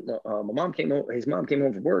 When my mom came home, his mom came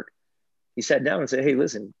home from work, he sat down and said, "Hey,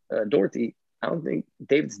 listen, Dorothy, I don't think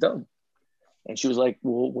David's dumb." And she was like,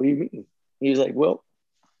 "Well, what do you mean?" He was like, "Well,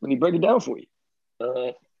 let me break it down for you.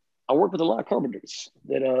 I work with a lot of carpenters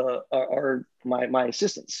that are my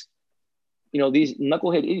assistants. You know, these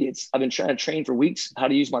knucklehead idiots, I've been trying to train for weeks how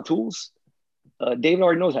to use my tools. David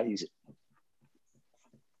already knows how to use it."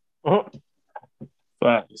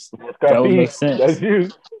 Facts. That would make sense. That's you.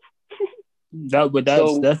 That's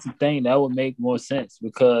the thing. That would make more sense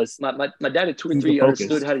because my dad at 2 or 3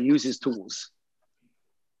 understood how to use his tools.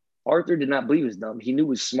 Arthur did not believe he was dumb. He knew he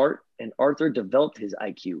was smart, and Arthur developed his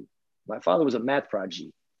IQ. My father was a math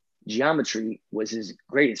prodigy. Geometry was his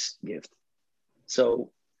greatest gift.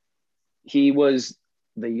 So he was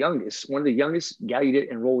one of the youngest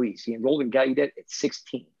Gallaudet enrollees. He enrolled in Gallaudet at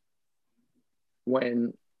 16.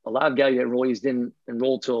 When a lot of Gallaudet enrollees didn't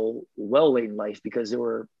enroll till well late in life because they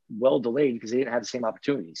were well delayed because they didn't have the same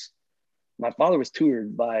opportunities. My father was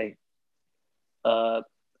tutored by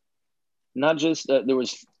not just, there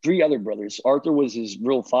was 3 other brothers. Arthur was his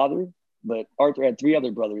real father, but Arthur had 3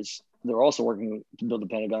 other brothers. They were also working to build the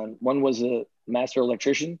Pentagon. One was a master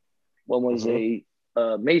electrician, one was a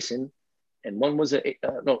mason, and one was the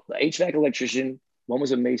HVAC electrician, one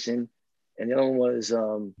was a mason, and the other one was,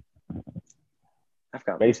 I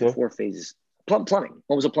forgot, the 4 phases. Plumbing.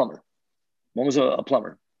 One was a plumber. One was a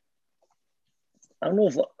plumber. I don't know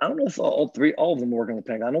if all of them were working on the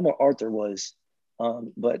Pentagon. I know what Arthur was,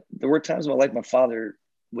 but there were times in my life my father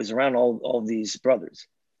was around all of these brothers.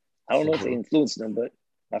 I don't know if they influenced them, but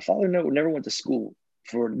my father never went to school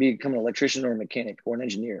to become an electrician or a mechanic or an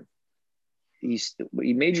engineer. He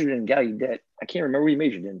majored in Gallaudet. I can't remember what he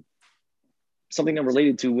majored in. Something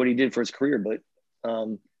unrelated to what he did for his career, but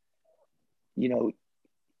you know,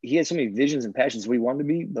 he had so many visions and passions of what he wanted to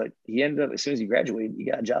be, but he ended up, as soon as he graduated, he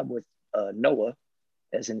got a job with NOAA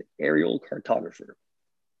as an aerial cartographer.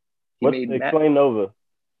 Explain NOAA.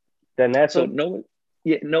 That NASA? So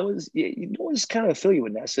NOAA's kind of affiliated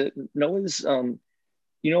with NASA. NOAA's,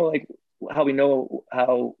 you know, like how we know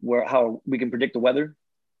how we can predict the weather.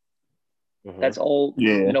 That's all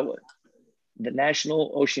NOAA. The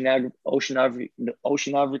National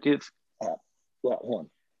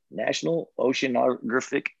National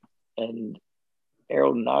Oceanographic and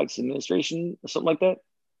Aeronautics Administration or something like that.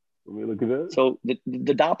 Let me look at that. So the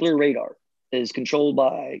Doppler radar is controlled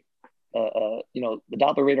by, the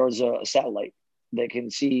Doppler radar is a satellite that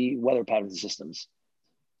can see weather pattern systems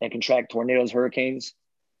and can track tornadoes, hurricanes.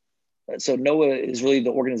 So NOAA is really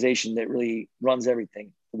the organization that really runs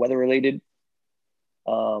everything weather related.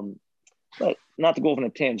 But not to go off on a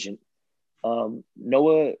tangent,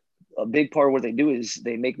 NOAA, a big part of what they do is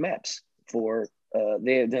they make maps for,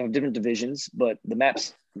 they have different divisions, but the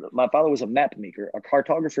maps, my father was a map maker. A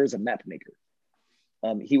cartographer is a map maker.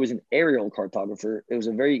 He was an aerial cartographer. He was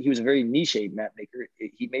a very niche map maker.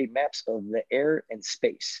 He made maps of the air and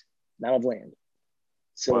space, not of land.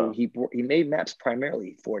 So he made maps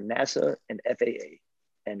primarily for NASA and FAA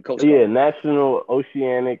and Coast Guard. Yeah, National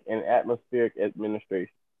Oceanic and Atmospheric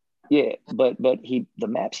Administration. Yeah, but the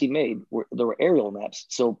maps he made were aerial maps.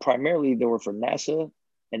 So primarily they were for NASA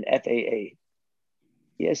and FAA.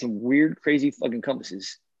 He had some weird, crazy fucking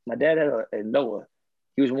compasses. My dad had a NOAA.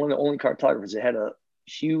 He was one of the only cartographers that had a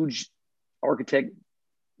huge architect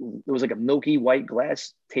it was like a milky white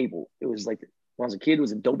glass table. It was like when I was a kid, it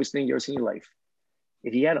was the dopest thing you ever seen in your life.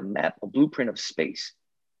 If he had a map, a blueprint of space,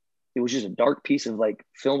 it was just a dark piece of like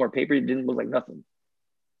film or paper. It didn't look like nothing.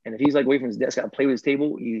 And if he's like away from his desk, I'd play with his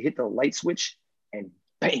table. You hit the light switch, and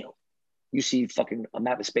bam, you see fucking a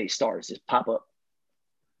map of space, stars just pop up,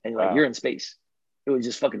 and like you're in space. It was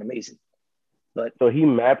just fucking amazing. But so he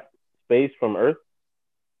mapped space from Earth.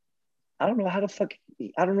 I don't know how the fuck.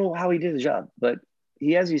 I don't know how he did the job, but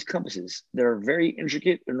he has these compasses that are very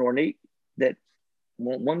intricate and ornate. That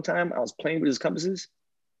one time I was playing with his compasses.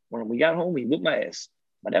 When we got home, he whooped my ass.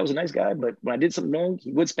 My dad was a nice guy, but when I did something wrong,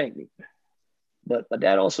 he would spank me. But my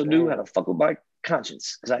dad also knew how to fuck with my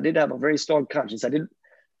conscience, because I did have a very strong conscience. I did.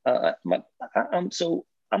 I'm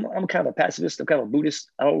kind of a pacifist. I'm kind of a Buddhist.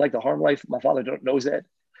 I don't like to harm life. My father knows that.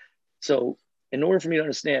 So in order for me to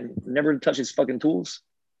understand, never to touch his fucking tools,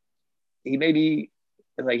 he made me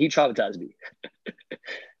like he traumatized me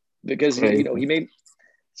because he made.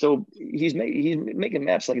 So he's making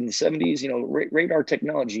maps like in the 70s. Radar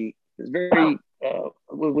technology is very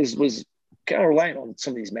was kind of reliant on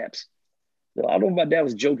some of these maps. So I don't know if my dad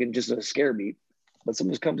was joking just to scare me, but some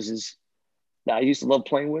of his compasses that I used to love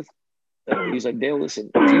playing with, he's like, Dale,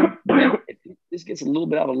 listen, if this gets a little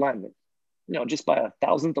bit out of alignment, just by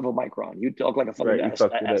 1,000th of a micron, you talk like a fucking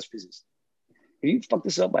astrophysicist. If you fuck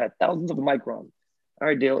this up by 1,000th of a micron, all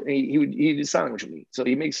right, Dale, he did sign language with me. So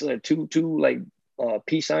he makes two like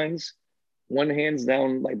peace signs, one hand's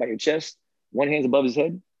down like by your chest, one hand's above his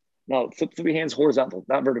head. Now flip 3 hands horizontal,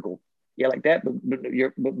 not vertical. Yeah, like that, but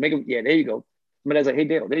make them, yeah, there you go. My dad's like, hey,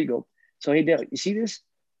 Dale, there you go. So, hey, Dale, you see this?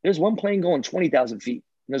 There's one plane going 20,000 feet,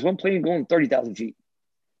 and there's one plane going 30,000 feet.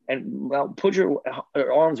 And now put your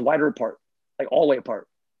arms wider apart, like all the way apart.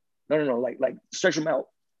 No, like stretch them out.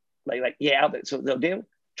 Like yeah, out there. So, Dale,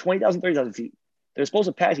 20,000, 30,000 feet. They're supposed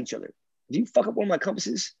to pass each other. If you fuck up one of my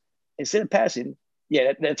compasses, instead of passing,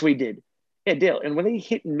 yeah, that's what he did. Yeah, Dale, and when they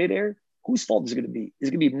hit in midair, whose fault is it going to be? Is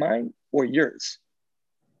it going to be mine or yours?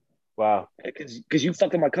 Wow. Because you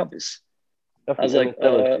fucked up my compass. That's I was like,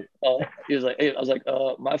 he was like, hey, I was like,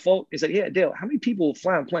 my fault. He's like, yeah, Dale, how many people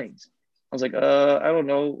fly on planes? I was like, I don't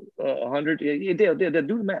know, 100. Yeah, Dale, do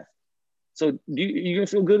the math. So you gonna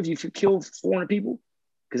feel good if you kill 400 people?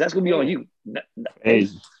 Because that's gonna be on you. Hey,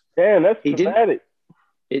 damn, that's pathetic.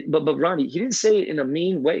 But Ronnie, he didn't say it in a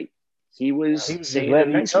mean way. He was saying it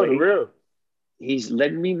in a nice way. He's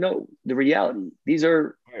letting me know the reality. These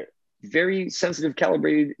are very sensitive,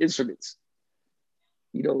 calibrated instruments.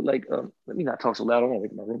 Like let me not talk so loud. I don't want to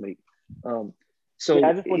wake my roommate. So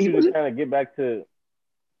I just want you to kind of get back to.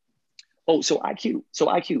 Oh, so IQ.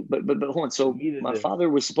 But hold on. So my father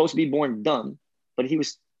was supposed to be born dumb, but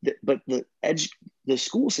the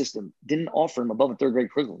school system didn't offer him above a 3rd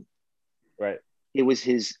grade curriculum. Right. It was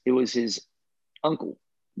his uncle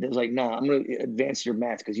that was like, nah, I'm going to advance your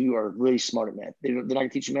math because you are really smart at math. They're not going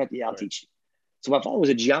to teach you math. Yeah, I'll teach you. So my father was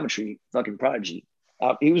a geometry fucking prodigy.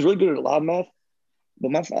 He was really good at a lot of math, but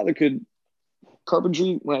my father could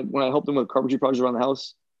carpentry. When I helped him with carpentry projects around the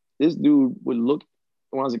house, this dude would look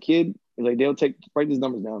when I was a kid. He's like, Dale, write these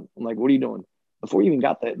numbers down. I'm like, what are you doing? Before he even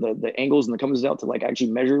got the angles and the compasses out to like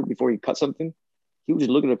actually measure before he cut something, he would just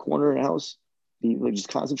look at a corner in the house, be like just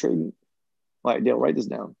concentrating. All right, Dale, write this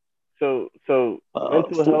down. So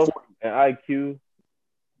mental health and IQ,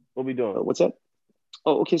 what we doing? What's that?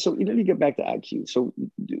 Oh, okay. So let me get back to IQ. So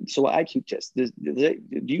IQ test. Do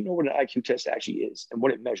you know what an IQ test actually is and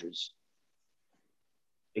what it measures?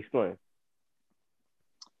 Explain.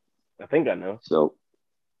 I think I know. So,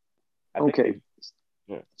 okay.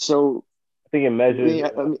 So I think it measures.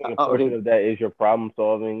 A portion of that is your problem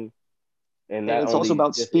solving, and it's also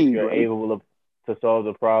about speed. If you're able to solve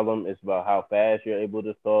the problem, it's about how fast you're able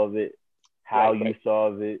to solve it, how you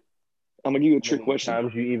solve it. I'm gonna give you a trick question.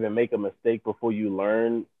 Sometimes you even make a mistake before you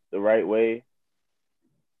learn the right way.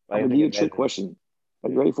 I'm gonna give you a trick question.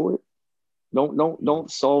 Are you ready for it?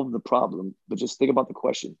 Don't solve the problem, but just think about the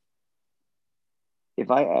question.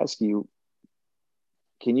 If I ask you,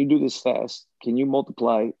 can you do this fast? Can you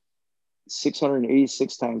multiply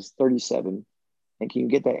 686 times 37? And can you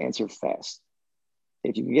get that answer fast?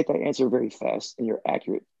 If you can get that answer very fast and you're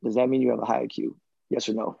accurate, does that mean you have a high IQ? Yes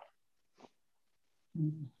or no?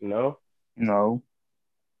 No.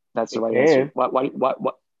 That's the right answer. Why?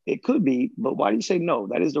 It could be, but why do you say no?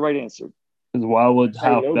 That is the right answer. Because why would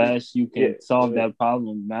how fast you can solve that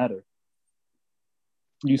problem matter?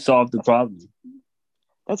 You solve the problem.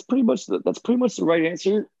 That's pretty much the right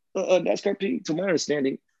answer. NASCAR P, to my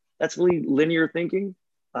understanding, that's really linear thinking.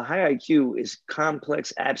 A high IQ is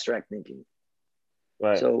complex, abstract thinking.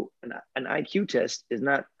 Right. So an IQ test is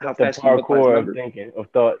not how fast you multiply the number. Thinking of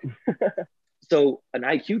thought. So an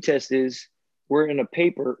IQ test is we're in a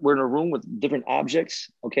room with different objects.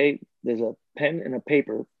 Okay, there's a pen and a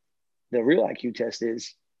paper. The real IQ test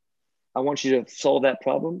is I want you to solve that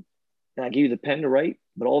problem, and I give you the pen to write,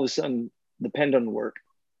 but all of a sudden the pen doesn't work.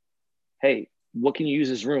 Hey, what can you use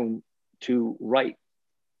this room to write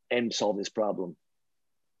and solve this problem?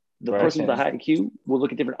 The person with the high IQ will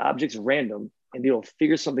look at different objects random, and they'll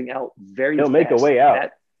figure something out very fast. He'll make a way out.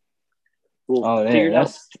 That will figure it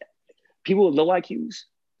out. People with low IQs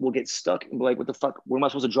will get stuck and be like, what the fuck? What am I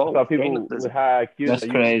supposed to draw? People with high IQs. That's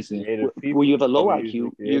crazy. When you have a low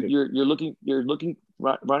IQ, you're looking,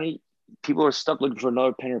 Ronnie, people are stuck looking for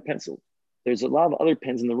another pen or pencil. There's a lot of other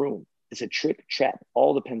pens in the room. It's a trick trap.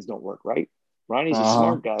 All the pens don't work, right? Ronnie's a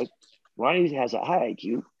smart guy. Ronnie has a high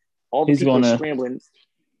IQ. All the people are scrambling.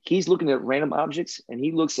 He's looking at random objects, and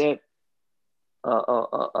he looks at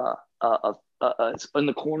it's in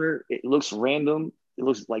the corner. It looks random. It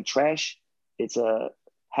looks like trash. It's a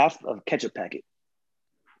half a ketchup packet.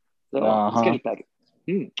 It's a ketchup packet.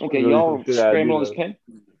 Okay, really y'all scramble on this pen.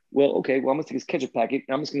 Well, okay. Well, I'm gonna take this ketchup packet,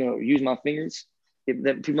 and I'm just gonna use my fingers.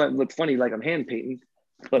 People might look funny, like I'm hand painting.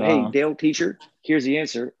 But hey, Dale, teacher, here's the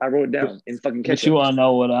answer. I wrote it down in fucking ketchup. But you wanna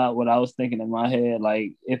know what I was thinking in my head?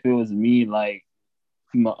 Like, if it was me, like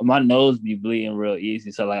my nose be bleeding real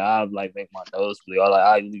easy, so like I'd like make my nose bleed, or like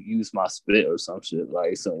I use my spit or some shit,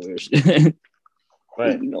 like some weird shit.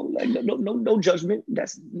 Right. You know, like no judgment.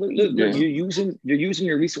 That's look, you're using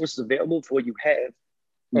your resources available for what you have.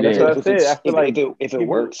 And that's what I said. I feel like if it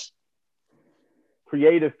works,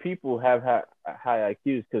 creative people have high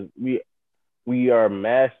IQs because we are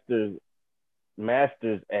masters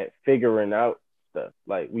at figuring out stuff.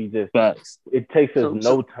 Like we just, it takes us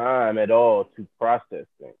no time at all to process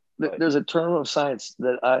things. There's a term of science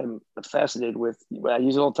that I'm fascinated with. I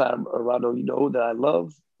use it all the time. Rondo, you know that I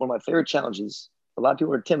love. One of my favorite challenges. A lot of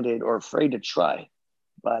people are intimidated or afraid to try,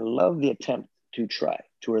 but I love the attempt to try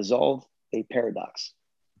to resolve a paradox.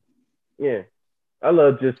 Yeah, I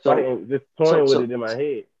love just toying with it in my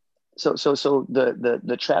head. So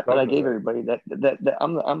the trap that I gave everybody that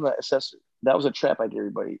I'm the assessor. That was a trap I gave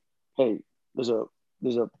everybody. Hey, there's a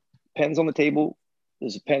pens on the table.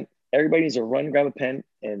 There's a pen. Everybody needs to run, grab a pen,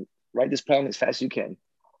 and write this problem as fast as you can.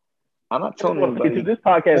 I'm not telling anybody. This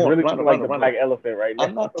podcast really like the black elephant right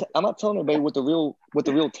now. I'm not telling everybody what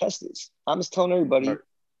the real test is. I'm just telling everybody,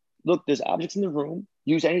 look, there's objects in the room.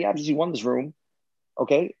 Use any objects you want in this room.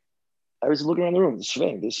 Okay. Everybody's looking around the room.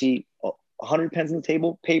 They see 100 pens on the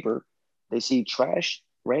table, paper. They see trash,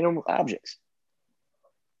 random objects.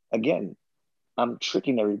 Again, I'm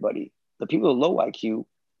tricking everybody. The people with low IQ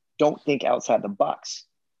don't think outside the box.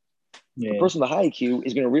 Yeah. The person with a high IQ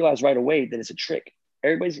is going to realize right away that it's a trick.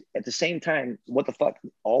 Everybody's at the same time. What the fuck?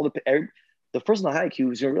 The person with high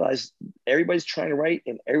IQ is going to realize everybody's trying to write,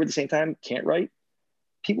 and everybody at the same time can't write.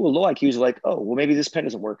 People with low IQs are like, oh, well, maybe this pen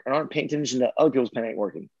doesn't work, and aren't paying attention to other people's pen ain't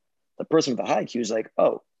working. The person with the high IQ is like,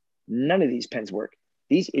 oh, none of these pens work.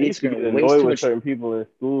 These idiots are going to waste too much. Certain people in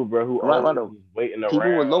school, bro, who are waiting around.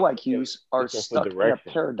 People with low IQs are stuck in a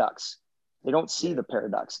paradox. They don't see the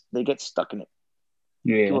paradox. They get stuck in it.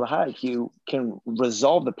 Yeah. People with a high IQ can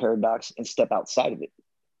resolve the paradox and step outside of it.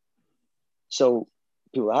 So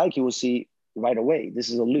people with high IQ will see right away, this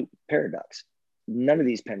is a loop, paradox. None of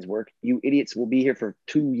these pens work. You idiots will be here for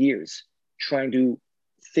 2 years trying to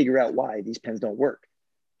figure out why these pens don't work.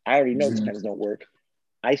 I already know these pens don't work.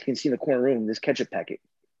 I can see in the corner room this ketchup packet.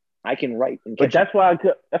 I can write in ketchup. But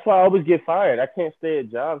that's why I always get fired. I can't stay at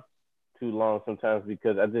jobs too long sometimes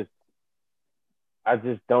because I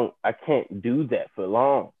can't do that for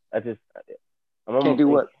long. I'm almost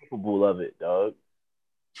incapable of it, dog.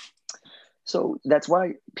 So that's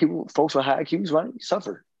why folks with high IQs, right,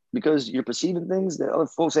 suffer because you're perceiving things that other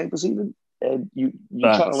folks ain't perceiving, and you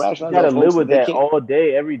trying to rationalize. You gotta live with that all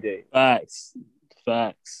day, every day. Facts.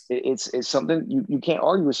 It's something you can't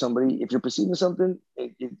argue with somebody if you're perceiving something.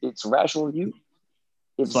 It's rational to you.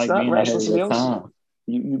 If it's like not rational to somebody else,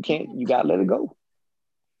 you can't. You gotta let it go.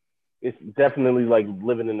 It's definitely like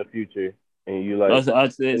living in the future, and you like it's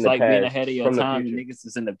like being ahead of your time. Niggas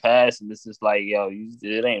is in the past, and it's just like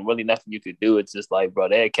it ain't really nothing you could do. It's just like, bro,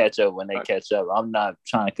 they'll catch up when they catch up. I'm not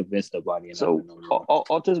trying to convince nobody. So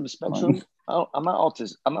autism spectrum. I'm not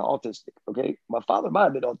autistic. I'm not autistic. Okay, my father might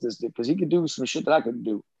have been autistic because he could do some shit that I couldn't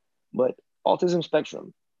do. But autism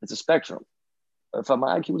spectrum, it's a spectrum. If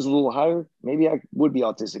my IQ was a little higher, maybe I would be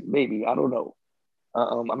autistic. Maybe I don't know.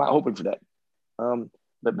 I'm not hoping for that.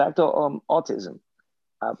 But back to autism.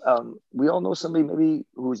 We all know somebody maybe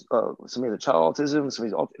who's somebody with a child autism.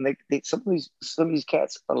 Some of these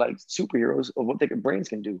cats are like superheroes of what their brains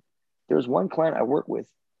can do. There was one client I worked with.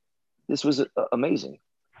 This was amazing.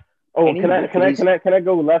 Oh, can I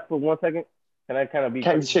go left for 1 second? Can I kind of be?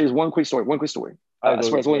 Can I share one quick story? I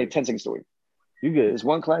swear it's only a 10-second story. You good? This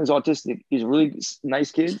one client is autistic. He's a really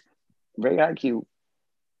nice kid, very IQ.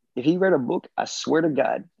 If he read a book, I swear to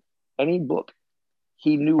God, any book,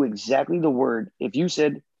 he knew exactly the word. If you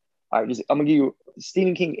said, all right, I'm gonna give you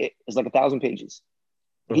Stephen King, it's like 1,000 pages.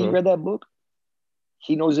 If he read that book,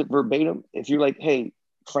 he knows it verbatim. If you're like, hey,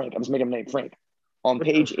 Frank, I'm just making a name, Frank. On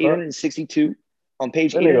page 862, on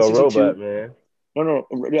page 862. Robot, man. No,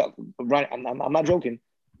 right. I'm not joking.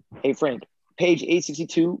 Hey, Frank, page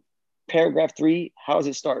 862, paragraph 3, how does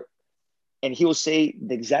it start? And he'll say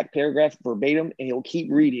the exact paragraph verbatim, and he'll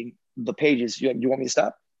keep reading the pages. You want me to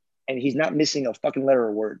stop? And he's not missing a fucking letter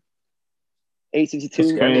or word.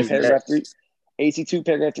 862, paragraph 3. 862,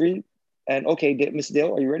 paragraph 3. And okay, Mr.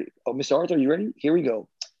 Dale, are you ready? Oh, Mr. Arthur, are you ready? Here we go.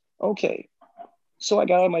 Okay. So I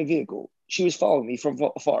got out of my vehicle. She was following me from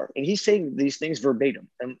afar. And he's saying these things verbatim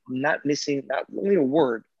and not missing not only a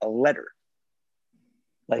word, a letter.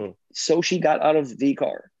 Like, so she got out of the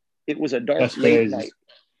car. It was a dark, late night.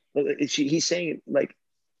 He's saying, like,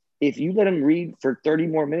 if you let him read for 30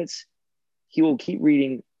 more minutes, he will keep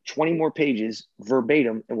reading 20 more pages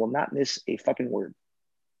verbatim and will not miss a fucking word.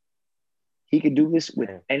 He could do this with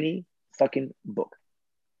any fucking book,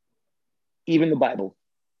 even the Bible.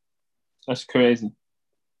 That's crazy.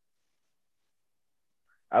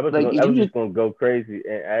 I was just gonna go crazy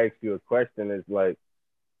and ask you a question. Is like,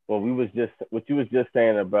 what you was just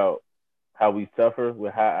saying about how we suffer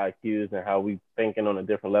with high IQs and how we thinking on a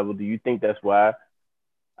different level. Do you think that's why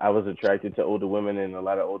I was attracted to older women and a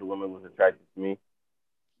lot of older women was attracted to me?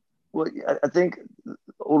 Well, I think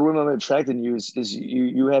older women attracted you is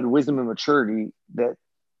you had wisdom and maturity that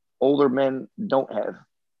older men don't have.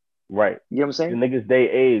 Right. You know what I'm saying? The niggas they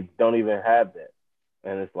age don't even have that.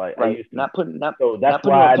 And it's like, right. So that's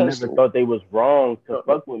why I never thought they was wrong to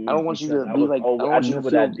fuck with me. I don't want you to be like, I knew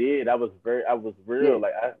what I did. I was real. Yeah.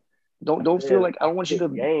 Like, don't feel like, I don't want you to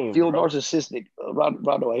feel narcissistic.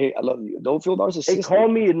 Rondo, I love you. Don't feel narcissistic. They call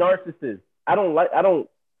me a narcissist.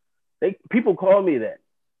 People call me that.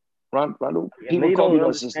 Rondo, people call me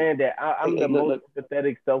narcissistic. That I'm the most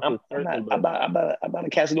pathetic, selfless person. I'm about to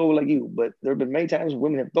cast it over like you, but there have been many times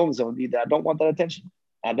women have thrown themselves on me that I don't want that attention.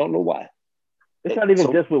 I don't know why. It's not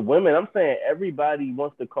even just with women. I'm saying everybody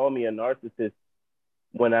wants to call me a narcissist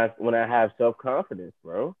when I have self-confidence,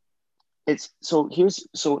 bro. So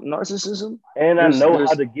narcissism. And I know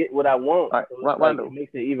how to get what I want. Right, so it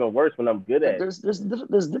makes it even worse when I'm good at it.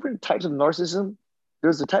 There's different types of narcissism.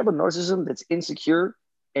 There's the type of narcissism that's insecure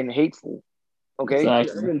and hateful. Okay.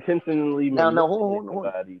 Exactly. Intentionally. Now hold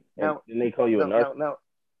on. Now they call you a narcissist.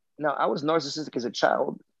 Now I was narcissistic as a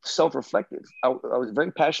child, self-reflective. I was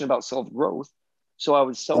very passionate about self-growth. So I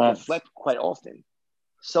would self-reflect quite often.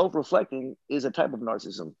 Self-reflecting is a type of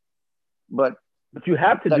narcissism, but you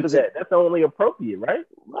have to do that. That's only appropriate, right?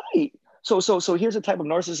 Right. So here's a type of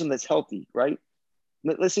narcissism that's healthy, right?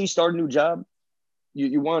 Let's say you start a new job,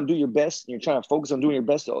 you want to do your best, and you're trying to focus on doing your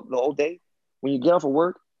best the whole day. When you get off of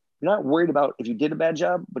work, you're not worried about if you did a bad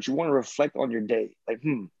job, but you want to reflect on your day. Like,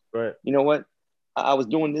 right. You know what? I was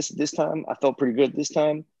doing this time. I felt pretty good this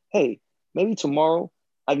time. Hey, maybe tomorrow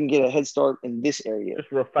I can get a head start in this area.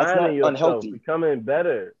 Just refining yourself, unhealthy. Becoming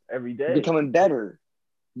better every day.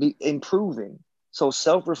 Improving. So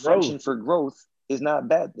self-reflection for growth is not a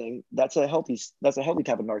bad thing. That's a healthy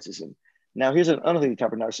type of narcissism. Now here's an unhealthy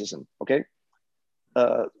type of narcissism. Okay,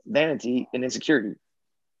 vanity and insecurity.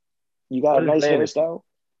 You got a nice hairstyle.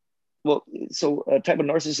 Well, so a type of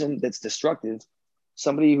narcissism that's destructive.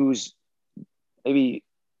 Somebody who's maybe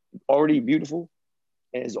already beautiful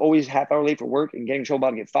and is always half hour late for work and getting in trouble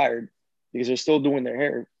about to get fired because they're still doing their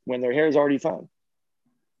hair when their hair is already fine.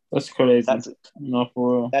 That's crazy. Not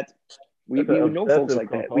for real. We know folks like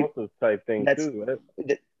that. Type thing too,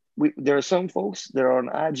 right? There are some folks that are on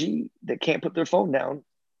IG that can't put their phone down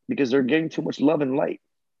because they're getting too much love and light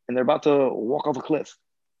and they're about to walk off a cliff.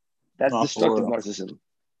 That's destructive narcissism.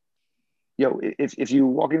 Yo, if you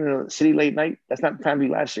walk into a city late night, that's not the time to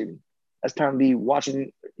be live streaming. That's time to be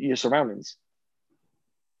watching your surroundings.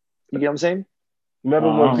 You get what I'm saying?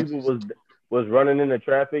 Remember when people was running into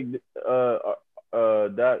traffic,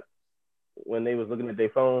 Doc, when they was looking at their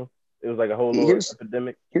phone? It was like a whole little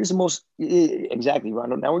epidemic. Here's the most exactly,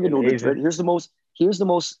 Rondo. Now we're getting into it. Here's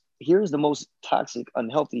the most toxic,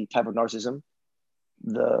 unhealthy type of narcissism.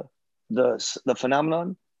 The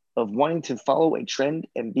phenomenon of wanting to follow a trend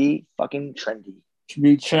and be fucking trendy.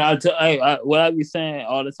 What I be saying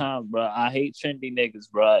all the time, bro. I hate trendy niggas,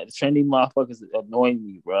 bro. Trendy motherfuckers annoy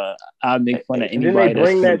me, bro. I make fun of anybody. And then they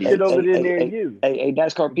bring that shit over there near you. Hey,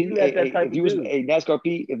 NASCAR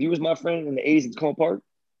P. If you was my friend in the 80s in Tacoma Park,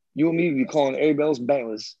 You and me be calling everybody else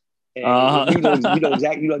bangers, and Uh-huh. you know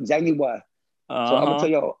exactly why. So I'm gonna Uh-huh. tell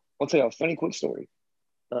y'all a funny quick story.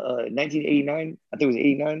 1989, I think it was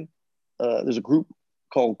 89. There's a group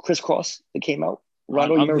called Crisscross that came out.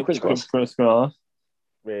 Rondo, you I'm remember hip to Crisscross? crisscross.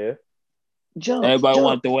 Yeah. Jump. Everybody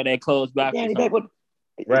wanted to wear their clothes Daddy backwards, huh? back what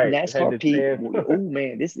Right. Had NASCAR the Pete. chance. Oh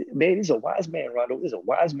man, this is a wise man, Rondo. This is a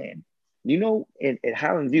wise man. You know, at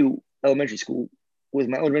Highland View Elementary School was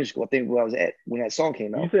my elementary school, I think, where I was at when that song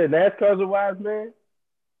came You out. said NASCAR's a wise man?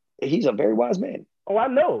 He's a very wise man. Oh, I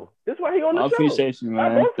know. That's why he on the I show. appreciate you, I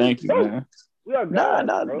man. both Thank you, both. man. We are Nah, gods,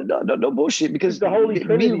 nah, bro. no bullshit. This is Because the Holy me,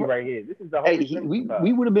 Trinity right here. This is the hey, Holy Trinity we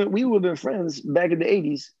vibe. would have been friends back in the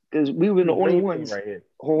 '80s because we were This the is only dream team ones. right here.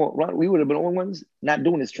 Hold on, we would have been the only ones not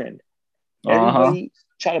doing this trend. Uh-huh. Everybody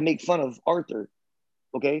try to make fun of Arthur,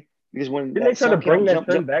 okay? Because when Didn't they that try to song came bring out, that jump,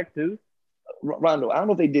 trend back too? Rondo. I don't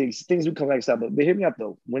know if they did. Things do come back style, but hear me out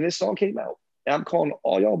though. When this song came out, and I'm calling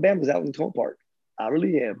all y'all Bama's out in Tone Park. I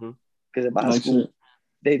really am. Mm-hmm. Because at my Like school,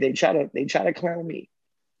 shit. they try to clown me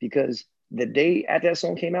because the day after that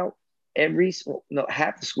song came out,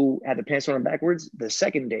 half the school had the pants on backwards. The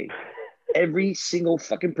second day, every single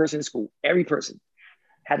fucking person in school, every person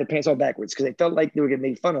had the pants on backwards because they felt like they were getting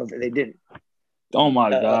made fun of and they didn't. Oh my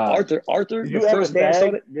God. Arthur, Did the you ever first day I saw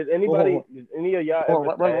sag? it. Did Hold any of y'all on,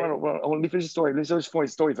 ever sag? let me finish the story. Let me finish the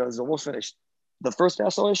story, fellas. It's almost finished. The first day I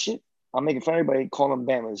saw this shit, I'm making fun of everybody, calling them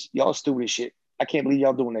Bammers. Y'all stupid as shit. I can't believe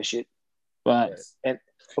y'all doing that shit. Facts. And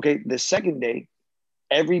okay, the second day,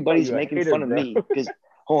 Oh, everybody's you a making hater, fun of bro. me because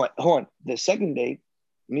hold on. The second day,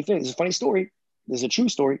 let me finish. It's a funny story. This is a true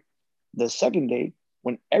story. The second day,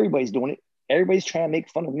 when everybody's doing it, everybody's trying to make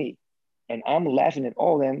fun of me, and I'm laughing at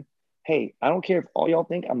all of them. Hey, I don't care if all y'all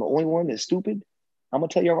think I'm the only one that's stupid. I'm gonna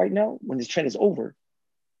tell y'all right now, when this trend is over,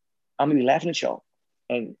 I'm gonna be laughing at y'all.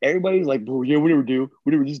 And everybody's like, bro, yeah, whatever, dude.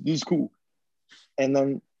 Whatever, this is cool. And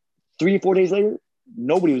then 3 or 4 days later,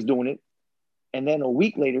 nobody was doing it. And then a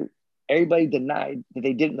week later, everybody denied that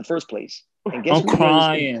they did it in the first place. And I'm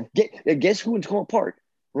crying. guess who in Tacoma Park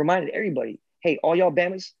reminded everybody, hey, all y'all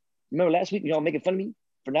Bammers, remember last week y'all making fun of me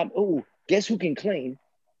for not, guess who can claim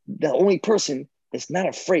the only person that's not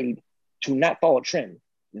afraid to not follow a trend?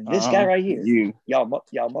 This guy right here. You Y'all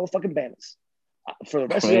motherfucking Bammers. For the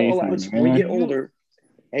rest of crazy, y'all lives, when we man. get older,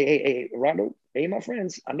 hey, Rondo, hey, my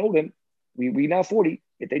friends, I know them. We now 40.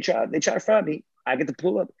 If they try to find me, I get to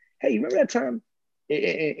pull up. Hey, you remember that time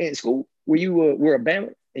in school where you were a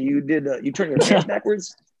Bama and you did you turned your pants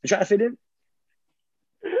backwards to try to fit in?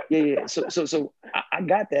 Yeah. So I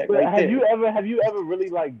got that But right have there. you ever really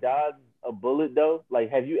like dodged a bullet though?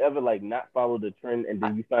 Like, have you ever like not followed the trend and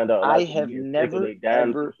then you find out a lot I of have years never later they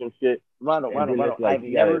down for ever some shit? Rondo. And then it's like I've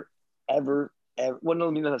you gotta. never ever. Well, no,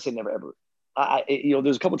 let me not say never ever.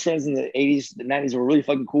 There's a couple trends in the '80s, the '90s were really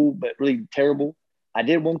fucking cool, but really terrible. I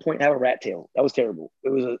did at one point have a rat tail. That was terrible. It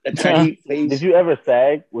was a tiny Did phase. you ever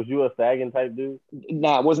sag? Was you a sagging type dude?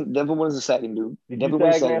 Nah, I wasn't. Definitely wasn't a sagging dude. Did you Definitely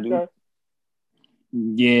wasn't sag, a sagging dude. NASCAR?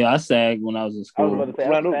 Yeah, I sagged when I was in I was about school. to say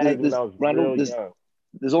I sagged when I was real young.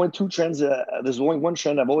 There's only two trends. There's only one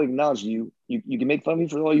trend I've always acknowledged you. You can make fun of me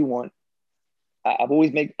for all you want. I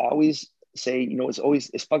always say,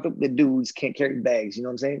 it's fucked up that dudes can't carry bags. You know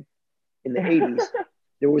what I'm saying? In the '80s,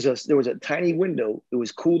 there was a tiny window. It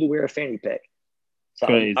was cool to wear a fanny pack. So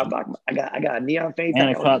Crazy. I got a neon fanny And pack. a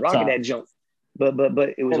I was crop rocking top. that junk. But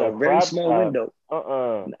it was And a a very crop small top. window.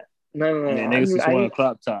 No. Yeah, niggas just wearing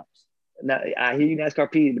crop tops. Now, I hear you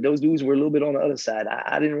NASCAR P, but those dudes were a little bit on the other side.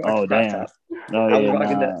 I didn't rock the Oh crop damn. top. Oh I was yeah,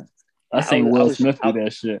 rocking nah. I seen Will Smith do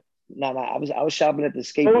that shit. I was shopping at the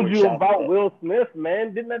I told skateboard you shop. about Will Smith,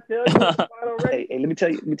 man. Didn't I tell you about already? Hey, let me tell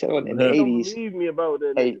you in the You don't '80s. believe me about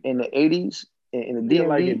that Hey, nigga, in bro. the '80s, in the You didn't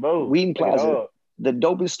like it DMV, both. Wheaton Like it Plaza, all. the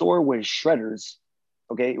dopest store was Shredders.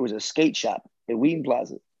 Okay, it was a skate shop at Wheaton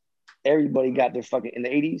Plaza. Everybody got their fucking in the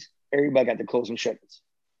 '80s. Everybody got their clothes from Shredders.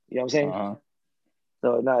 You know what I'm saying? Uh-huh.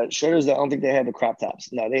 So now Shredders, I don't think they had the crop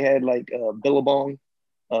tops. No, they had like Billabong.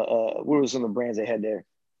 What were some of the brands they had there?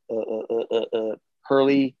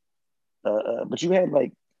 Hurley. But you had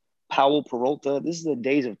like Powell Peralta. This is the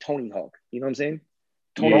days of Tony Hawk. You know what I'm saying?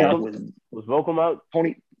 Tony Yeah. Hawk Was Volcom out?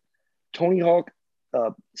 Tony Hawk,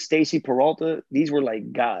 Stacy Peralta. These were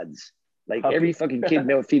like gods. Like every fucking kid,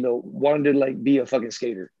 male, female, wanted to like be a fucking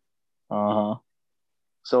skater. Uh-huh.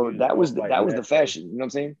 So that was the that fashion. You know what I'm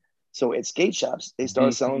saying? So at skate shops, they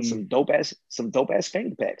started selling some dope ass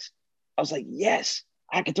fanny packs. I was like, yes,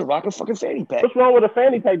 I get to rock a fucking fanny pack. What's wrong with a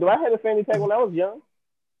fanny pack? Do I had a fanny pack when I was young?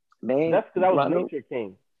 Man, that's because I was Rondo, Nature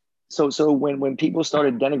King. So when people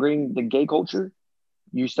started denigrating the gay culture,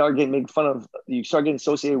 you start getting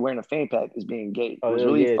associated with wearing a fanny pack as being gay. It was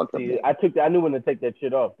really fucked up. I knew when to take that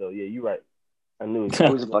shit off though. Yeah, you're right. I knew it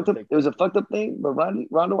was a fucked up. It was a fucked up thing. But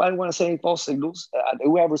Rondo, I didn't want to say any false signals. I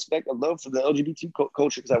do have respect and love for the LGBT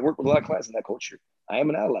culture because I work with a lot of clients in that culture. I am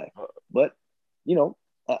an ally, but you know,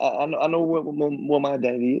 I know what my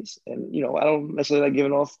identity is, and you know, I don't necessarily like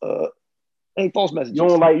giving off any false messages. You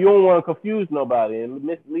don't want to confuse nobody and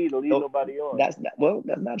mislead or lead nobody on. That's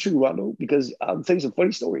not true, Rondo. Because I'll tell you some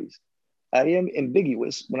funny stories. I am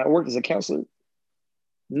ambiguous. When I worked as a counselor,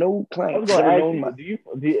 no client has ever known my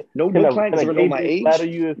no client has ever known my age.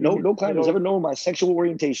 No client has ever known my sexual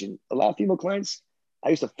orientation. A lot of female clients,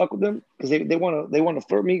 I used to fuck with them because they want to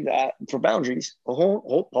flirt me for boundaries.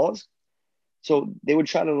 Pause. So they would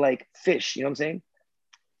try to like fish. You know what I'm saying?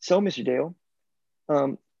 So, Mr. Dale,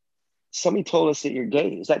 somebody told us that you're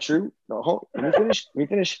gay. Is that true? No, let me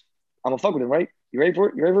finish. I'm gonna fuck with him, right? You ready for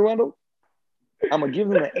it? You ready for it, Rondo? I'm gonna give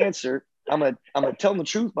them the answer. I'm gonna tell them the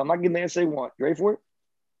truth, but I'm not giving the answer they want. You ready for it?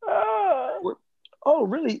 Oh,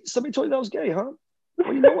 really? Somebody told you that I was gay, huh?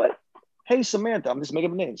 Well, you know what? Hey, Samantha, I'm just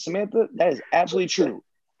making up a name. Samantha, that is absolutely true.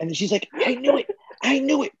 And then she's like, I knew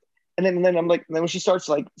it. And then I'm like, then when she stops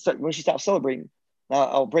celebrating,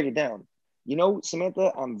 I'll break it down. You know,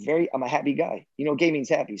 Samantha, I'm a happy guy. You know, gay means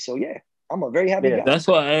happy. So yeah, I'm a very happy guy. That's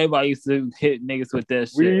why everybody used to hit niggas with that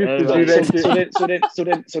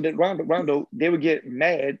shit. So then Rondo, they would get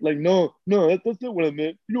mad, like, no, that's not what I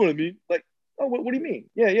meant. You know what I mean? Like, oh, what do you mean?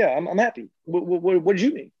 Yeah, I'm happy. What did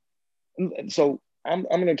you mean? And so I'm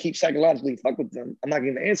gonna keep psychologically fuck with them. I'm not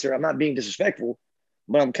giving the answer. I'm not being disrespectful,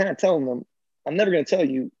 but I'm kind of telling them, I'm never gonna tell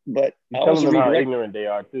you, but you're telling them how ignorant they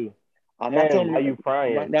are too. I'm not telling them. Why you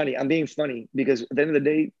crying? Ronnie, I'm being funny because at the end of the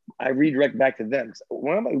day, I redirect back to them.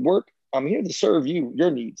 When I'm at work, I'm here to serve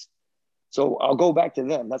your needs. So I'll go back to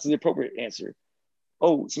them. That's the appropriate answer.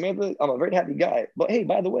 Oh, Samantha, I'm a very happy guy. But hey,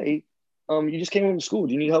 by the way, you just came home from school.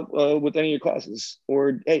 Do you need help with any of your classes?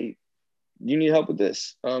 Or hey, do you need help with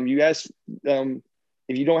this? You asked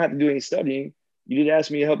if you don't have to do any studying, you did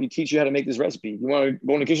ask me to help you teach you how to make this recipe. You want to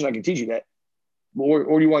go in the kitchen, I can teach you that.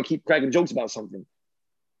 Or you want to keep cracking jokes about something?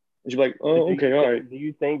 And she's like, oh, okay, all right. Do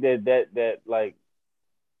you think that like?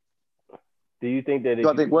 Do you think that if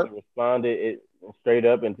you responded it straight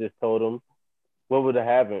up and just told them, what would have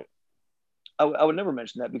happened? I would never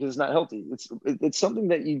mention that because it's not healthy. It's something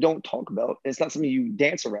that you don't talk about. It's not something you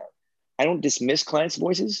dance around. I don't dismiss clients'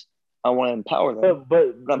 voices. I want to empower them.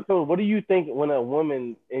 But so what do you think when a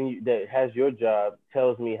woman that has your job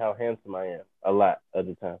tells me how handsome I am a lot of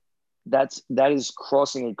the time? That is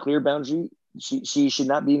crossing a clear boundary. She should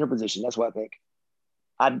not be in her position. That's what I think.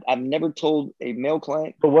 I've never told a male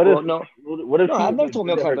client. But what if I've never told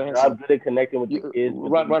a male client they're handsome. Good at connecting with the kids.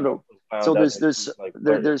 Rondo. So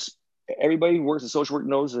there's everybody who works in social work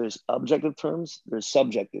knows there's objective terms, there's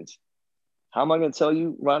subjective. How am I going to tell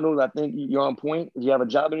you, Rondo, that I think you're on point? If you have a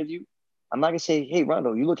job interview, I'm not going to say, hey,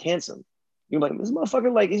 Rondo, you look handsome. You're like, this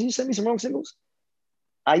motherfucker, like, is you send me some wrong signals?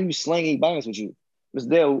 I use slang violence with you. Mr.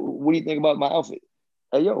 Dale, what do you think about my outfit?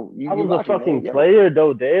 Hey, yo, I was a fucking player,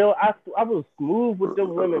 though, Dale. I was smooth with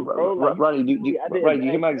them women, bro. Like, Ronnie, do you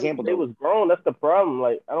hear my example, though? They was grown. That's the problem.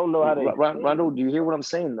 Like, I don't know how to. Rondo, do you hear what I'm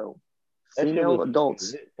saying, though? Female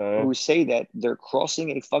adults who say that they're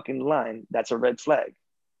crossing a fucking line, that's a red flag.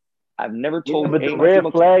 I've never told. But the red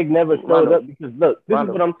flag never showed up because look, this is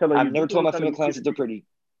what I'm telling you. I've never told my female clients that they're pretty.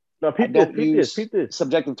 No, peep this.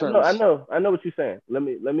 Subjective terms. No, I know what you're saying. Let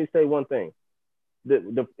me say one thing.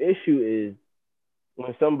 The issue is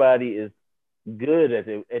when somebody is good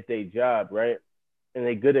at their job, right, and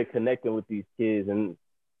they're good at connecting with these kids, and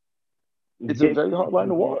it's a very hard line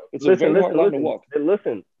to walk. It's a very hard line to walk.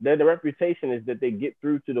 Listen, the reputation is that they get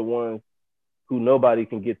through to the ones who nobody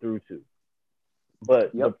can get through to.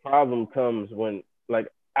 But the problem comes when, like,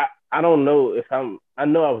 I don't know if I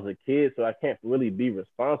know I was a kid, so I can't really be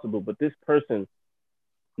responsible, but this person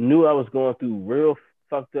knew I was going through real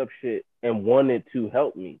fucked up shit and wanted to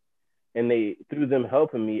help me. And through them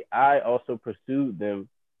helping me, I also pursued them.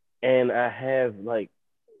 And I have, like,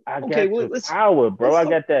 got the power, bro. I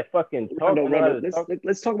got that fucking talk.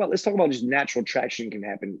 Let's talk about just natural traction can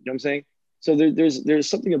happen. You know what I'm saying? So there's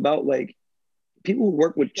something about, like, people who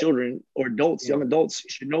work with children or adults, young adults,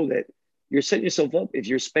 should know that you're setting yourself up if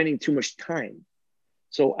you're spending too much time.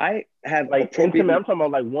 So I have I'm talking about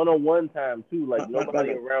like one-on-one time too, like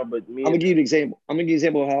nobody around but me. I'm gonna give you an example. I'm gonna give you an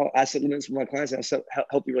example of how I set limits for my clients and I set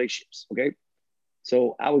healthy relationships. Okay,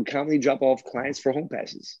 so I would commonly drop off clients for home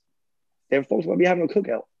passes. If folks might be having a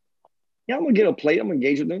cookout, yeah, I'm gonna get a plate. I'm gonna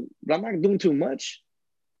engage with them, but I'm not doing too much.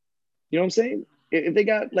 You know what I'm saying? If they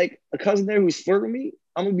got like a cousin there who's flirting with me,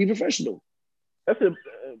 I'm gonna be professional. That's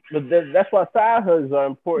why side hugs are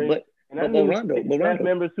important. But Rondo, my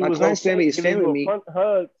client's family is family with me.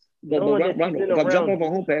 knowing that Rondo, you've been if I'm jumping off around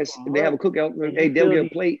on home dudes pass for and they have a months cookout, and hey, you they'll feel get a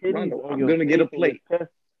these plate. titties Rondo, on I'm your gonna get a face and your plate.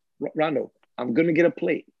 chest. Rondo, I'm gonna get a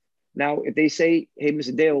plate. Now, if they say, hey,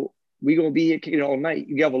 Mr. Dale, we're gonna be here kicking all night.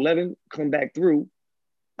 You have 11, come back through.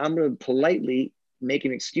 I'm gonna politely make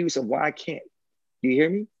an excuse of why I can't. Do you hear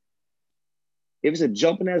me? If it's a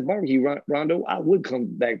jumping ass barbecue, Rondo, I would come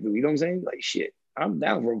back through. You know what I'm saying? Like shit, I'm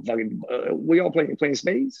down for fucking. We all playing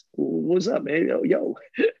spades. What's up, man? Yo,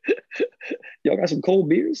 y'all got some cold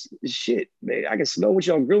beers? Shit, man, I can smell what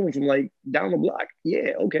y'all grilling from like down the block.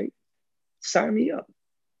 Yeah, okay, sign me up.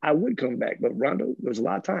 I would come back, but Rondo, there's a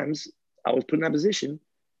lot of times I was put in that position.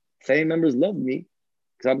 Family members love me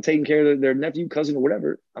because I'm taking care of their nephew, cousin, or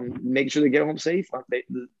whatever. I'm making sure they get home safe.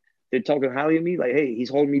 They're talking highly of me, like, hey, he's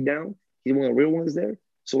holding me down. He's one of the real ones there.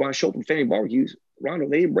 So when I show up in family barbecues, Rondo,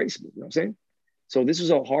 they embrace me. You know what I'm saying? So this was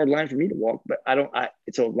a hard line for me to walk, but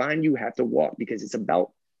it's a line you have to walk because it's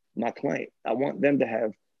about my client. I want them to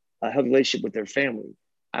have a healthy relationship with their family.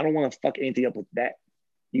 I don't want to fuck anything up with that.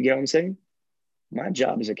 You get what I'm saying? My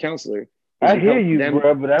job as a counselor is I hear you,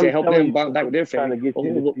 bro, but I'm to help telling them you, bond back with their trying family. to get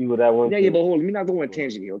you to see what I want Yeah, to. but hold on, let me not go on a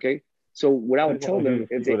tangent here, okay? So what I I would just tell want you them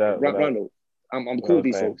to if see they, what Rondo, I'm cool with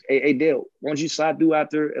these folks. Hey, Dale, why don't you slide through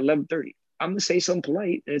after 11:30? I'm gonna say something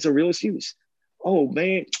polite, and it's a real excuse. Oh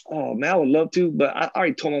man, I would love to, but I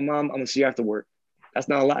already told my mom I'm gonna see her after work. That's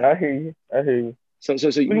not a lie. I hear you. So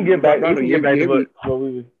we can get back. Rondo, We can get back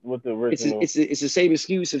to what the original. It's the same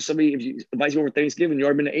excuse if you invite you over Thanksgiving, you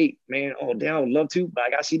already been to 8. Man, damn, I would love to, but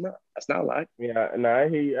I gotta see mom. That's not a lie. Yeah, no, I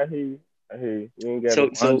hear you. You ain't got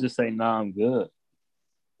it. So just say, nah, I'm good.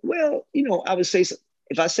 Well, I would say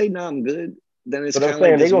if I say nah, I'm good, then it's kind of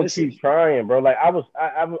like they're gonna keep trying, bro. Like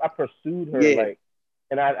I pursued her, like,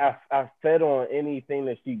 and I fed on anything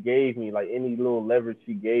that she gave me, like any little leverage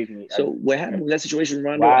she gave me. So what happened in that situation,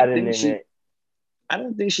 Rondo? I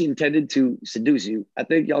don't think she intended to seduce you. I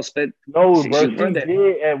think y'all spent. No, bro, she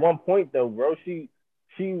did at one point though, bro. She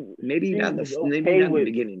maybe not in the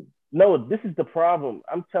beginning. No, this is the problem.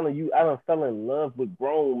 I'm telling you, I done fell in love with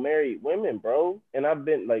grown married women, bro. And I've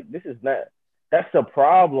been like, that's the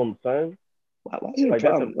problem, son. Why is it a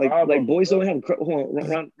problem? Like boys don't have. Hold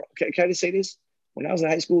on, can I just say this? When I was in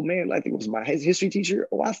high school, man, I think it was my history teacher.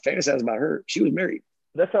 I fantasized about her. She was married.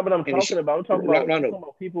 That's not what I'm talking about. I'm talking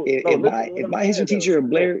about people. If my history teacher or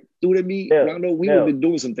Blair threw it at me, Rondo, we would have been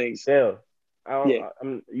doing some things. You're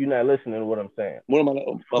not listening to what I'm saying. What am I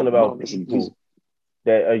talking about? People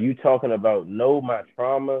that are you talking about? Know my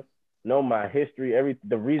trauma, know my history.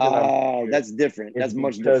 The reason I'm here that's different. That's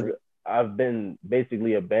much different. I've been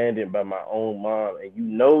basically abandoned by my own mom, and you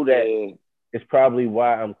know that it's probably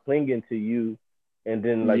why I'm clinging to you, and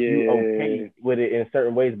then like you okay with it in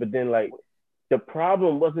certain ways, but then like. The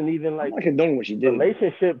problem wasn't even like what she did.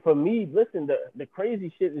 Relationship for me. Listen, the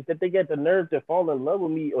crazy shit is that they get the nerve to fall in love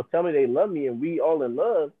with me or tell me they love me and we all in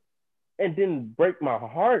love, and then break my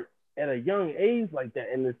heart at a young age like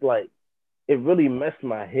that. And it's like it really messed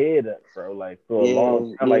my head up, bro. Like for a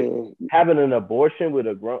long time, like having an abortion with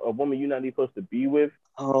a woman you're not even supposed to be with.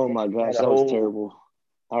 Oh my gosh, that was terrible.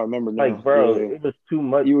 I remember now. Like, bro, it was too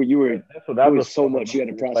much. You were. Like, that's what I was so much you had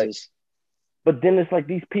to process. But then it's like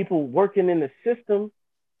these people working in the system.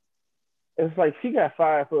 It's like she got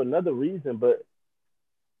fired for another reason, but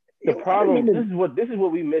the problem. This is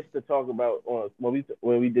what we missed to talk about when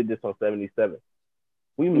we did this on 77.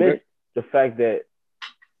 We missed the fact that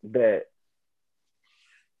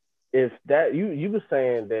if that you were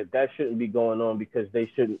saying that shouldn't be going on because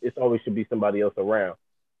it always should be somebody else around.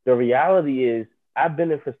 The reality is I've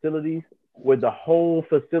been in facilities where the whole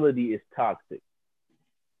facility is toxic.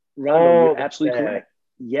 Rondo, you're absolutely correct.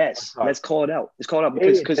 Yes, let's call it out. Let's call it out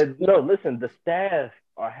because listen, the staff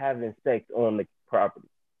are having sex on the property.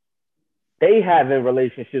 They having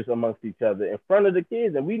relationships amongst each other in front of the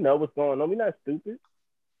kids, and we know what's going on. We're not stupid.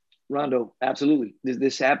 Rondo, absolutely.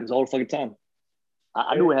 This happens all the fucking time.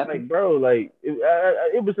 I knew it happened, like, bro. Like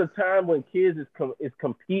it was a time when kids is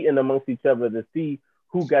competing amongst each other to see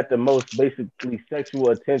who got the most basically sexual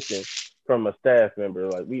attention from a staff member.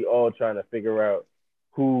 Like we all trying to figure out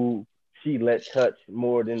who she let touch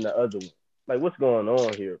more than the other one. Like, what's going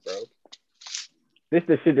on here, bro? This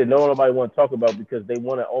the shit that nobody want to talk about because they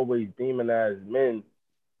want to always demonize men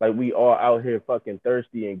like we all out here fucking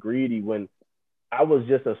thirsty and greedy when I was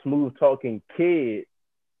just a smooth talking kid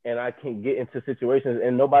and I can get into situations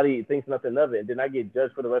and nobody thinks nothing of it. And then I get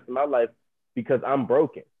judged for the rest of my life because I'm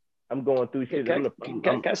broken. I'm going through shit. Can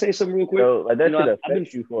I say something real quick? Like that shit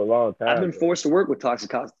affects you for a long time. I've been forced to work with toxic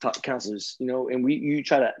counselors, and you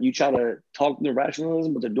try to talk their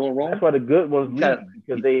rationalism, but they're doing wrong. That's why the good ones leave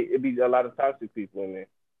because it be a lot of toxic people in there.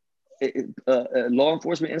 law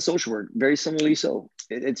enforcement and social work, very similarly so.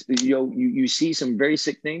 It's you see some very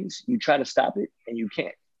sick things, you try to stop it, and you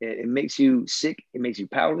can't. It makes you sick. It makes you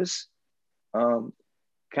powerless. Can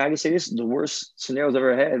I just say this? The worst scenarios I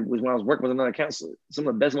ever had was when I was working with another counselor. Some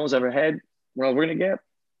of the best moments I ever had when I was working at Gap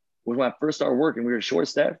was when I first started working. We were short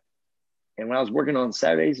staffed. And when I was working on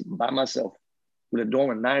Saturdays by myself with a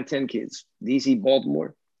dorm of 9 or 10 kids, DC,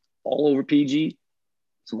 Baltimore, all over PG,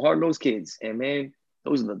 some hard-nosed kids. And, man,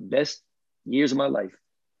 those are the best years of my life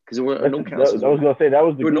because there were no counselors. I was going to say, that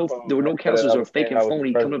was there were no counselors or fake and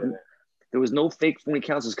phony coming up. There was no fake, phony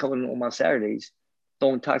counselors coming on my Saturdays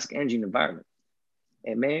throwing toxic energy in the environment.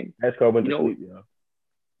 And man, that's called went to sleep, yo.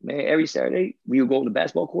 Man, every Saturday we would go to the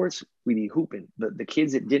basketball courts. We'd be hooping. The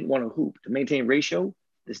kids that didn't want to hoop to maintain ratio,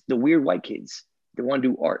 the weird white kids that want to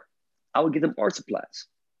do art, I would get them art supplies.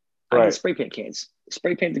 I get spray paint cans,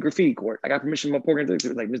 spray paint the graffiti court. I got permission from my program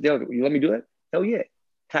director. Like, Miss Dale, you let me do that? Hell yeah,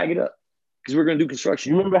 tag it up because we're gonna do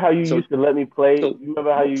construction. You remember how you used to let me play? You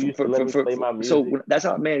remember how you used to let me play my music? So that's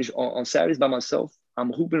how I manage on Saturdays by myself.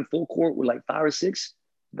 I'm hooping full court with like 5 or 6.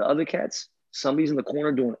 The other cats. Somebody's in the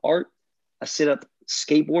corner doing art. I set up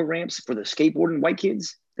skateboard ramps for the skateboarding white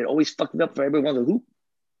kids that always fucked it up for everybody wanting to hoop.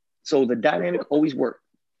 So the dynamic always worked.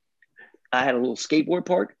 I had a little skateboard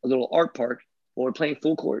park, a little art park, where we're playing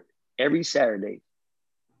full court every Saturday.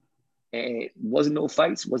 And it wasn't no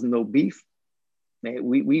fights, wasn't no beef. Man,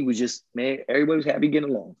 we was just, man, everybody was happy getting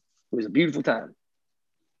along. It was a beautiful time.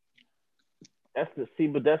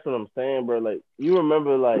 But that's what I'm saying, bro. Like, you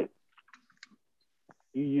remember, like,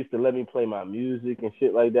 you used to let me play my music and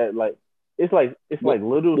shit like that. Like, it's like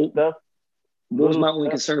little stuff. What was my only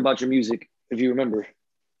concern about your music, if you remember?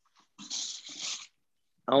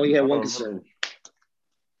 I only had one concern.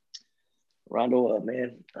 Rondo up,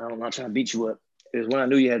 man. I'm not trying to beat you up. It was when I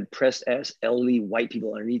knew you had pressed ass elderly white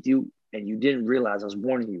people underneath you, and you didn't realize I was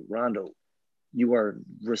warning you, Rondo. You are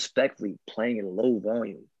respectfully playing at a low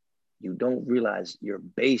volume. You don't realize your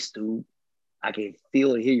bass, dude. I can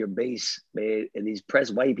feel and hear your bass, man. And these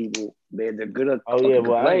pressed white people, man, they're good at. Oh yeah,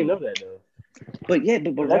 well I ain't know that though. But yeah,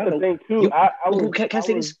 but that's Rondo, the thing too. Can I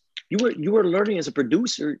say this? You were learning as a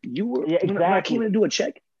producer. You were exactly. When I came in to do a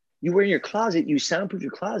check, you were in your closet. You soundproofed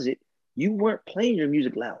your closet. You weren't playing your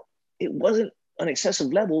music loud. It wasn't an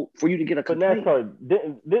excessive level for you to get a complaint. But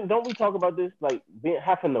NASCAR, don't we talk about this? Like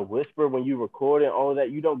having to whisper when you record and all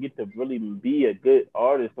that. You don't get to really be a good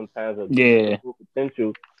artist sometimes. Yeah.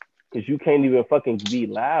 Potential. Because you can't even fucking be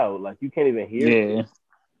loud. Like, you can't even hear it.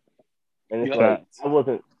 And it's like, I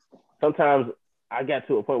wasn't... Sometimes I got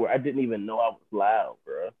to a point where I didn't even know I was loud,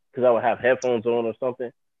 bro. Because I would have headphones on or something,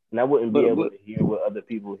 and I wouldn't be able to hear what other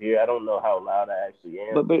people hear. I don't know how loud I actually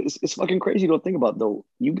am. But it's fucking crazy to think about, though.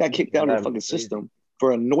 You got kicked out of the fucking system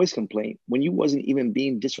for a noise complaint when you wasn't even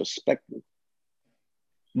being disrespectful.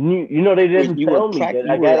 You know, they didn't tell me that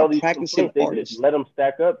I got all these complaints. They just let them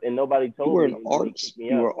stack up, and nobody told me. You were an artist.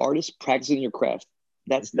 You were an artist practicing your craft.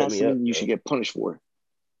 That's not something you should get punished for.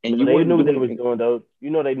 And they knew what they was doing, though.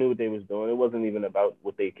 You know, they knew what they was doing. It wasn't even about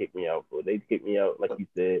what they kicked me out for. They kicked me out, like you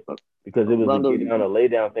said, because it was Rondo, a get down, a lay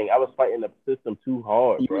down thing. I was fighting the system too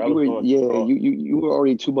hard, bro. You were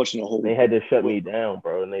already too much in a hole. They had to shut me down,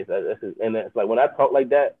 bro. And it's like when I talk like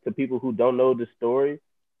that to people who don't know the story.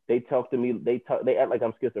 They talk to me. They act like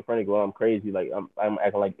I'm schizophrenic. Well, I'm crazy. Like I'm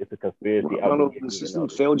acting like it's a conspiracy. The system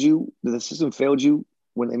failed you. The system failed you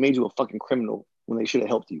when they made you a fucking criminal. When they should have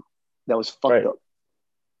helped you. That was fucked up.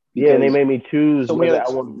 Yeah, and they made me choose whether I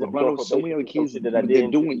wanted to. So many other kids that I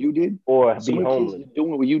did doing what you did, or be homeless.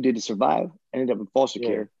 Doing what you did to survive, ended up in foster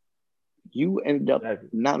care. You ended up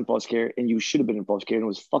not in foster care, and you should have been in foster care, and it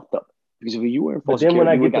was fucked up because if you were in foster care, when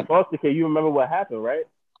I get to foster care, you remember what happened, right?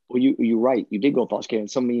 Well, you're right. You did go to foster care,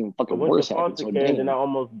 and something even fucking worse happened. So care, and then I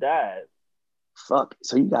almost died. Fuck.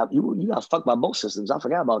 So you got fucked by both systems. I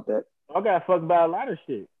forgot about that. I got fucked by a lot of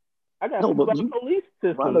shit. I got fucked by the police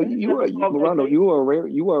system. Rondo, you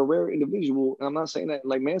were a rare individual, and I'm not saying that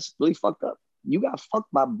like, man, it's really fucked up. You got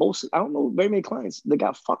fucked by both. I don't know very many clients that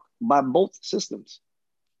got fucked by both systems.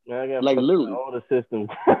 Yeah, I got like literally all the systems.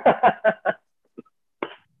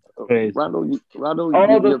 Rondo,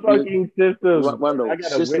 all the fucking systems. Rondo,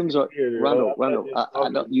 systems are Rondo. I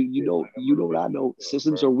know you know what I know.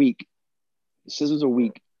 Systems are weak. Systems are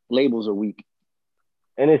weak. Labels are weak.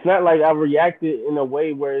 And it's not like I reacted in a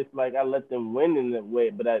way where it's like I let them win in that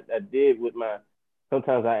way, but I did with my.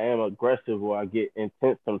 Sometimes I am aggressive or I get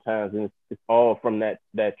intense sometimes, and it's all from that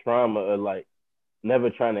trauma of like never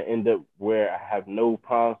trying to end up where I have no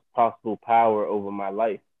possible power over my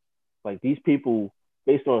life. Like these people,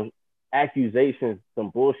 based on accusations,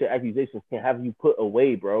 some bullshit accusations, can have you put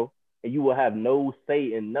away, bro. and you will have no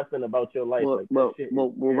say in nothing about your life.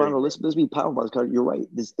 Rondo, let's be powerful because you're right.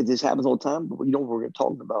 This happens all the time, but you know what we're going to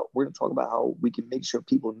talk about? We're going to talk about how we can make sure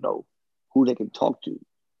people know who they can talk to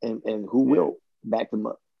and who will back them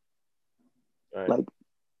up. Right. Like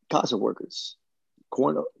CASA workers,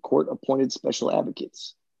 court-appointed special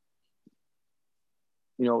advocates.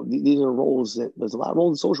 You know, these are roles that there's a lot of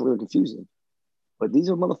roles in social that are confusing. But these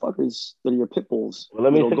are motherfuckers that are your pit bulls. Well,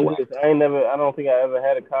 let me say this. I don't think I ever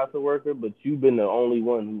had a CASA worker, but you've been the only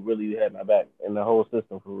one who really had my back in the whole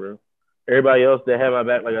system for real. Everybody else that had my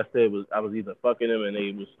back, like I said, I was either fucking them and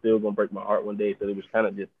they was still gonna break my heart one day, so they was kind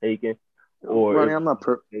of just taking. Or Ronnie, I'm not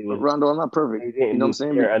perfect. Rondo, I'm not perfect. You know what I'm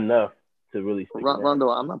saying? Enough to really. Rondo,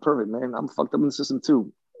 I'm not perfect, man. I'm fucked up in the system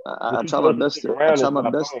too. I try my best to.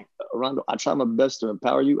 Rondo, I try my best to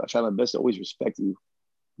empower you. I try my best to always respect you.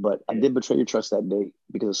 But I did betray your trust that day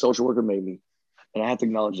because a social worker made me. And I have to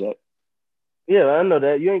acknowledge that. Yeah, I know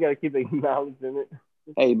that. You ain't got to keep acknowledging it.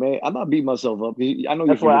 Hey, man, I'm not beating myself up. I know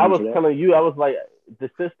that's why I was telling you. I was like, the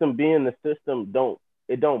system being the system don't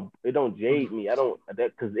jade me.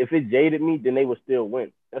 Because if it jaded me, then they would still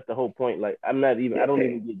win. That's the whole point. Like, I don't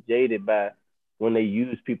even get jaded by when they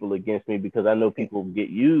use people against me because I know people get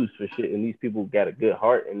used for shit and these people got a good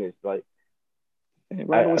heart and it's like,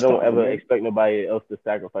 I don't ever expect nobody else to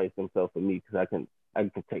sacrifice themselves for me because I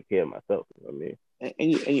can take care of myself. You know what I mean?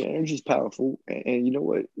 And your energy is powerful. And you know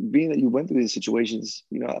what? Being that you went through these situations,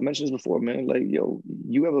 you know, I mentioned this before, man. Like, yo,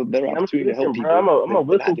 you have a better opportunity to help people. I'm a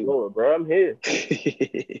whistleblower, bro. I'm here.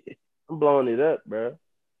 I'm blowing it up, bro.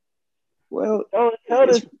 Well, tell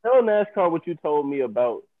NASCAR what you told me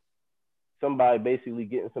about somebody basically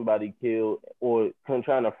getting somebody killed or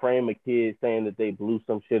trying to frame a kid saying that they blew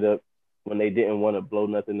some shit up when they didn't want to blow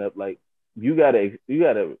nothing up. Like, can you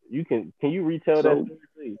retell that story,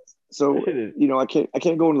 please? So, you know, I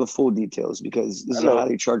can't go into the full details because this is a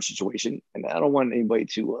highly charged situation and I don't want anybody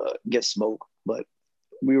to get smoke, but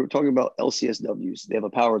we were talking about LCSWs. They have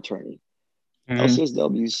a power attorney. Mm-hmm.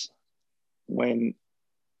 LCSWs, when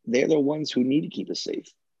they're the ones who need to keep us safe,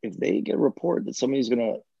 if they get a report that somebody's going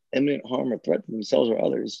to imminent harm or threaten themselves or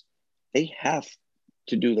others, they have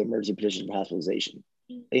to do the emergency petition for hospitalization.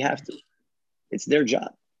 They have to. It's their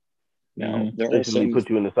job. Now, they're basically put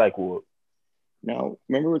you in the psych ward. Now,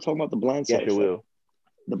 remember we were talking about the blind side effect. Will.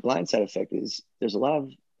 The blind side effect is there's a lot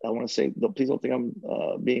of, I want to say, please don't think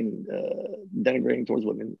I'm being denigrating towards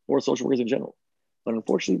women or social workers in general. But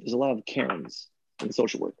unfortunately, there's a lot of Karens in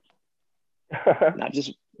social work. not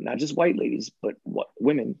just white ladies, but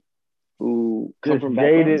women who come from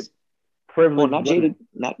backgrounds. Privileged.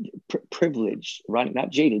 Privileged, right? Not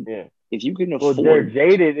jaded. Yeah. If you can afford, they're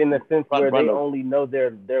jaded in the sense where they only know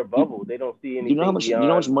their bubble. They don't see anything. You know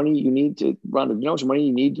how much money you need to, Rondo? You know how much money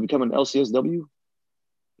you need to become an LCSW?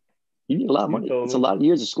 You need a lot of money. It's a lot of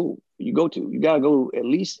years of school you go to. You gotta go at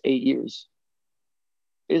least 8 years.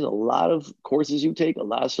 There's a lot of courses you take, a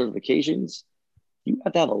lot of certifications. You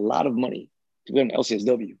have to have a lot of money to become an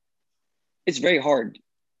LCSW. It's very hard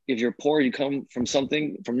if you're poor. You come from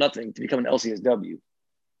nothing to become an LCSW.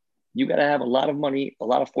 You got to have a lot of money, a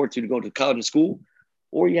lot of fortitude to go to college and school,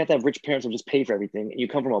 or you have to have rich parents who just pay for everything, and you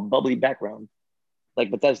come from a bubbly background like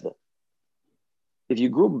Bethesda. If you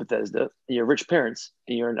grew up in Bethesda and you're rich parents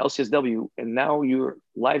and you're an LCSW, and now your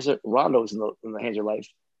lives are Rondo's in the hands of your life,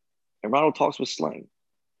 and Rondo talks with slang.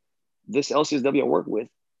 This LCSW I work with,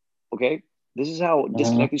 okay, this is how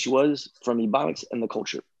disconnected she was from Ebonics and the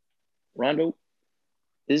culture. Rondo,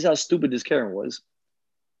 this is how stupid this Karen was.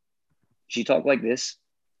 She talked like this.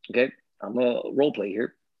 Okay, I'm a role play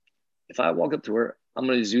here. If I walk up to her, I'm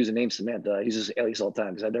going to use the name Samantha. I use this alias all the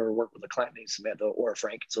time because I never worked with a client named Samantha or a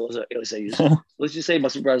Frank. So those are alias I use. Let's just say my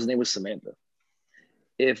supervisor's name was Samantha.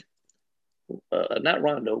 If, not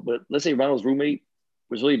Rondo, but let's say Rondo's roommate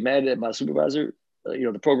was really mad at my supervisor,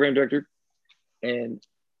 the program director, and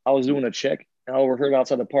I was doing a check and I overheard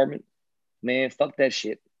outside the apartment, man, fuck that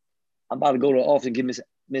shit. I'm about to go to the office and give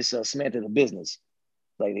Miss Samantha the business.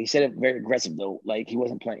 Like, he said it very aggressive, though. Like, he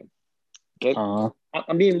wasn't playing. Okay?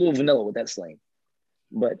 I'm being a little vanilla with that slang.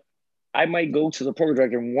 But I might go to the program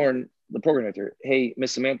director and warn the program director, hey,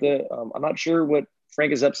 Miss Samantha, I'm not sure what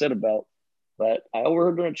Frank is upset about, but I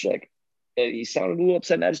overheard during a check. He sounded a little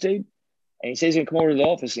upset and agitated, and he says he's going to come over to the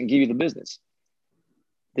office and give you the business.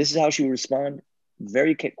 This is how she would respond,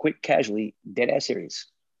 very quick, casually, dead-ass serious.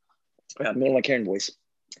 Middle of my Karen voice.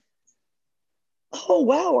 Oh,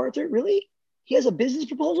 wow, Arthur, really? He has a business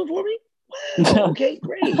proposal for me? Wow, okay,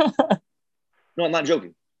 great. No, I'm not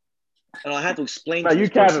joking. And I'll have to explain. No, you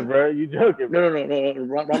capping, bro. You joking. Bro. No.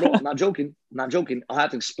 Rondo, I'm not joking. I'll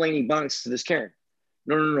have to explain Ebonics to this Karen.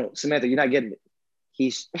 No. Samantha, you're not getting it.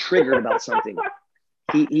 He's triggered about something.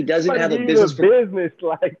 He doesn't have a business.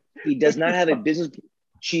 Like he does not have a business.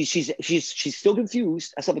 She's still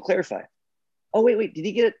confused. I still have to clarify. Oh wait, did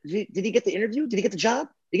he get the interview? Did he get the job?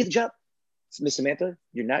 Did he get the job? Miss Samantha,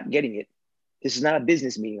 you're not getting it. This is not a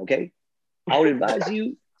business meeting, okay? I would advise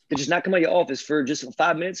you to just not come out of your office for just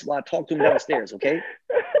 5 minutes while I talk to him downstairs, okay?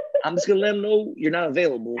 I'm just gonna let him know you're not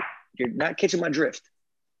available. You're not catching my drift.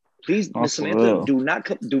 Please, Miss Samantha, do not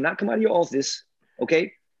come out of your office,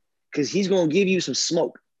 okay? Because he's gonna give you some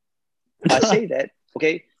smoke. If I say that,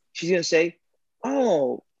 okay, she's gonna say,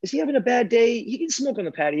 "Oh, is he having a bad day? He can smoke on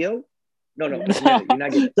the patio." No, Samantha, you're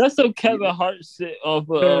not getting it. That's some Kevin Hart shit of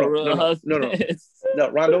no,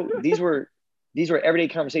 Rondo. These were everyday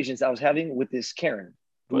conversations I was having with this Karen.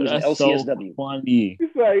 Who's an LCSW. So funny.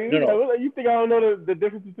 You think I don't know the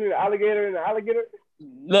difference between an alligator and an alligator?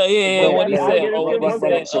 No, yeah. What he said.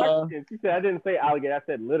 She said, I didn't say alligator. I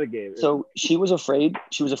said litigator. So she was afraid.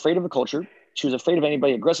 She was afraid of the culture. She was afraid of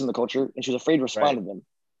anybody aggressing the culture, and she was afraid to respond to them.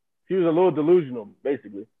 She was a little delusional,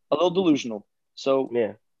 basically. A little delusional. So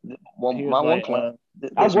yeah. One client.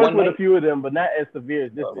 I've worked with a few of them, but not as severe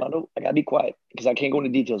as this. Rondo, I gotta be quiet because I can't go into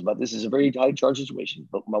details about this. This is a very high charge situation.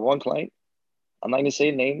 But my one client, I'm not gonna say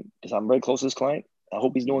a name because I'm very close to this client. I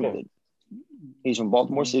hope he's doing good. He's from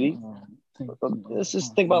Baltimore City. Let's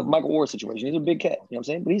just think about Michael Ward's situation. He's a big cat, you know what I'm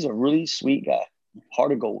saying? But he's a really sweet guy,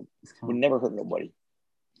 heart of gold, would never hurt nobody.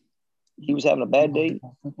 He was having a bad day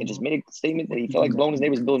and just made a statement that he felt like blowing his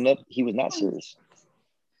neighbor's building up. He was not serious.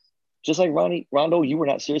 Just like Rondo, you were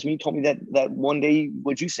not serious when you told me that one day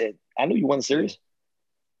what you said. I knew you weren't serious.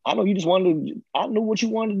 I know you just wanted to. I know what you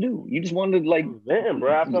wanted to do. You just wanted to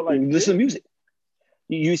bro. I felt like listen to music.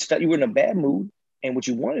 You felt you were in a bad mood, and what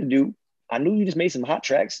you wanted to do, I knew you just made some hot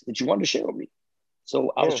tracks that you wanted to share with me.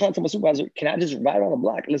 So I was trying to tell my supervisor, can I just ride on the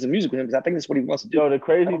block and listen to music with him because I think that's what he wants to do. So the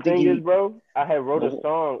crazy thing is, bro, I had wrote a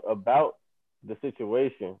song about the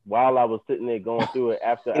situation while I was sitting there going through it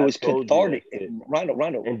after it was cathartic.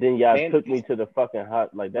 Rondo. And then y'all took me to the fucking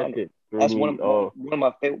hot that Rondo. Shit. That's one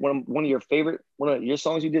of your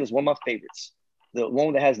songs you did is one of my favorites. The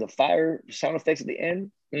one that has the fire sound effects at the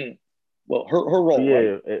end. Well, her role.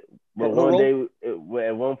 Yeah. Right? But one day,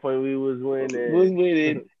 at one point we was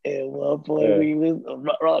winning. At one point we was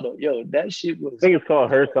Rondo. Yo, that shit was. I think it's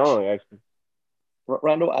called Her Song, actually.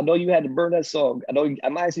 Rondo, I know you had to burn that song. I know I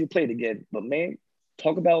might ask you to play it again, but man,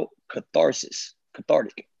 talk about cathartic.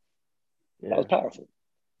 Yeah. That was powerful.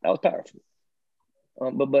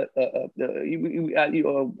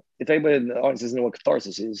 If anybody in the audience doesn't know what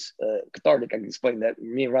catharsis is, cathartic, I can explain that.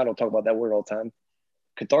 Me and Rondo talk about that word all the time.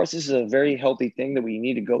 Catharsis is a very healthy thing that we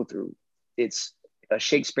need to go through. It's a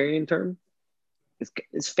Shakespearean term.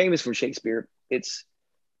 It's famous for Shakespeare. There's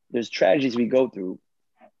tragedies we go through.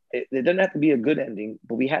 It doesn't have to be a good ending,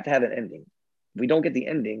 but we have to have an ending. If we don't get the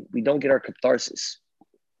ending, we don't get our catharsis.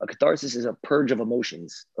 A catharsis is a purge of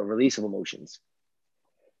emotions, a release of emotions.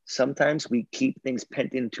 Sometimes we keep things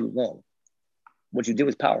pent in too long. What you did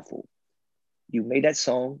was powerful. You made that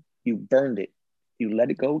song, you burned it, you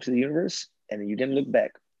let it go to the universe, and then you didn't look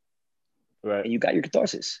back. Right. And you got your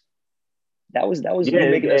catharsis. That was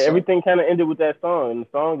everything kind of ended with that song, and the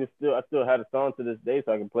song is I still had a song to this day,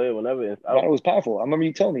 so I can play it whenever it's out. It was powerful. I remember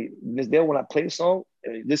you telling me, Ms. Dale, when I play the song,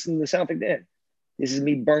 listen to the sound effect then. This is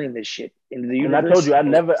me burning this shit into the universe. And I told you I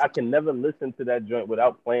can never listen to that joint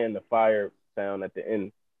without playing the fire sound at the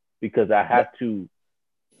end because I have to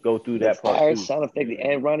go through that part. The fire sound effect at the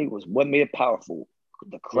end, Ronnie, was what made it powerful.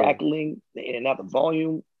 The crackling, the in and out, the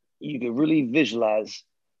volume. You could really visualize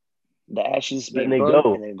the ashes being burned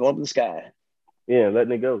and then going up in the sky. Yeah,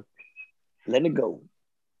 letting it go.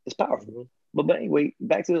 It's powerful. But anyway,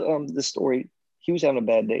 back to the story. He was having a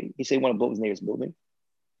bad day. He said he wanted to blow his neighbor's building.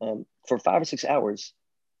 For 5 or 6 hours,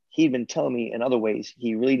 he'd been telling me in other ways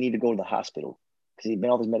he really needed to go to the hospital because he'd been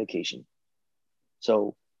off his medication.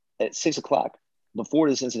 So at 6 o'clock, before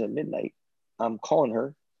this incident at midnight, I'm calling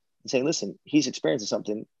her and saying, listen, he's experiencing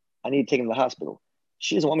something. I need to take him to the hospital.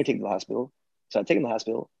 She doesn't want me to take him to the hospital. So I take him to the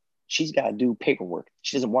hospital. She's got to do paperwork.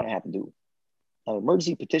 She doesn't want to have to do. An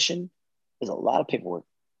emergency petition is a lot of paperwork.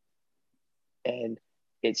 And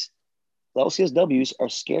the LCSWs are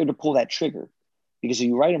scared to pull that trigger because if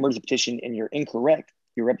you write an emergency petition and you're incorrect,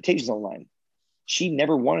 your reputation's on the line. She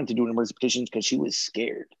never wanted to do an emergency petition because she was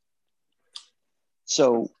scared.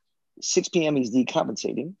 So 6 p.m. he's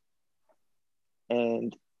decompensating.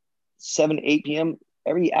 And 7 to 8 p.m.,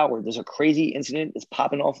 every hour, there's a crazy incident that's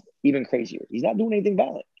popping off even crazier. He's not doing anything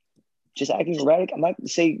violent. Just acting erratic. I'm not going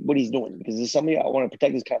to say what he's doing because there's somebody I want to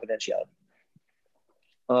protect his confidentiality.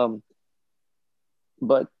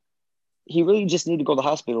 But he really just needed to go to the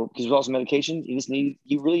hospital because he was on medication.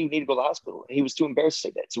 He really needed to go to the hospital. And he was too embarrassed to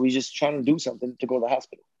say that. So he's just trying to do something to go to the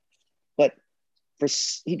hospital. But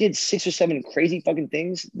he did 6 or 7 crazy fucking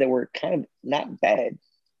things that were kind of not bad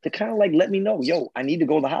to kind of like let me know, yo, I need to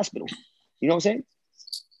go to the hospital. You know what I'm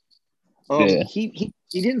saying? Yeah. He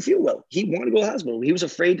didn't feel well. He wanted to go to the hospital. He was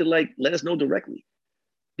afraid to like let us know directly.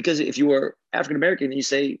 Because if you were African American and you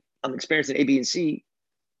say, I'm experiencing A, B, and C,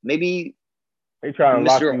 maybe they try and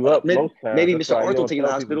lock you up most times. Maybe That's Mr. why you Arthur will don't take you to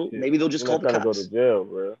the tell people hospital. shit. Maybe they'll just You're call not the trying to cops. go to jail,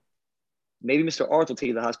 bro. Maybe Mr. Arthur will take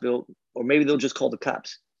you to the hospital, or maybe they'll just call the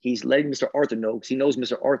cops. He's letting Mr. Arthur know because he knows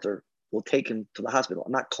Mr. Arthur will take him to the hospital.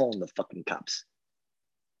 I'm not calling the fucking cops.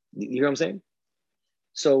 You hear what I'm saying?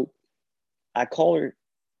 So I call her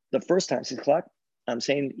the first time, 6 o'clock. I'm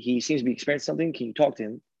saying he seems to be experiencing something. Can you talk to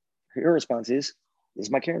him? Her response is, this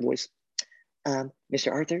is my Karen voice.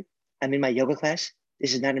 Mr. Arthur, I'm in my yoga class.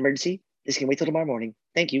 This is not an emergency. This can wait till tomorrow morning.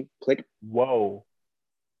 Thank you. Click. Whoa,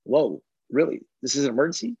 really? This is an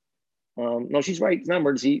emergency? No, she's right. It's not an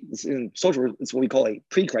emergency. It's in social. It's what we call a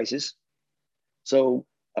pre-crisis. So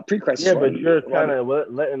a pre-crisis. Yeah, but you're kind of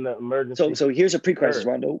letting the emergency. So here's a pre-crisis,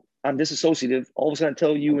 Rondo. I'm disassociative. All of a sudden, I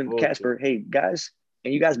tell you and Casper, hey guys,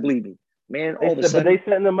 and you guys believe me, man. All of a sudden, but they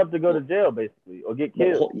setting them up to go to jail, basically, or get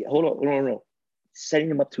killed. Hold on, no. Setting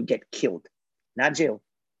them up to get killed, not jail,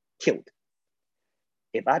 killed.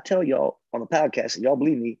 If I tell y'all on the podcast and y'all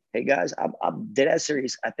believe me, hey guys, I'm dead ass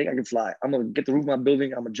serious. I think I can fly. I'm gonna get the roof of my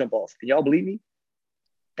building. I'm gonna jump off. And y'all believe me?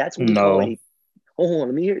 That's what we call a. Hold on,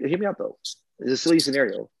 let me hear me out though. It's a silly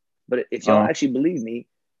scenario, but if y'all actually believe me,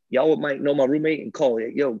 y'all might know my roommate and call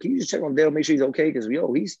it. Yo, can you just check on Dale, make sure he's okay? Because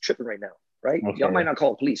he's tripping right now, right? Okay. Y'all might not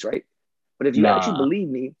call the police, right? But if you actually believe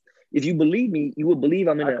me, you would believe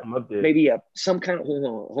I'm in some kind of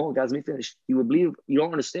hold on, guys, let me finish. You would believe you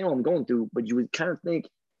don't understand what I'm going through, but you would kind of think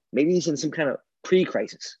maybe he's in some kind of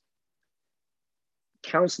pre-crisis.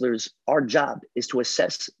 Counselors, our job is to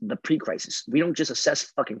assess the pre-crisis. We don't just assess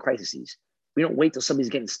fucking crises. We don't wait till somebody's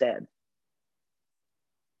getting stabbed.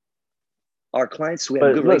 Our clients who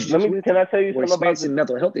have good relationships with, can I tell you something about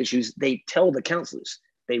mental health issues, they tell the counselors.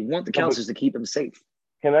 They want the counselors to keep them safe.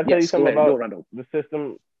 Can I tell you something about the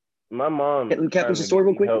system? My mom. Can I finish the story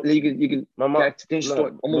real quick? You can. My mom. Finish the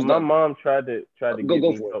story. Almost my done. mom tried to get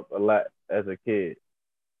me help a lot as a kid,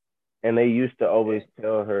 and they used to always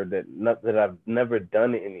tell her that I've never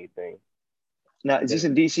done anything. Now, is this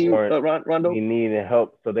in DC, Rondo? He needed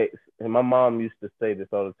help, so my mom used to say this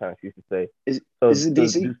all the time. She used to say, "Is this in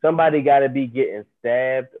DC? Do somebody got to be getting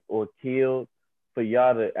stabbed or killed for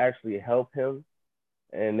y'all to actually help him?"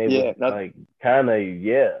 And they were like, kind of,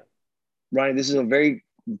 Ryan, this is a very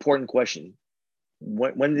important question.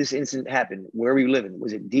 When did this incident happen? Where were you living?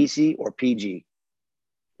 Was it DC or PG?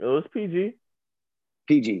 It was PG.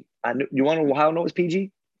 PG. You want to know how I know it's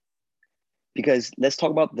PG? Because let's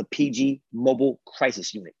talk about the PG Mobile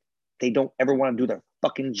Crisis Unit. They don't ever want to do their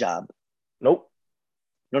fucking job. Nope.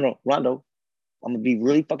 No, Rondo, I'm going to be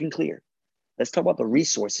really fucking clear. Let's talk about the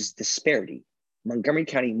resources disparity. Montgomery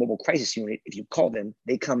County Mobile Crisis Unit, if you call them,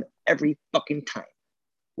 they come every fucking time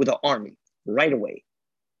with an army right away.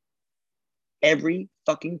 Every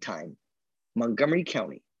fucking time. Montgomery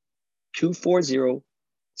County,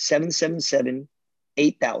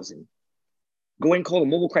 240-777-8000. Go ahead and call the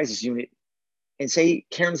Mobile Crisis Unit and say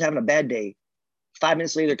Karen's having a bad day. 5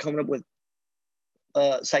 minutes later, they're coming up with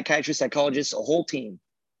psychiatrists, psychologists, a whole team,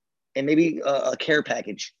 and maybe a care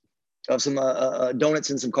package of some donuts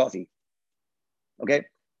and some coffee. Okay?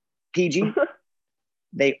 PG,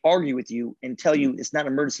 they argue with you and tell you it's not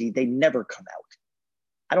an emergency. They never come out.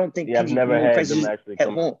 I don't think I've never had them actually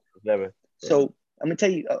come out. Never. So I'm gonna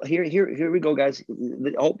tell you here we go, guys.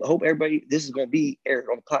 I hope everybody, this is gonna be aired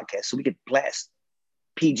on the podcast so we could blast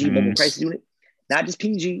PG Mobile Crisis Unit, not just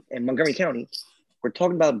PG and Montgomery County. We're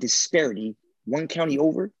talking about disparity, one county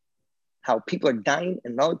over, how people are dying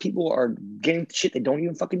and other people are getting shit they don't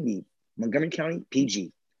even fucking need. Montgomery County,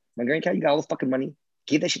 PG. Montgomery County, you got all the fucking money.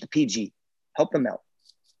 Give that shit to PG. Help them out.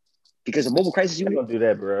 Because the Mobile Crisis Unit, don't do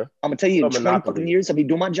that, bro. I'm gonna tell you, in 20 fucking years I'll be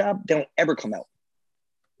doing my job, they don't ever come out.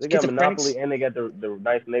 They got Monopoly and they got the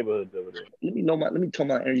nice neighborhoods over there. Let me tone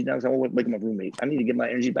my energy down because I want to make my roommate. I need to get my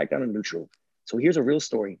energy back down to neutral. So here's a real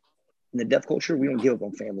story. In the deaf culture, we don't give up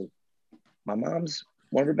on family. My mom's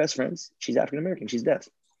one of her best friends. She's African American. She's deaf.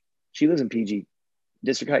 She lives in PG,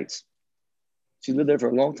 District Heights. She lived there for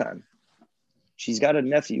a long time. She's got a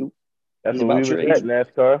nephew. That's what we was at,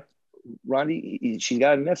 NASCAR. Ronnie, she's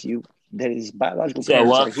got a nephew that his biological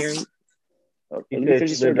parents are hearing. Let me finish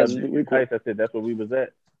the story. I said that's where we was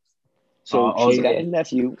at. So she's got a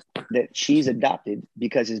nephew that she's adopted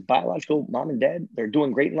because his biological mom and dad, they're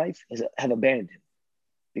doing great in life, have abandoned him.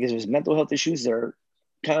 because of his mental health issues that are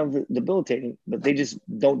kind of debilitating, but they just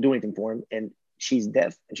don't do anything for him. And she's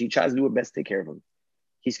deaf, and she tries to do her best to take care of him.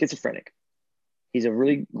 He's schizophrenic. He's a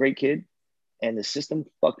really great kid, and the system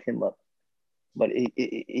fucked him up. But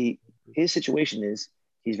his situation is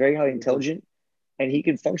he's very highly intelligent, and he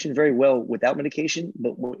can function very well without medication.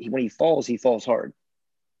 But when he falls hard.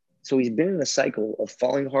 So he's been in a cycle of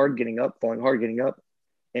falling hard, getting up, falling hard, getting up.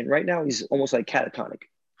 And right now he's almost like catatonic.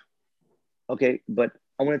 Okay, but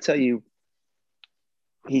I want to tell you,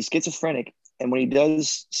 he's schizophrenic. And when he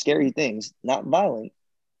does scary things, not violent,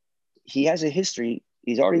 he has a history.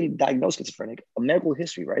 He's already diagnosed schizophrenic, a medical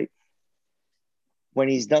history, right? When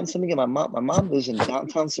he's done something, and my mom lives in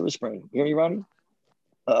downtown Silver Spring. You hear me, Ronnie?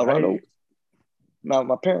 Rondo.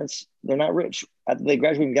 My parents, they're not rich. After they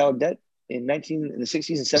graduated from Gallaudet in the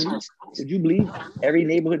 60s and 70s, would you believe every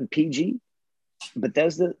neighborhood in PG, not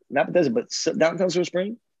Bethesda, but downtown Silver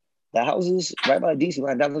Spring, the houses right by the DC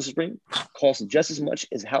line, downtown Silver Spring, cost just as much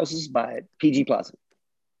as houses by PG Plaza.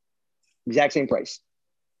 Exact same price.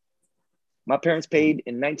 My parents paid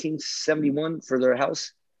in 1971 for their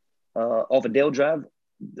house off of Dale Drive,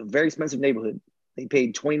 a very expensive neighborhood. They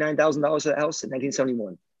paid $29,000 for that house in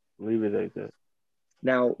 1971. Leave it like that.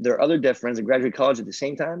 Now, there are other deaf friends that graduated college at the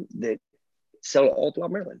same time that sell all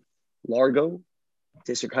throughout Maryland. Largo,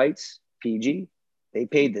 District Heights, PG, they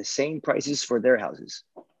paid the same prices for their houses,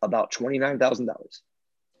 about $29,000.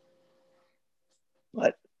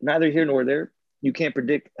 But neither here nor there. You can't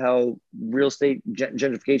predict how real estate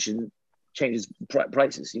gentrification changes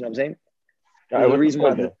prices. You know what I'm saying?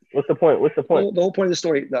 What's the point? The whole point of the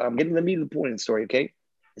story, I'm getting the meat of the point of the story, okay?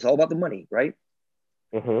 It's all about the money, right?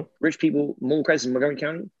 Mm-hmm. Rich people, mobile crisis in Montgomery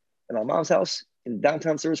County, and my mom's house in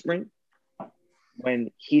downtown Silver Spring,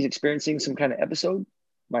 when he's experiencing some kind of episode,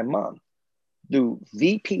 my mom, the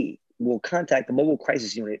VP, will contact the mobile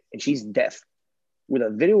crisis unit, and she's deaf, with a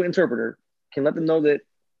video interpreter, can let them know that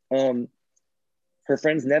her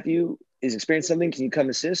friend's nephew is experiencing something. Can you come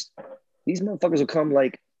assist? These motherfuckers will come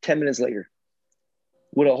like 10 minutes later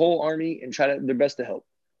with a whole army and try their best to help.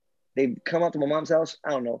 They've come out to my mom's house, I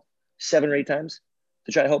don't know, 7 or 8 times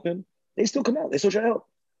to try to help him. They still come out. They still try to help.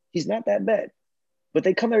 He's not that bad. But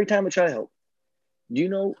they come every time to try to help. Do you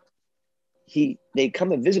know they come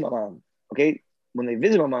to visit my mom, okay? When they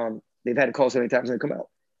visit my mom, they've had to call so many times and they come out.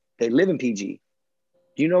 They live in PG.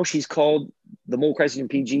 Do you know she's called the mobile crisis in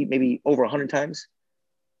PG maybe over 100 times?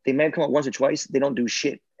 They may have come out once or twice. They don't do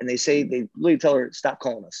shit. And they literally tell her, stop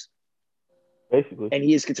calling us. Basically. And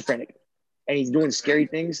he is schizophrenic. And he's doing scary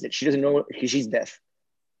things that she doesn't know because she's deaf.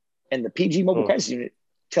 And the PG mobile crisis unit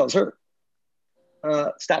tells her,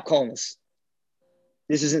 stop calling us.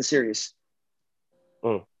 This isn't serious.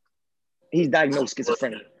 He's diagnosed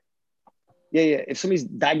schizophrenic. Yeah. If somebody's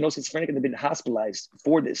diagnosed schizophrenic and they've been hospitalized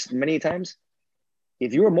for this many times,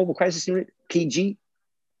 if you're a mobile crisis unit, PG,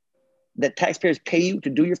 that taxpayers pay you to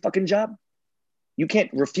do your fucking job, you can't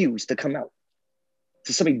refuse to come out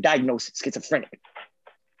to somebody diagnosed schizophrenic.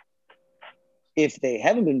 If they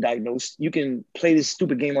haven't been diagnosed, you can play this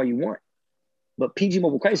stupid game all you want. But PG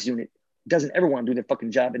Mobile Crisis Unit doesn't ever want to do their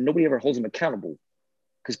fucking job, and nobody ever holds them accountable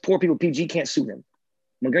because poor people PG can't sue them.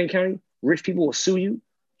 Montgomery County, rich people will sue you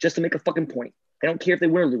just to make a fucking point. They don't care if they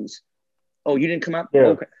win or lose. Oh, you didn't come out? Yeah.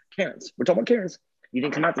 Oh, Karens. We're talking about Karens. You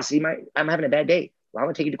didn't come out to see I'm having a bad day. Well, I'm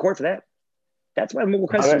going to take you to court for that. That's why the mobile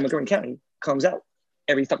crisis in Montgomery County comes out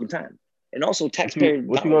every fucking time. And also taxpayer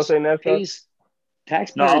what you gonna say next?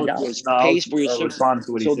 Taxpayer dollars pays for your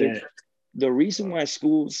service. So the reason why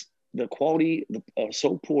schools, the quality are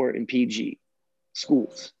so poor in PG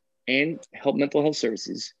schools and mental health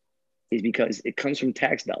services is because it comes from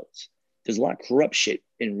tax dollars. There's a lot of corrupt shit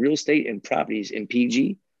in real estate and properties in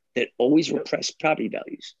PG that always repress property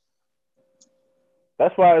values.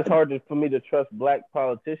 That's why it's hard for me to trust black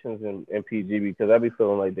politicians in PG because I be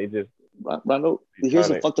feeling like they just. Rondo, here's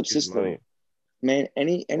a fucked up system. Money. Man,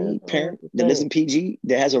 any parent that lives in PG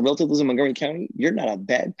that has a relative lives in Montgomery County, you're not a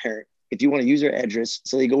bad parent if you want to use their address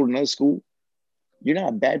so they go to another school. You're not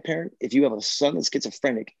a bad parent if you have a son that's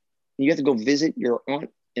schizophrenic. And you have to go visit your aunt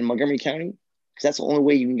in Montgomery County because that's the only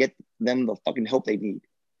way you can get them the fucking help they need.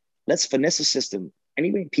 Let's finesse the system.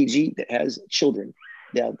 Anybody in PG that has children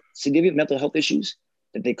that have significant mental health issues,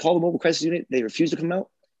 that they call the mobile crisis unit, they refuse to come out.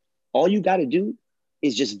 All you got to do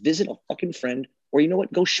is just visit a fucking friend, or you know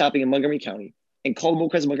what, go shopping in Montgomery County and call the mobile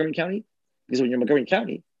crisis in Montgomery County, because when you're in Montgomery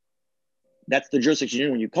County, that's the jurisdiction you're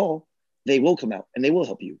in. When you call, they will come out and they will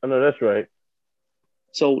help you. I know that's right.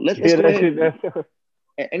 So let's go ahead.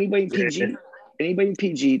 Anybody in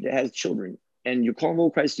PG that has children and you're calling the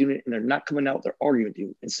mobile crisis unit and they're not coming out, they're arguing with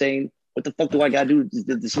you and saying, what the fuck do I got to do?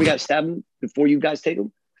 Does somebody got to stab them before you guys take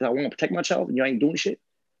them? Because I want to protect my child and you ain't doing shit.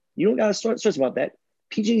 You don't gotta stress about that.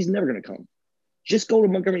 PG is never gonna come. Just go to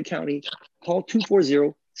Montgomery County, call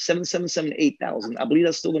 240-777-8000. I believe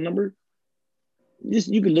that's still the number. Just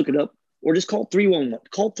you can look it up, or just call 311.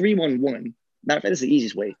 Call 311. Matter of fact, that's the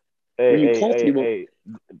easiest way. When you call 311,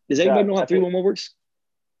 does everybody know how 311 works?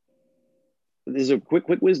 There's a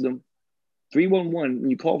quick wisdom. 311,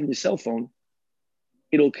 when you call from your cell phone,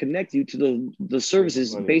 it'll connect you to the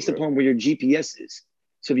services based upon where your GPS is.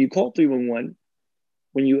 So if you call 311,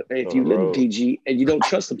 if you live in PG and you don't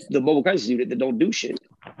trust the mobile crisis unit that don't do shit,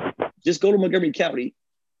 just go to Montgomery County,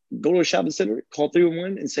 go to a shopping center, call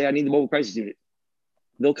 311 and say, I need the mobile crisis unit.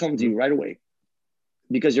 They'll come to you right away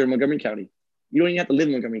because you're in Montgomery County. You don't even have to live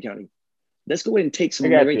in Montgomery County. Let's go ahead and take some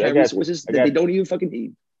Montgomery County resources that they don't even fucking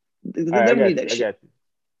need. They don't need that shit.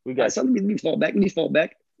 We got something to be fall back. We need to fall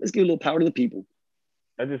back. Let's give a little power to the people.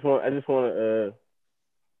 I want to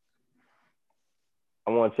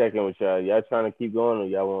I want to check in with y'all. Y'all trying to keep going, or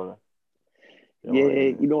y'all want to?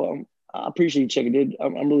 Yeah, you know, I appreciate you checking in.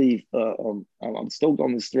 I'm really, I'm stoked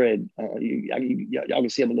on this thread. Y'all can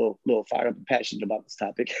see I'm a little fired up and passionate about this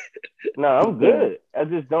topic. No, I'm good. I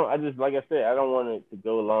just like I said, I don't want it to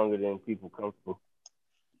go longer than people comfortable.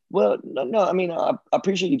 Well, no. I mean, I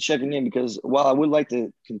appreciate you checking in because while I would like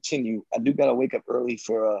to continue, I do gotta wake up early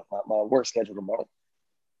for my work schedule tomorrow.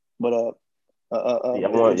 But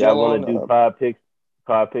y'all want to do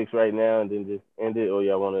pod picks right now and then just end it, or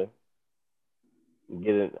y'all want to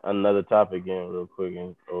get another topic in real quick,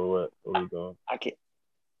 or what? Where we going? I can't.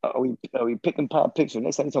 Are we picking pod picks or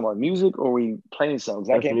next time you talking about music, or are we playing songs?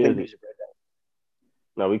 I can't play music right now.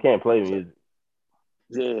 No, we can't play music.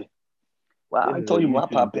 Yeah. Well, I told you my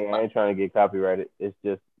pod pick. I ain't trying to get copyrighted. It's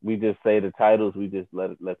just we just say the titles. We just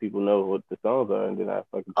let people know what the songs are, and then I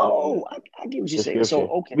fucking. I get what you're saying. So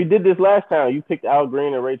okay, we did this last time. You picked Al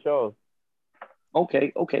Green and Ray Charles.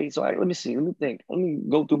 Okay. So let me see. Let me think. Let me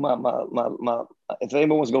go through my. If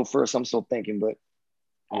anyone wants to go first, I'm still thinking, but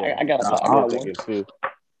yeah, I got one. Too.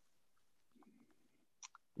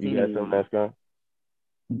 You got something that's going?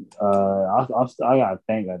 I gotta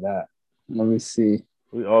think of that. Let me see.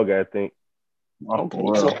 We all gotta think. Okay,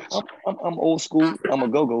 so I'm old school. I'm a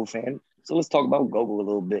go-go fan. So let's talk about go-go a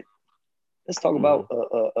little bit. Let's talk about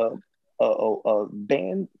a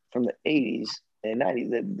band from the 80s and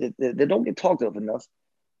 90s that don't get talked of enough.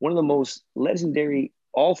 One of the most legendary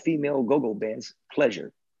all-female go-go bands,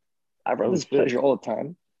 Pleasure. I run this Pleasure all the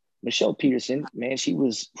time. Michelle Peterson, man, she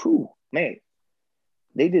was, man.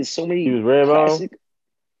 They did so many classic.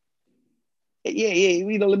 Yeah.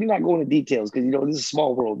 You know, let me not go into details because, you know, this is a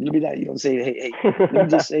small world. Let me not, you know, say, hey. Let me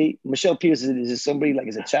just say, Michelle Peterson is just somebody, like,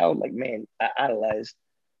 as a child, like, man, I idolized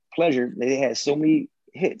Pleasure. They had so many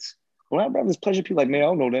hits. When I brought this Pleasure, people like, man, I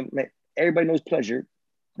don't know them. Man, everybody knows Pleasure.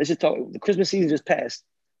 Let's just talk. The Christmas season just passed,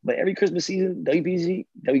 but every Christmas season, WPZ,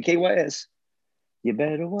 WKYS, you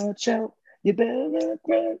better watch out. You better not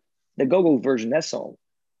cry. The go-go version, that song.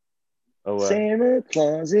 Oh, wow. Santa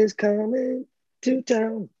Claus is coming to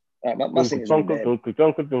town. My singing's really bad.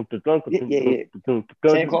 Yeah.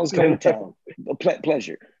 Santa Claus is coming to town.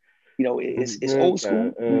 Pleasure. You know, it's old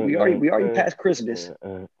school. We already passed Christmas,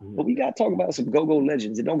 but we got to talk about some go-go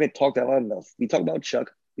legends that don't get talked about enough. We talk about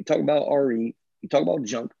Chuck. We talk about R.E. We talk about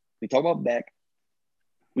Junk. We talk about Beck.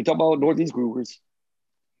 We talk about Northeast Groovers.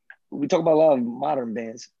 We talk about a lot of modern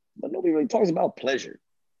bands, but nobody really talks about Pleasure.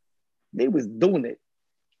 They was doing it.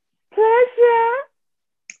 Pleasure.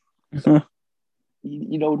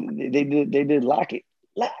 You know, they did Lock It.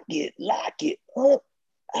 I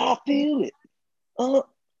feel it.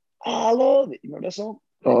 I love it. You know that song?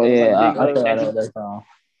 Oh yeah, I think I know that song.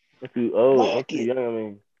 If you I'm too young. I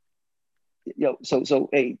mean, yo, so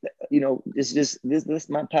hey, you know, this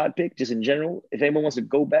my pod pick. Just in general, if anyone wants to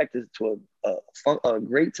go back to a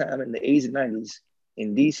great time in the 80s and 90s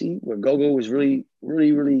in DC, where go-go was really,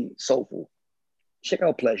 really, really soulful, check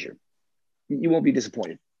out Pleasure. You won't be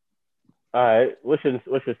disappointed. All right, what's your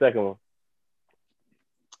second one?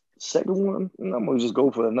 Second one, I'm gonna just go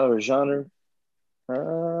for another genre. You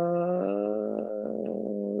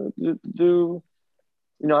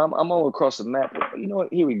know, I'm all across the map. But you know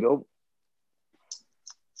what? Here we go.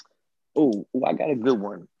 Oh, I got a good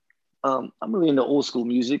one. I'm really into old school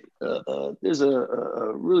music. There's a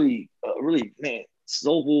really man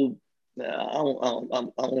soulful. I don't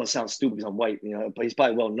want to sound stupid because I'm white. You know, but he's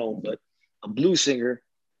probably well known. But a blues singer.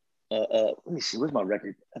 Let me see. Where's my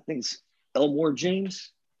record? I think it's Elmore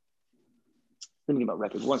James. Let me get my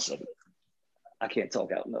record. 1 second. I can't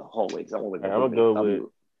talk out in the hallway because I'm gonna go with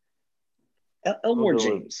Elmore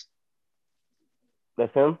James.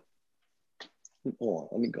 That's him? Hold on,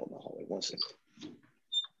 let me go in the hallway. 1 second.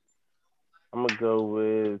 I'm gonna go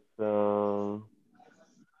with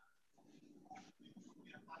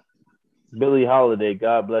Billie Holiday,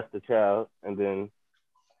 God Bless the Child, and then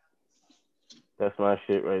that's my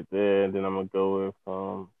shit right there. And then I'm gonna go with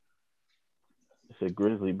it's a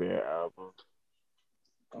Grizzly Bear album.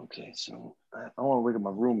 Okay, so I want to wake up my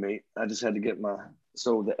roommate. I just had to get my.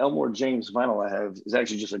 So the Elmore James vinyl I have is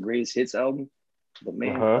actually just a greatest hits album. But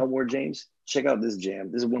man, Elmore James, check out this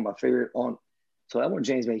jam. This is one of my favorite on. So Elmore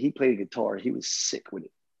James, man, he played guitar. He was sick with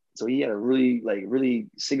it. So he had a really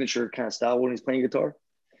signature kind of style when he's playing guitar.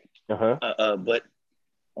 But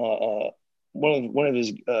one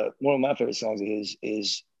of my favorite songs of his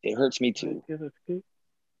is "It Hurts Me Too."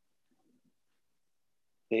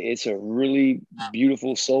 It's a really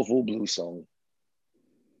beautiful, soulful blues song.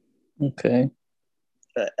 Okay.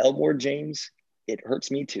 Elmore James, "It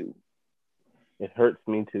Hurts Me Too." It Hurts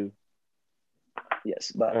Me Too.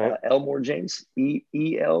 Yes, by Elmore James,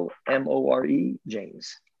 Elmore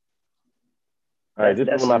James. All right, this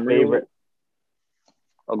is one of my favorite.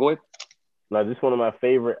 Oh, go ahead. No, this is one of my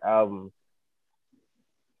favorite albums,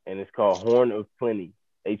 and it's called Horn of Plenty,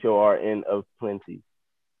 HORN of Plenty,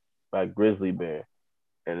 by Grizzly Bear.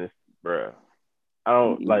 And it's, bruh, I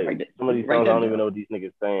don't like some of these songs. I don't even know what these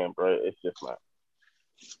niggas saying, bro. It's just like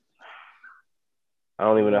I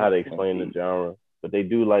don't even know how to explain the genre, but they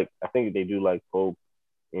do like. I think they do like folk,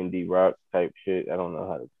 indie rock type shit. I don't know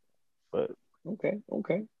how to, but okay.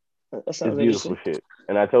 That sounds it's beautiful shit.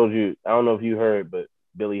 And I told you, I don't know if you heard, but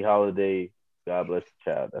Billie Holiday, God Bless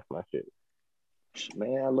the Child. That's my shit.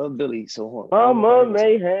 Man, I love Billie. So Mama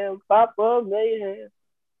Mayhem, Papa Mayhem.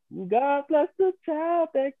 God bless the child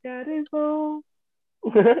that got his own.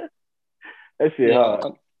 That shit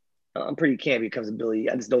hard. I'm pretty campy when it comes to Billie.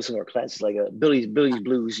 I just know some more classics like Billie's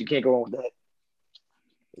Blues. You can't go wrong with that.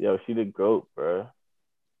 Yo, she the GOAT, bro.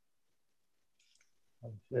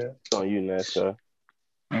 Yeah. It's on you, Nessa.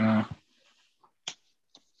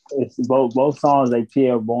 It's both songs. They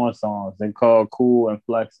Pierre Bourne songs. They called "Cool" and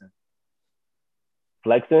 "Flexing."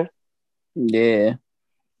 Flexing? Yeah.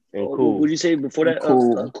 And Cool. Would you say before that?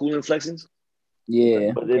 Cool. Cool and Flexing.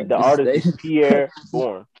 Yeah. But the artist is Pierre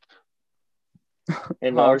Bourne.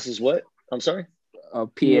 And the artist is what? I'm sorry.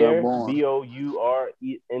 Pierre Bourne.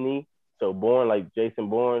 Bourne. So Bourne, like Jason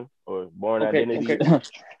Bourne or Bourne Identity. Okay.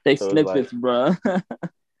 They snippets, bro.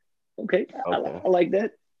 Okay. I like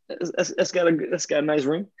that. That's got a nice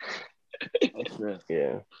ring.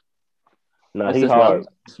 Yeah. No, he's hard.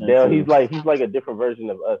 Dale, he's like a different version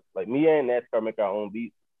of us. Like me and NASCAR make our own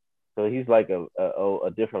beats. So he's like a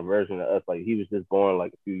different version of us. Like he was just born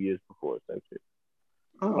like a few years before. Type shit.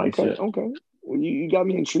 Oh, okay. Well, you got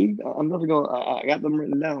me intrigued. I'm never gonna. I got them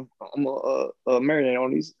written down. I'm gonna marinate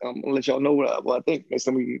on these. I'm gonna let y'all know what I think next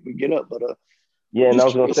time we get up. But yeah, and I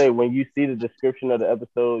was gonna say when you see the description of the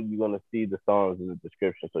episode, you're gonna see the songs in the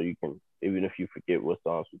description, so you can, even if you forget what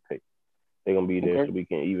songs we pick, they're gonna be there, so we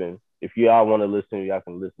can even, if y'all want to listen, y'all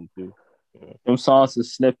can listen to. You know. Them songs are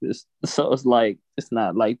snippets, so it's like it's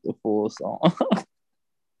not like the full song.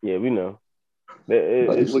 Yeah, we know.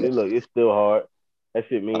 It's still hard. That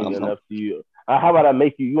shit means enough to you. How about I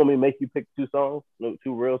make you? You want me to make you pick two songs? No,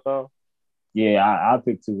 two real songs? Yeah, I'll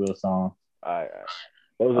pick two real songs. All right.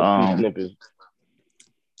 Those are two snippets.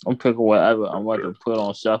 I'm picking whatever I'm about to put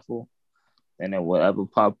on shuffle, and then whatever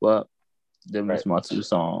pop up. Them is my two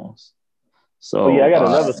songs. So I got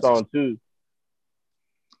another song too.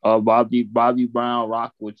 Bobby Brown,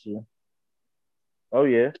 "Rock with You." Oh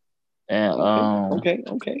yeah. And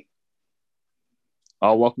okay.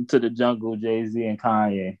 "Welcome to the Jungle," Jay-Z and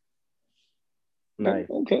Kanye. Nice.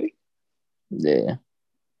 Okay. Yeah.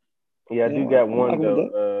 Yeah, I do got one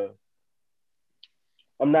though.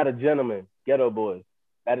 I'm Not a Gentleman, Ghetto Boys.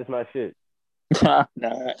 That is my shit.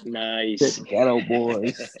 Nice. Ghetto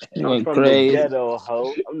Boys. I'm from the ghetto,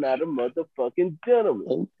 ho. I'm not a motherfucking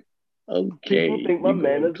gentleman. Okay. People think my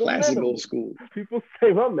manners are minimal. School. People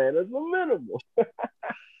say my manners are minimal.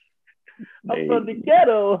 I'm from the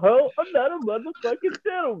ghetto, ho. I'm not a motherfucking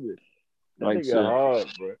gentleman. That nigga hard,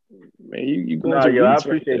 bro. Man, you going I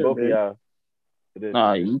appreciate both of y'all.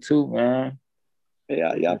 Nah, you too, man.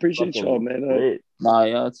 Yeah, I appreciate y'all, man. Nah,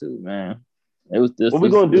 y'all too, man. It was this. What we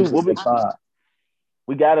gonna do?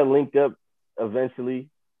 We gotta link up eventually,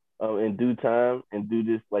 in due time, and do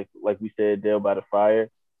this like we said, Dale by the fire.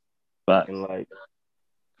 But and like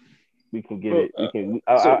we can get it. We can.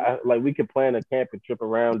 We can plan a camping trip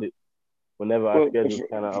around it whenever our schedules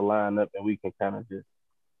kind of align up, and we can kind of just.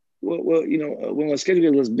 Well, when my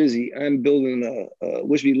schedule was busy, I'm building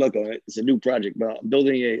wish me luck on it. It's a new project, but I'm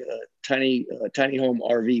building a tiny home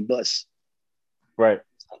RV bus. Right.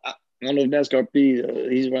 I don't know if NASCAR P,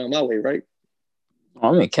 he's around my way, right?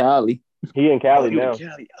 I'm in Cali. He in Cali now. In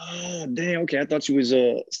Cali. Oh, damn. Okay, I thought you was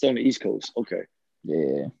still on the East Coast. Okay.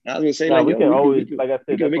 Yeah. I was gonna say, Nah, like, we yo, can always, we like I said,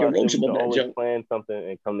 can that's make a why I road said we trip can on that always jump. plan something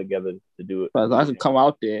and come together to do it. Cause I can come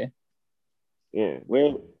out there. Yeah.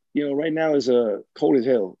 Well, right now is cold as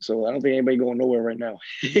hell, so I don't think anybody going nowhere right now.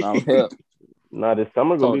 I'm here. Nah, this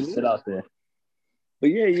summer gonna be Sit out there. But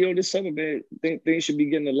yeah, this summer, man, things should be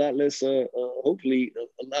getting a lot less. Hopefully,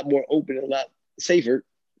 a lot more open, a lot safer,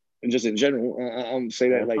 and just in general. I'm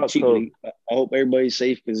saying that like cheaply. I hope everybody's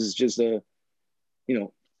safe because it's just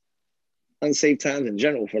unsafe times in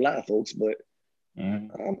general for a lot of folks. But I'm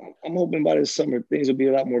hoping by this summer things will be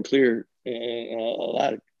a lot more clear in a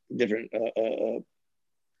lot of different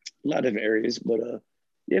areas. But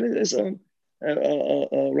yeah, it's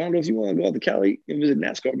Rondo, if you want to go out to Cali and visit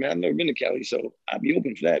NASCAR, man, I've never been to Cali, so I'd be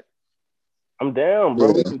open for that. I'm down,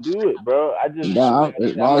 bro. We can do it, bro. I'm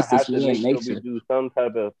gonna have to make sure we do some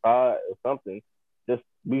type of pod or something. Just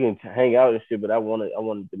we can hang out and shit, but I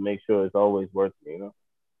wanted to make sure it's always worth it, you know.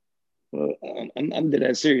 Well, I'm dead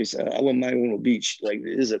ass serious. I wouldn't mind going to the beach. Like,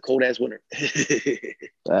 this is a cold ass winter.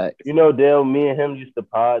 Right. You know, Dale, me and him used to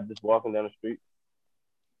pod just walking down the street.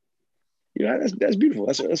 That's beautiful.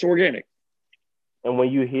 That's organic. And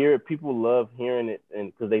when you hear it, people love hearing it,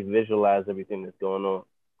 and because they visualize everything that's going on.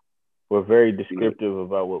 We're very descriptive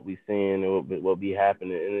about what we're seeing and what be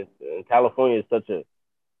happening. And California is such a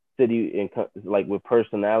city like with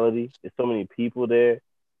personality. There's so many people there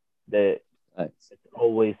that it's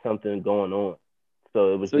always something going on.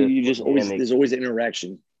 So it was there's always an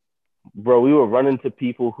interaction. Bro, we were running to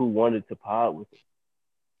people who wanted to pod with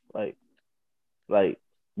us. Like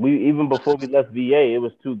we even before we left VA, it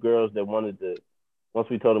was two girls that wanted to. Once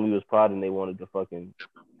we told them we was podding, they wanted to fucking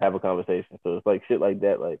have a conversation. So it's like shit like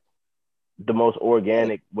that. Like the most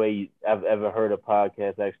organic way I've ever heard a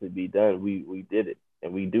podcast actually be done. We did it,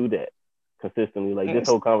 and we do that consistently. Like this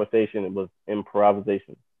whole conversation was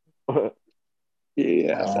improvisation.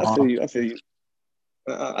 Yeah, I feel you.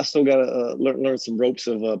 I still gotta learn some ropes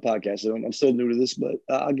of podcasting. I'm still new to this, but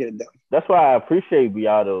I'll get it done. That's why I appreciate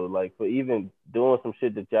y'all though, like for even doing some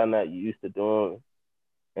shit that y'all not used to doing,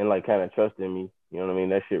 and like kind of trusting me. You know what I mean?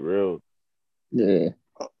 That shit real. Yeah.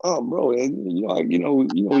 Oh, bro, you know,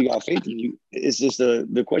 we got faith in you. It's just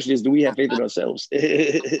the question is, do we have faith in ourselves?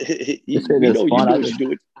 You do what you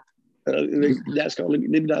do it. Let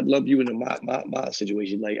me not lump you into my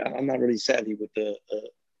situation. Like, I'm not really savvy with the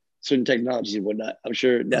certain technologies and whatnot. I'm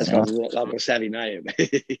sure NASCAR is a lot more savvy than I am.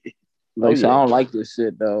 I don't like this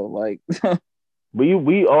shit though. Like,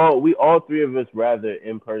 we all three of us rather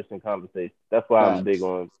in-person conversations. That's why I'm big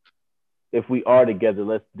on. If we are together,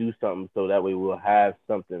 let's do something so that way we'll have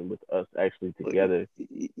something with us actually together.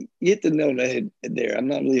 You hit the nail on the head there. I'm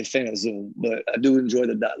not really a fan of Zoom, but I do enjoy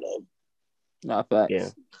the dialogue. Not facts.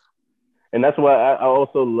 Yeah. And that's why I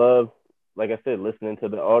also love, like I said, listening to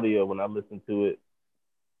the audio. When I listen to it,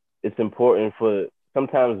 it's important for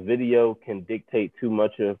sometimes video can dictate too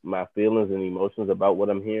much of my feelings and emotions about what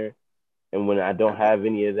I'm hearing. And when I don't have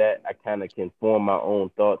any of that, I kind of can form my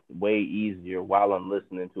own thoughts way easier while I'm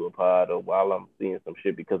listening to a pod or while I'm seeing some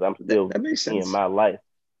shit because I'm still seeing my life.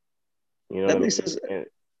 You know what I mean? Sense.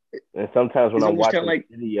 And sometimes when I'm watching the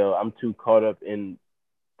video, I'm too caught up in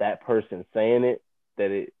that person saying it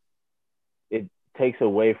that it takes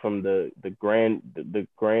away from the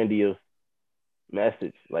grandiose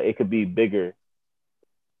message. Like it could be bigger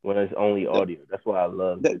when it's only audio. That's why I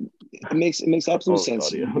love that. It makes absolute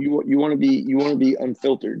sense. You want to be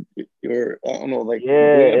unfiltered. You're I don't know, like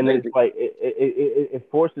and it's like it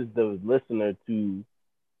forces the listener to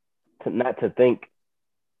not to think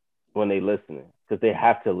when they listening because they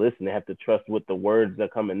have to listen. They have to trust what the words that are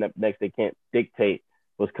coming up next. They can't dictate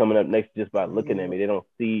what's coming up next just by looking at me. They don't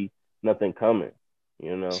see nothing coming.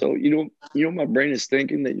 You know. So my brain is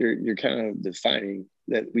thinking that you're kind of defining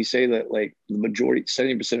that we say that like the majority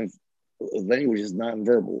 70% of language is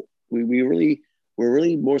nonverbal. We're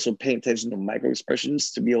really more so paying attention to micro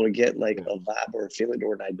expressions to be able to get like a vibe or a feeling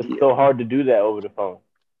or an idea. It's so hard to do that over the phone.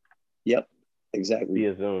 Yep, exactly.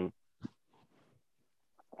 Via Zoom.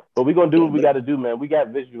 But we're gonna do what we gotta do, man. We got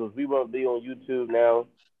visuals. We won't be on YouTube now.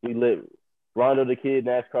 We live Rondo the Kid,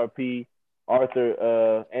 NASCAR P,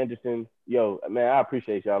 Arthur Anderson. Yo, man, I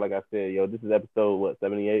appreciate y'all. Like I said, yo, this is episode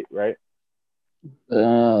 78, right?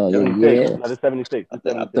 76. Yeah.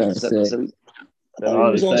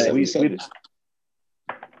 No, this 76.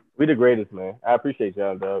 I we the greatest, man. I appreciate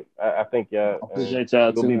y'all, dog. I think y'all. I appreciate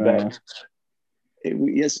y'all too, be man. Back.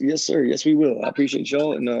 Yes, sir. Yes, we will. I appreciate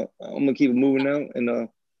y'all, and I'm gonna keep it moving now. And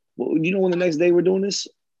you know when the next day we're doing this,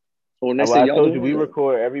 or next day I y'all told doing you we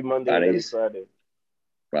record every Monday, and every Friday.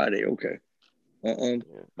 Friday, okay. I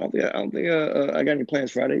don't think I got any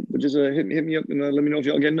plans Friday, but just hit me up and let me know if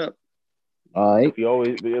y'all getting up. All right. We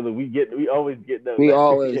always get them. We always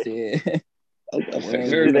yeah.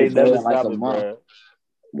 Fair It enough. ain't never like a stopping, month. bro.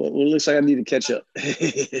 Well, it looks like I need to catch up.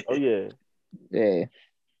 Oh yeah. Yeah.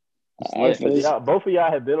 All right, fellas. Both of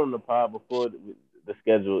y'all have been on the pod before the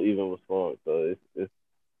schedule even was formed, so it's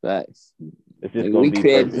Facts. it's just Like, gonna we be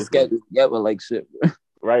created perfect. the schedule together like shit, bro.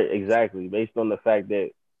 Right, exactly. Based on the fact that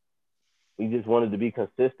we just wanted to be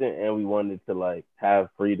consistent and we wanted to like have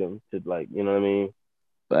freedom to like, you know what I mean?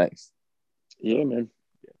 Facts. Yeah, man.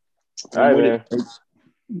 All right, man.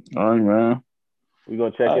 All right, man. We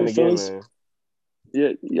gonna check in again, fellas. man. Yeah,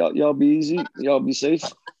 y'all be easy. Y'all be safe.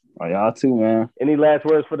 Oh, y'all too, man. Any last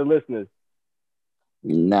words for the listeners?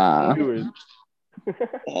 Nah. Viewers.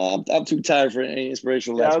 I'm too tired for any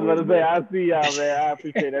inspirational Yeah, last I was words. about to say, I see y'all, man. I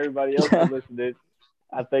appreciate everybody else for listening.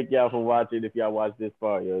 I thank y'all for watching. If y'all watch this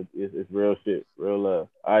far, yo, it's real shit, real love.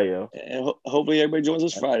 All right, yo. And hopefully everybody joins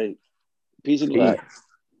us Friday. Peace and love. Facts.